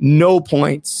 games, no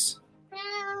points.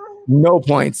 No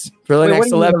points for the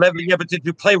next 11. Yeah, but did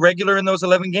you play regular in those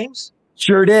 11 games?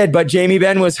 Sure did, but Jamie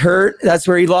Benn was hurt. That's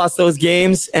where he lost those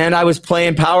games. And I was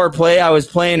playing power play. I was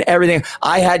playing everything.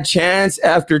 I had chance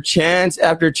after chance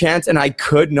after chance, and I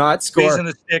could not score. Squeezing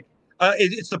the stick.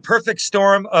 It's the perfect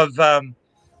storm of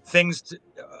things.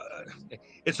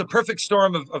 It's the perfect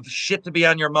storm of shit to be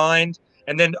on your mind.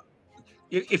 And then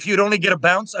if you'd only get a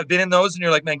bounce, I've been in those, and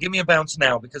you're like, man, give me a bounce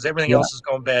now because everything else is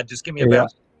going bad. Just give me a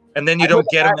bounce. And then you don't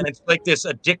get them, and it's like this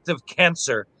addictive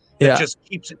cancer. It just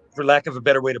keeps it, for lack of a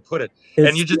better way to put it.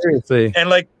 And you just and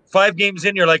like 5 games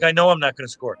in, you're like, I know I'm not going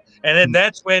to score. And then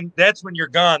that's when you're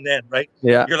gone. Then right?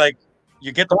 Yeah. You're like,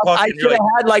 you get the puck. I should have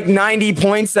had like 90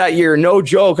 points that year. No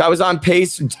joke. I was on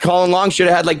pace. Colin Long should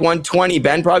have had like 120.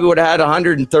 Ben probably would have had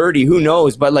 130. Who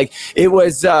knows? But like it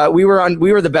was, we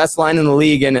were the best line in the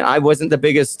league, and I wasn't the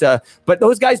biggest. But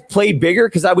those guys played bigger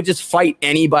because I would just fight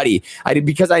anybody.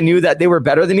 Because I knew that they were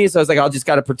better than me. So I was like, I'll just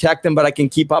got to protect them, but I can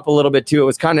keep up a little bit too.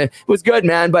 It was good,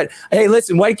 man. But hey,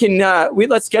 listen,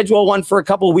 let's schedule one for a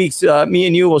couple of weeks. Me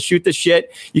and you will shoot the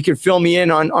shit. You can fill me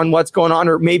in on what's going on,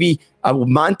 or maybe a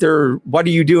month, or what are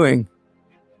you doing?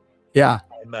 Yeah.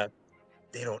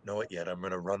 They don't know it yet. I'm going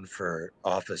to run for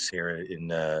office here in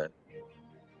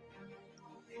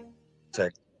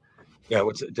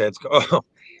what's it? Dad's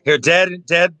here. Dad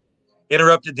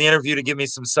interrupted the interview to give me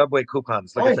some Subway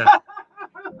coupons. Look at that.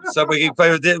 Subway.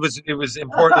 It was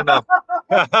important enough.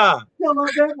 That's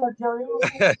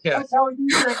how we do.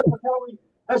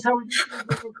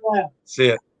 See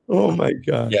it. Oh my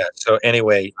God. Yeah. So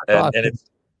anyway, and it's.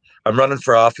 I'm running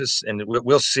for office, and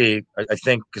we'll see. I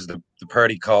think because the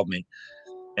party called me,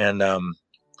 and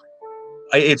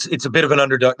it's a bit of an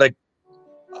underdog. Like,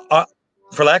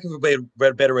 for lack of a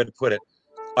better way to put it,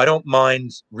 I don't mind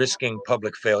risking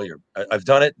public failure. I've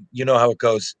done it. You know how it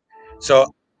goes.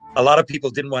 So a lot of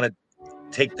people didn't want to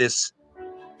take this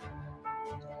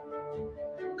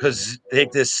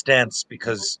stance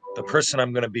because the person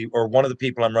I'm going to be, or one of the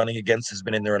people I'm running against, has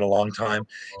been in there in a long time.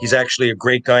 He's actually a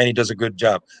great guy and he does a good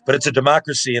job. But it's a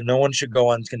democracy and no one should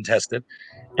go uncontested.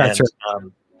 That's right.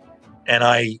 And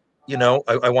I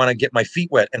want to get my feet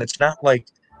wet. And it's not like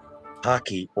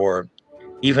hockey or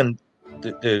even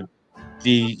the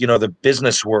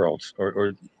business world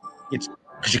or it's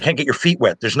because you can't get your feet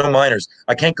wet. There's no minors.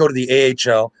 I can't go to the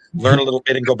AHL, learn a little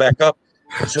bit and go back up.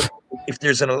 So if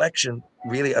there's an election,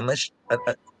 really, unless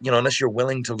you're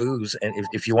willing to lose, and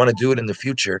if you want to do it in the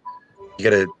future, you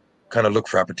got to kind of look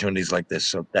for opportunities like this.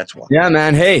 So that's why. Yeah,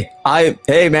 man. Hey,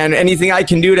 man, anything I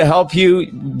can do to help you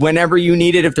whenever you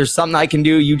need it. If there's something I can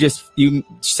do, you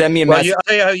send me a message. I'll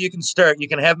tell you how you can start. You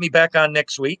can have me back on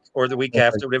next week or the week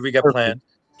after, whatever you got planned.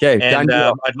 Okay, and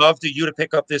I'd love you to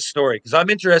pick up this story because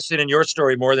I'm interested in your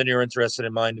story more than you're interested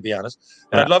in mine, to be honest.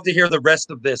 And I'd love to hear the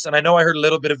rest of this. And I know I heard a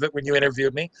little bit of it when you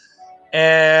interviewed me.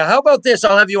 How about this?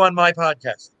 I'll have you on my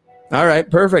podcast. All right,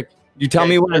 perfect. You tell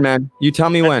me when, man. You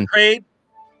tell me when. Great.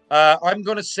 I'm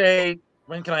going to say,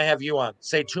 when can I have you on?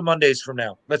 Say 2 Mondays from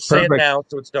now. Let's say it now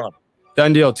so it's done.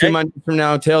 Done deal. 2 Mondays from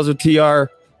now, Tales with TR.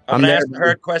 I'm going to ask the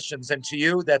hard questions. And to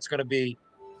you, that's going to be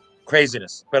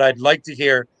craziness. But I'd like to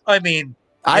hear,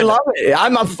 I love it.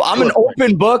 I'm an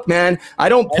open book, man. I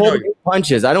don't pull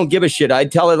punches. I don't give a shit. I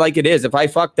tell it like it is. If I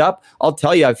fucked up, I'll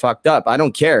tell you I fucked up. I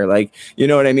don't care. Like, you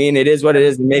know what I mean? It is what it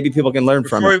is. And maybe people can learn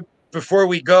from it. Before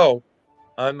we go,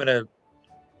 I'm going to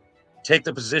take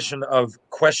the position of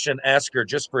question asker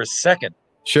just for a second.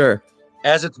 Sure.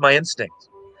 As it's my instinct.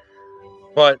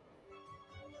 But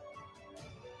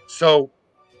so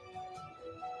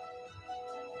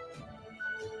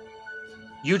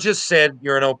you just said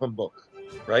you're an open book.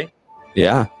 Right?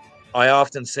 Yeah. I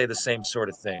often say the same sort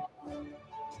of thing.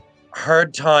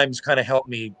 Hard times kind of help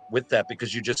me with that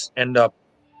because you just end up,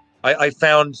 I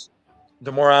found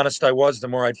the more honest I was, the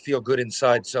more I'd feel good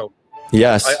inside. So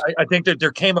yes, I think that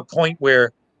there came a point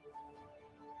where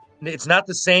it's not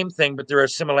the same thing, but there are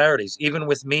similarities. Even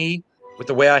with me, with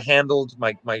the way I handled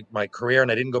my career,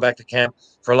 and I didn't go back to camp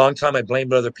for a long time. I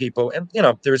blamed other people, and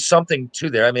there's something to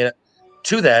there. I mean,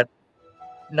 to that.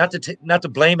 Not to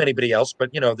blame anybody else, but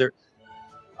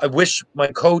I wish my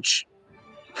coach,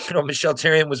 Michel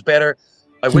Therrien, was better.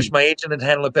 I wish my agent had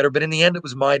handled it better. But in the end, it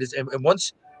was my decision. And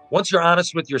once you're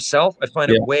honest with yourself, I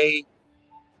find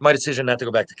my decision not to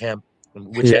go back to camp,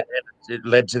 which it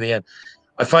led to the end.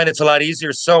 I find it's a lot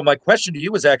easier. So my question to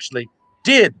you is actually,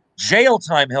 did jail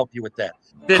time help you with that?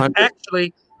 I'm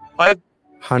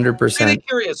 100%. Really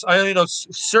curious. I know a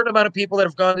certain amount of people that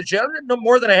have gone to jail, no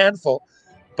more than a handful,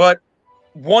 but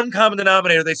one common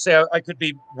denominator, they say I could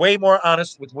be way more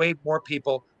honest with way more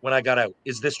people when I got out.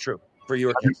 Is this true for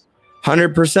your case?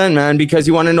 100%, man, because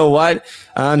you want to know what?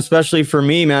 Especially for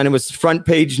me, man, it was front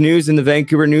page news in the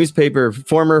Vancouver newspaper.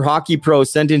 Former hockey pro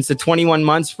sentenced to 21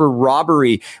 months for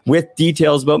robbery with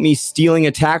details about me stealing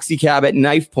a taxi cab at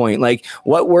knife point. Like,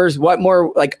 what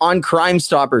more, like, on Crime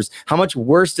Stoppers? How much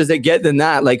worse does it get than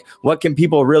that? Like, what can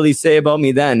people really say about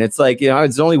me then? It's like,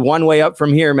 it's only one way up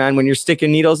from here, man. When you're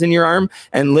sticking needles in your arm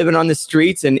and living on the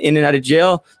streets and in and out of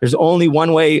jail, there's only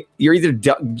one way. You're either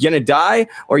gonna die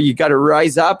or you got to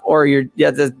rise up, or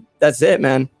that's it,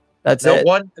 man. That's it.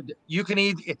 You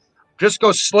can just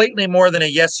go slightly more than a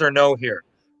yes or no here.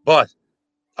 But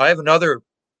I have another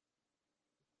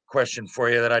question for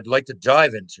you that I'd like to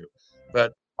dive into.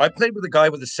 But I played with a guy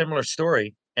with a similar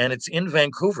story, and it's in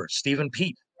Vancouver, Stephen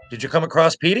Peat. Did you come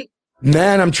across Petey?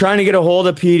 Man, I'm trying to get a hold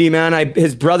of Petey, man.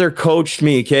 His brother coached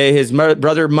me, okay? His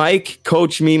brother Mike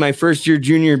coached me my first year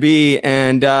junior B,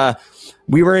 and I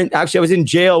was in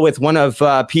jail with one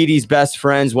of Petey's best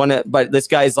friends. But this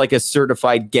guy's like a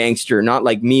certified gangster, not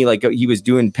like me. Like, he was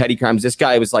doing petty crimes. This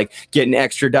guy was like getting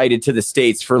extradited to the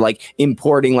States for like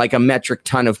importing like a metric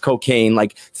ton of cocaine,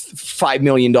 like $5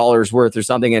 million worth or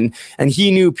something. And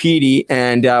he knew Petey,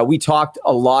 and we talked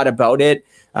a lot about it.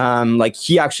 Like,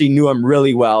 he actually knew him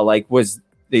really well. Like,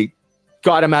 they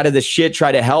got him out of the shit,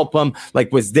 tried to help him,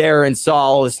 like was there and saw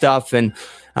all the stuff. And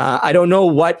I don't know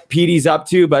what Petey's up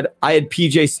to, but I had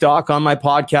PJ Stock on my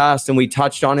podcast, and we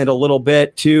touched on it a little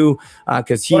bit too,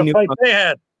 because he knew. They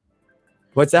had.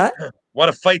 What's that? What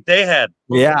a fight they had.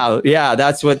 Yeah,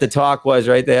 that's what the talk was,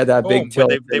 right? They had that big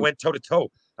tilt. They went toe to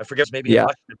toe. I forget, maybe.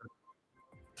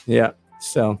 Yeah.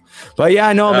 So, but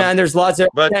yeah, no, man. There's lots of.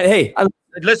 But hey,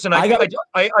 listen, I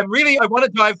want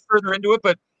to dive further into it,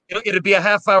 but it'd be a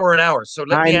half hour, an hour. So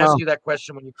let me ask you that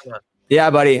question when you come on. Yeah,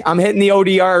 buddy. I'm hitting the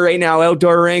ODR right now,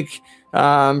 outdoor rink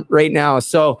right now.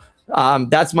 So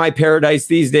that's my paradise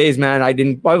these days, man. I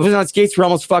was on skates for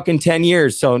almost fucking 10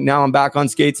 years. So now I'm back on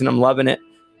skates and I'm loving it.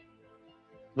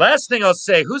 Last thing I'll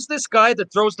say, who's this guy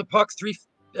that throws the puck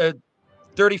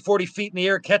 30, 40 feet in the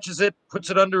air, catches it, puts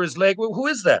it under his leg? Who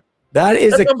is that?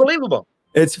 That's unbelievable.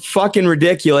 It's fucking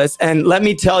ridiculous. And let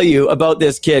me tell you about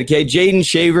this kid, okay? Jaden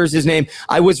Shaver's his name.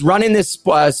 I was running this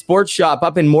sports shop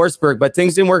up in Morrisburg, but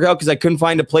things didn't work out because I couldn't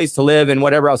find a place to live and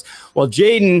whatever else. Well,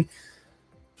 Jaden,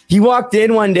 he walked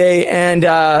in one day and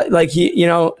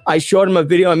I showed him a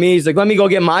video of me. He's like, let me go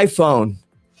get my phone.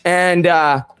 And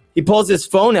he pulls his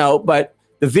phone out, but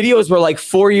the videos were like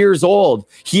 4 years old.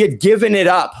 He had given it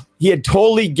up. He had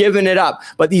totally given it up.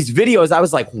 But these videos, I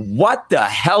was like, what the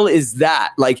hell is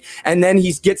that? Like, and then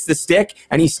he gets the stick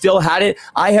and he still had it.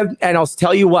 And I'll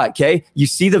tell you what, okay? You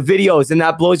see the videos and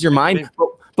that blows your mind.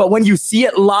 But when you see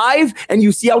it live and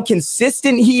you see how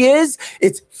consistent he is,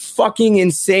 it's fucking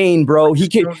insane, bro. He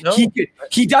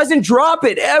doesn't drop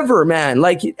it ever, man.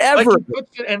 Like ever. Like he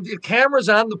puts it, and the camera's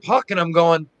on the puck, and I'm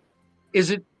going,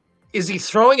 is he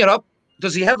throwing it up?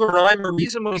 Does he have a rhyme or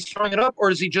reason when he's throwing it up,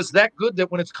 or is he just that good that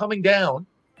when it's coming down?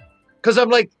 Because I'm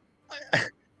like,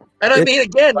 and I mean,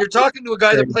 again, you're talking to a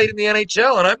guy that played in the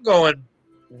NHL, and I'm going,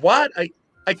 what? I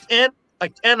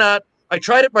cannot. I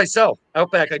tried it myself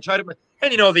out back. I tried it,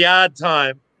 and the odd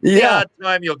time. The odd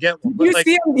time you'll get one. You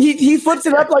see him? He flips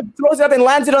it up, like throws it up and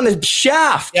lands it on the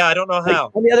shaft. Yeah, I don't know how.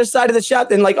 Like, on the other side of the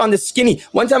shaft and like on the skinny.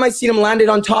 One time I seen him land it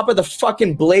on top of the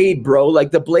fucking blade, bro. Like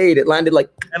the blade, it landed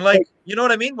like. And like, you know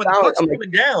what I mean? When the puck's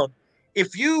coming down,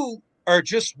 if you are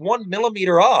just 1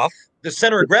 millimeter off the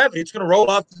center of gravity, it's going to roll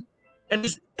off. And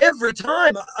just every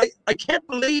time, I can't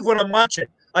believe what I'm watching.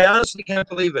 I honestly can't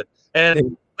believe it.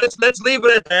 And let's leave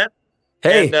it at that.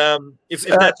 Hey, and, if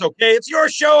that's okay, it's your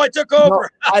show. I took over.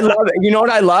 I love it. You know what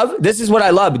I love? This is what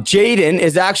I love.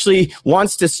 Jaden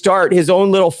wants to start his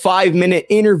own little 5-minute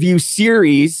interview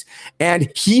series, and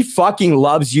he fucking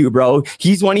loves you, bro.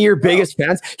 He's one of your biggest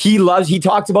fans. He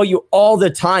talks about you all the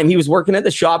time. He was working at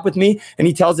the shop with me, and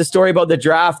he tells the story about the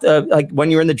draft, like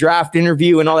when you were in the draft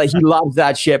interview and all that. He loves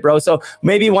that shit, bro. So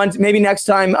maybe next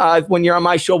time when you're on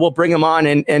my show, we'll bring him on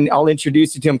and I'll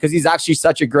introduce you to him because he's actually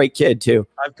such a great kid too.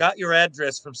 I've got your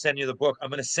address from sending you the book. I'm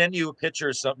going to send you a picture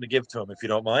or something to give to him if you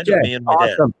don't mind. Yeah, me and my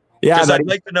dad. Yeah, because I'd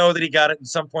like to know that he got it and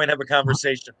some point have a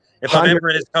conversation. If I'm ever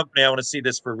in his company, I want to see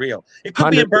this for real. It could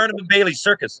 100%. Be in Burnham and Bailey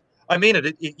Circus. I mean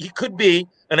it. He could be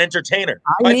an entertainer.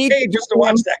 I paid just to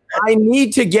watch that. I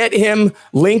need to get him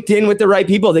linked in with the right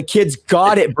people. The kid's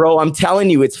got it, bro. I'm telling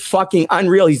you, it's fucking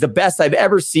unreal. He's the best I've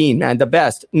ever seen, man. The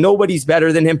best. Nobody's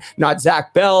better than him. Not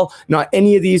Zach Bell, not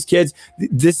any of these kids.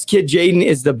 This kid, Jaden,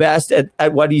 is the best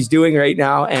at what he's doing right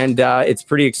now, and it's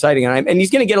pretty exciting. And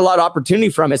he's going to get a lot of opportunity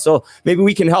from it, so maybe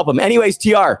we can help him. Anyways,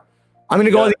 TR, I'm going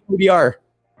to go to the ODR.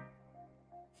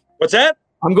 What's that?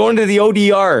 I'm going to the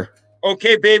ODR.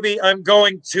 Okay, baby, I'm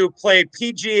going to play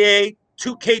PGA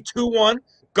 2K21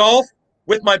 golf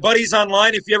with my buddies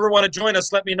online. If you ever want to join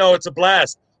us, let me know. It's a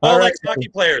blast. All ex-hockey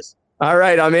players. All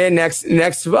right, I'm in. Next,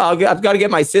 I've got to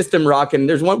get my system rocking.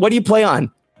 There's one. What do you play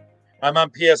on? I'm on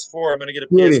PS4. I'm going to get a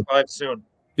PS5 soon.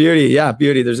 Beauty.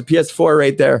 There's a PS4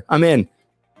 right there. I'm in.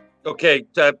 Okay,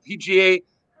 PGA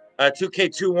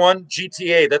 2K21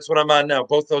 GTA. That's what I'm on now.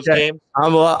 Both those games.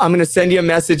 I'm going to send you a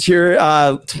message here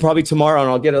probably tomorrow, and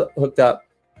I'll get it hooked up.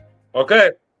 Okay,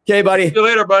 buddy. See you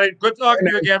later, buddy. Good talking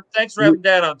to you again. Thanks for having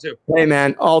Dad on too. Hey,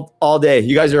 man, all day.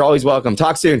 You guys are always welcome.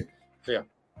 Talk soon. See ya.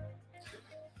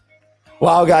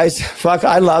 Wow, guys. Fuck,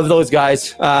 I love those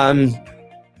guys.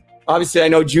 Obviously, I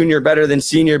know Junior better than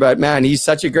Senior, but man, he's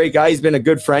such a great guy. He's been a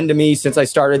good friend to me since I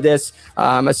started this.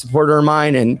 A supporter of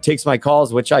mine and takes my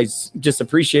calls, which I just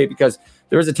appreciate because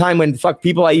there was a time when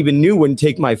people I even knew wouldn't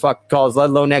take my calls, let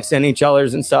alone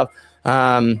ex-NHLers and stuff.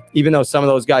 Even though some of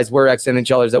those guys were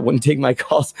ex-NHLers that wouldn't take my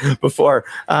calls before.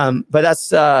 But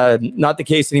that's not the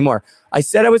case anymore. I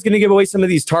said I was going to give away some of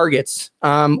these targets.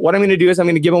 What I'm going to do is I'm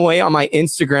going to give them away on my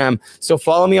Instagram. So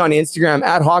follow me on Instagram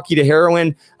at Hockey to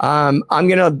Heroin. I'm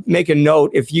going to make a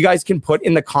note. If you guys can put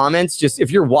in the comments, just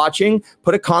if you're watching,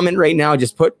 put a comment right now.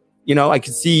 Just put, I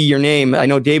can see your name. I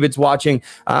know David's watching.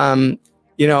 I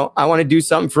want to do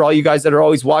something for all you guys that are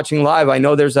always watching live. I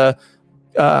know there's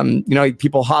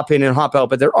people hop in and hop out,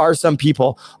 but there are some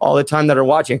people all the time that are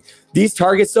watching. These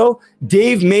targets, though,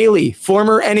 Dave Maley,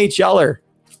 former NHLer.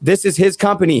 This is his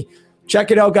company. Check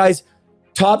it out, guys.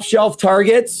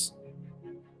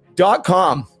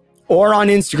 TopShelfTargets.com or on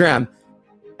Instagram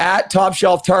at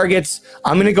TopShelfTargets.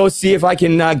 I'm going to go see if I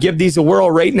can give these a whirl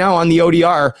right now on the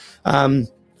ODR.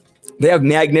 They have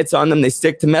magnets on them. They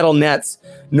stick to metal nets.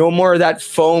 No more of that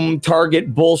foam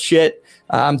target bullshit.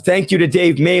 Thank you to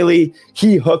Dave Maley.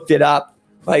 He hooked it up.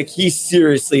 Like, he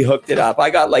seriously hooked it up.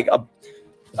 I got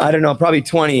probably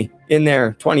 20 in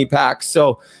there, 20 packs.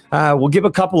 So we'll give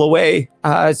a couple away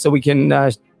so we can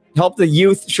help the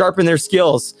youth sharpen their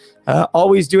skills.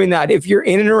 Always doing that. If you're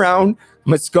in and around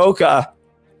Muskoka,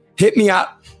 hit me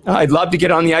up. I'd love to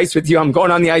get on the ice with you. I'm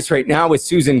going on the ice right now with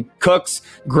Susan Cook's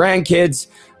grandkids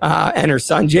and her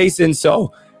son, Jason.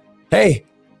 So, hey,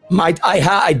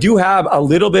 I do have a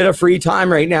little bit of free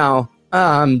time right now.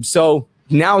 So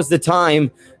now is the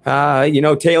time.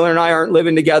 Taylor and I aren't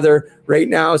living together right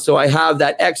now, so I have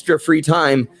that extra free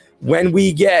time. When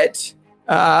we get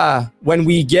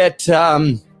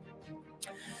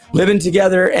living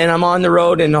together and I'm on the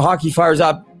road and the hockey fires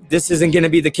up, this isn't going to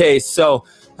be the case. So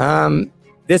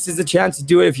this is a chance to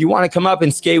do it. If you want to come up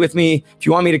and skate with me, if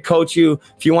you want me to coach you,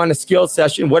 if you want a skill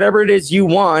session, whatever it is you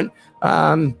want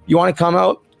to come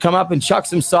out, come up and chuck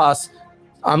some sauce.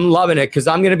 I'm loving it because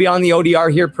I'm going to be on the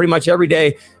ODR here pretty much every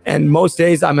day. And most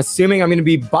days, I'm assuming I'm going to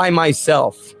be by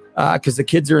myself because the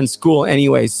kids are in school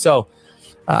anyways. So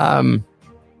I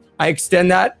extend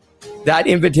that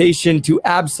invitation to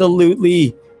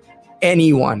absolutely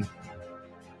anyone.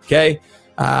 Okay.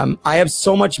 I have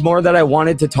so much more that I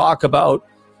wanted to talk about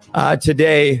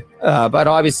today. But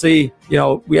obviously,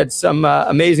 we had some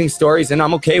amazing stories, and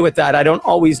I'm okay with that. I don't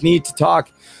always need to talk.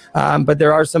 But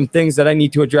there are some things that I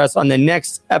need to address on the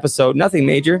next episode. Nothing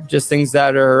major, just things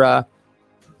that are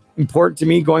important to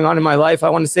me going on in my life. I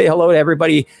want to say hello to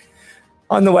everybody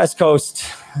on the West Coast,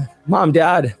 Mom,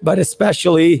 Dad, but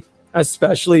especially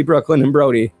Brooklyn and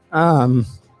Brody.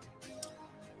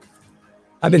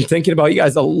 I've been thinking about you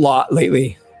guys a lot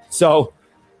lately. So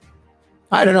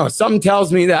I don't know. Something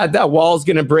tells me that wall's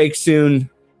going to break soon.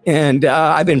 And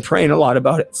I've been praying a lot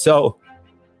about it. So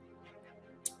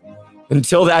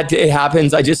until that day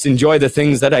happens, I just enjoy the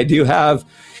things that I do have,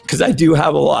 because I do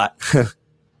have a lot.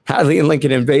 Hadley and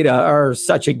Lincoln and Veda are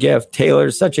such a gift.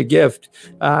 Taylor's such a gift.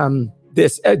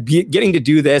 Getting to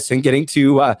do this and getting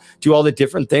to do all the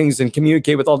different things and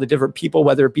communicate with all the different people,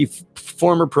 whether it be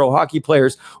former pro hockey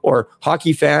players or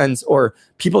hockey fans or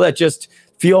people that just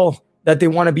feel that they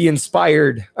want to be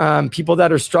inspired, people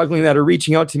that are struggling, that are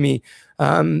reaching out to me.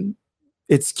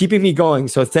 It's keeping me going.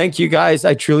 So thank you guys.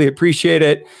 I truly appreciate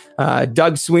it.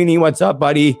 Doug Sweeney, what's up,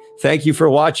 buddy? Thank you for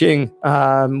watching.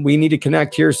 We need to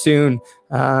connect here soon.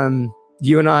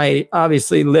 You and I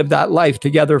obviously lived that life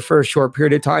together for a short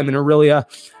period of time in Aurelia,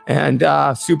 and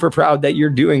super proud that you're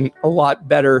doing a lot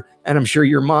better. And I'm sure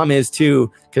your mom is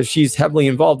too, because she's heavily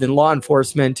involved in law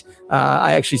enforcement.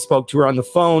 I actually spoke to her on the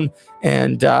phone,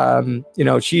 and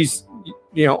she's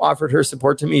offered her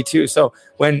support to me too. So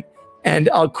and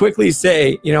I'll quickly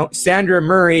say, Sandra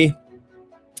Murray,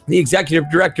 the executive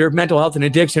director of mental health and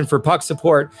addiction for Puck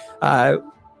Support,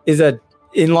 is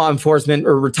in law enforcement,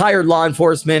 or retired law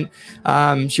enforcement.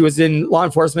 She was in law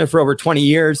enforcement for over 20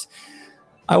 years.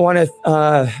 I want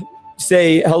to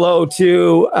say hello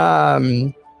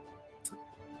to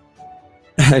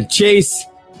Chase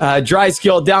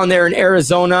Dryskill down there in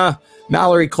Arizona.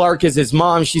 Mallory Clark is his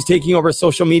mom. She's taking over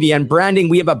social media and branding.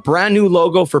 We have a brand new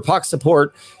logo for Puck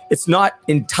Support. It's not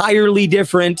entirely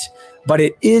different, but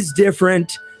it is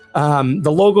different. The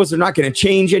logos are not going to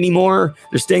change anymore.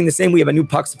 They're staying the same. We have a new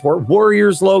Puck Support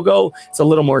Warriors logo. It's a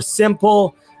little more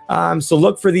simple. So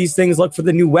look for these things. Look for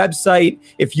the new website.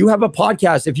 If you have a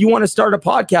podcast, if you want to start a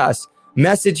podcast,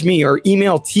 message me or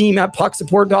email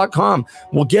team@pucksupport.com.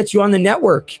 We'll get you on the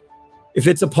network. If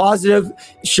it's a positive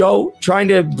show, trying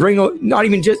to bring, not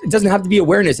even just, it doesn't have to be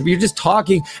awareness. If you're just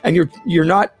talking and you're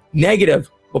not negative,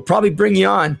 we'll probably bring you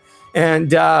on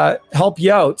and help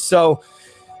you out. So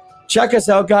check us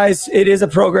out, guys. It is a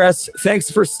progress. Thanks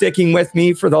for sticking with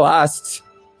me for the last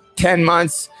 10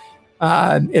 months.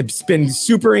 It's been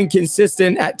super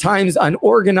inconsistent, at times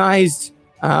unorganized,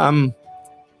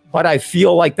 but I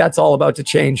feel like that's all about to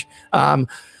change.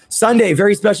 Sunday,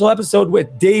 very special episode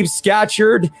with Dave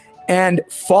Scatcherd. And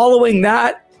following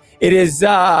that, it is,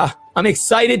 I'm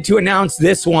excited to announce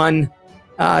this one.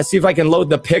 See if I can load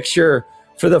the picture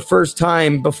for the first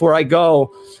time before I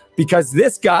go, because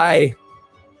this guy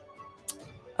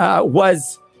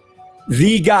was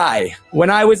the guy. When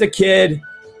I was a kid,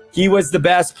 he was the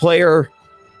best player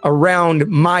around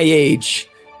my age.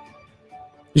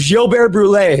 Gilbert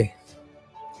Brulé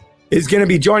is going to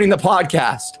be joining the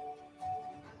podcast.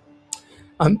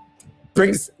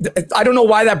 I don't know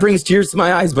why that brings tears to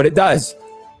my eyes, but it does.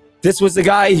 This was the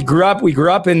guy, we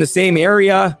grew up in the same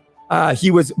area.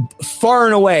 He was far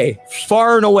and away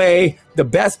the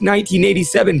best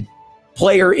 1987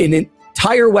 player in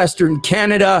entire Western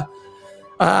Canada,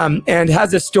 and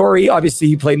has a story. Obviously,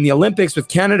 he played in the Olympics with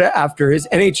Canada after his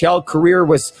NHL career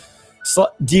was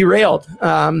derailed.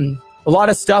 A lot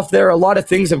of stuff there. A lot of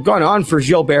things have gone on for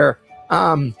Gilbert,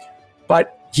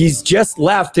 but he's just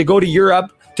left to go to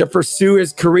Europe to pursue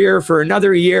his career for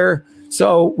another year.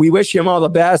 So we wish him all the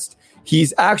best.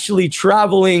 He's actually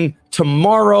traveling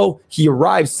tomorrow. He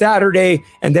arrives Saturday,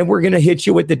 and then we're going to hit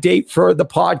you with the date for the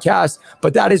podcast.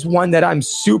 But that is one that I'm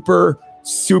super,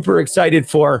 super excited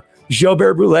for.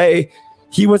 Gilbert Brulé,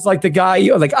 he was like the guy,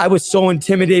 like I was so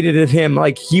intimidated of him.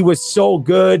 Like he was so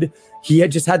good. He had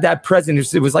just had that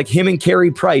presence. It was like him and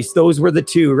Carey Price. Those were the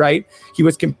two, right?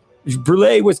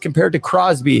 Brulé was compared to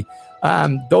Crosby.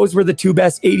 Those were the two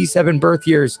best 87 birth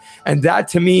years. And that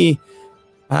to me,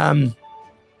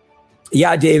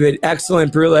 yeah, David,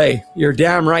 excellent Brulé. You're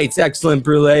damn right. It's excellent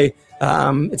Brulé.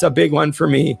 It's a big one for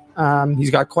me.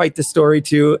 He's got quite the story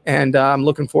too. And I'm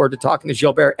looking forward to talking to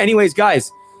Gilbert. Anyways, guys,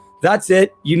 That's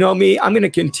it. You know me. I'm going to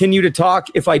continue to talk.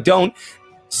 If I don't,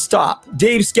 stop.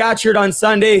 Dave Scatcherd on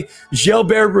Sunday.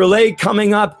 Gilbert Roulet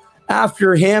coming up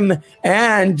after him.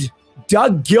 And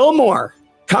Doug Gilmore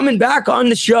coming back on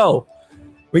the show.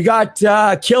 We got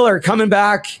Killer coming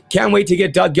back. Can't wait to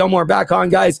get Doug Gilmore back on,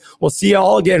 guys. We'll see you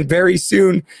all again very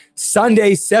soon.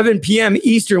 Sunday, 7 p.m.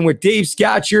 Eastern with Dave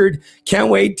Scatcherd. Can't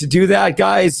wait to do that,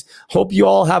 guys. Hope you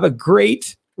all have a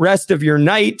great rest of your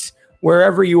night,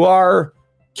 wherever you are,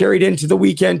 carried into the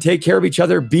weekend. Take care of each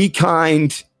other. Be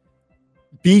kind.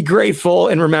 Be grateful.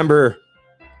 And remember,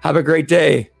 have a great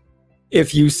day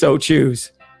if you so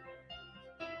choose.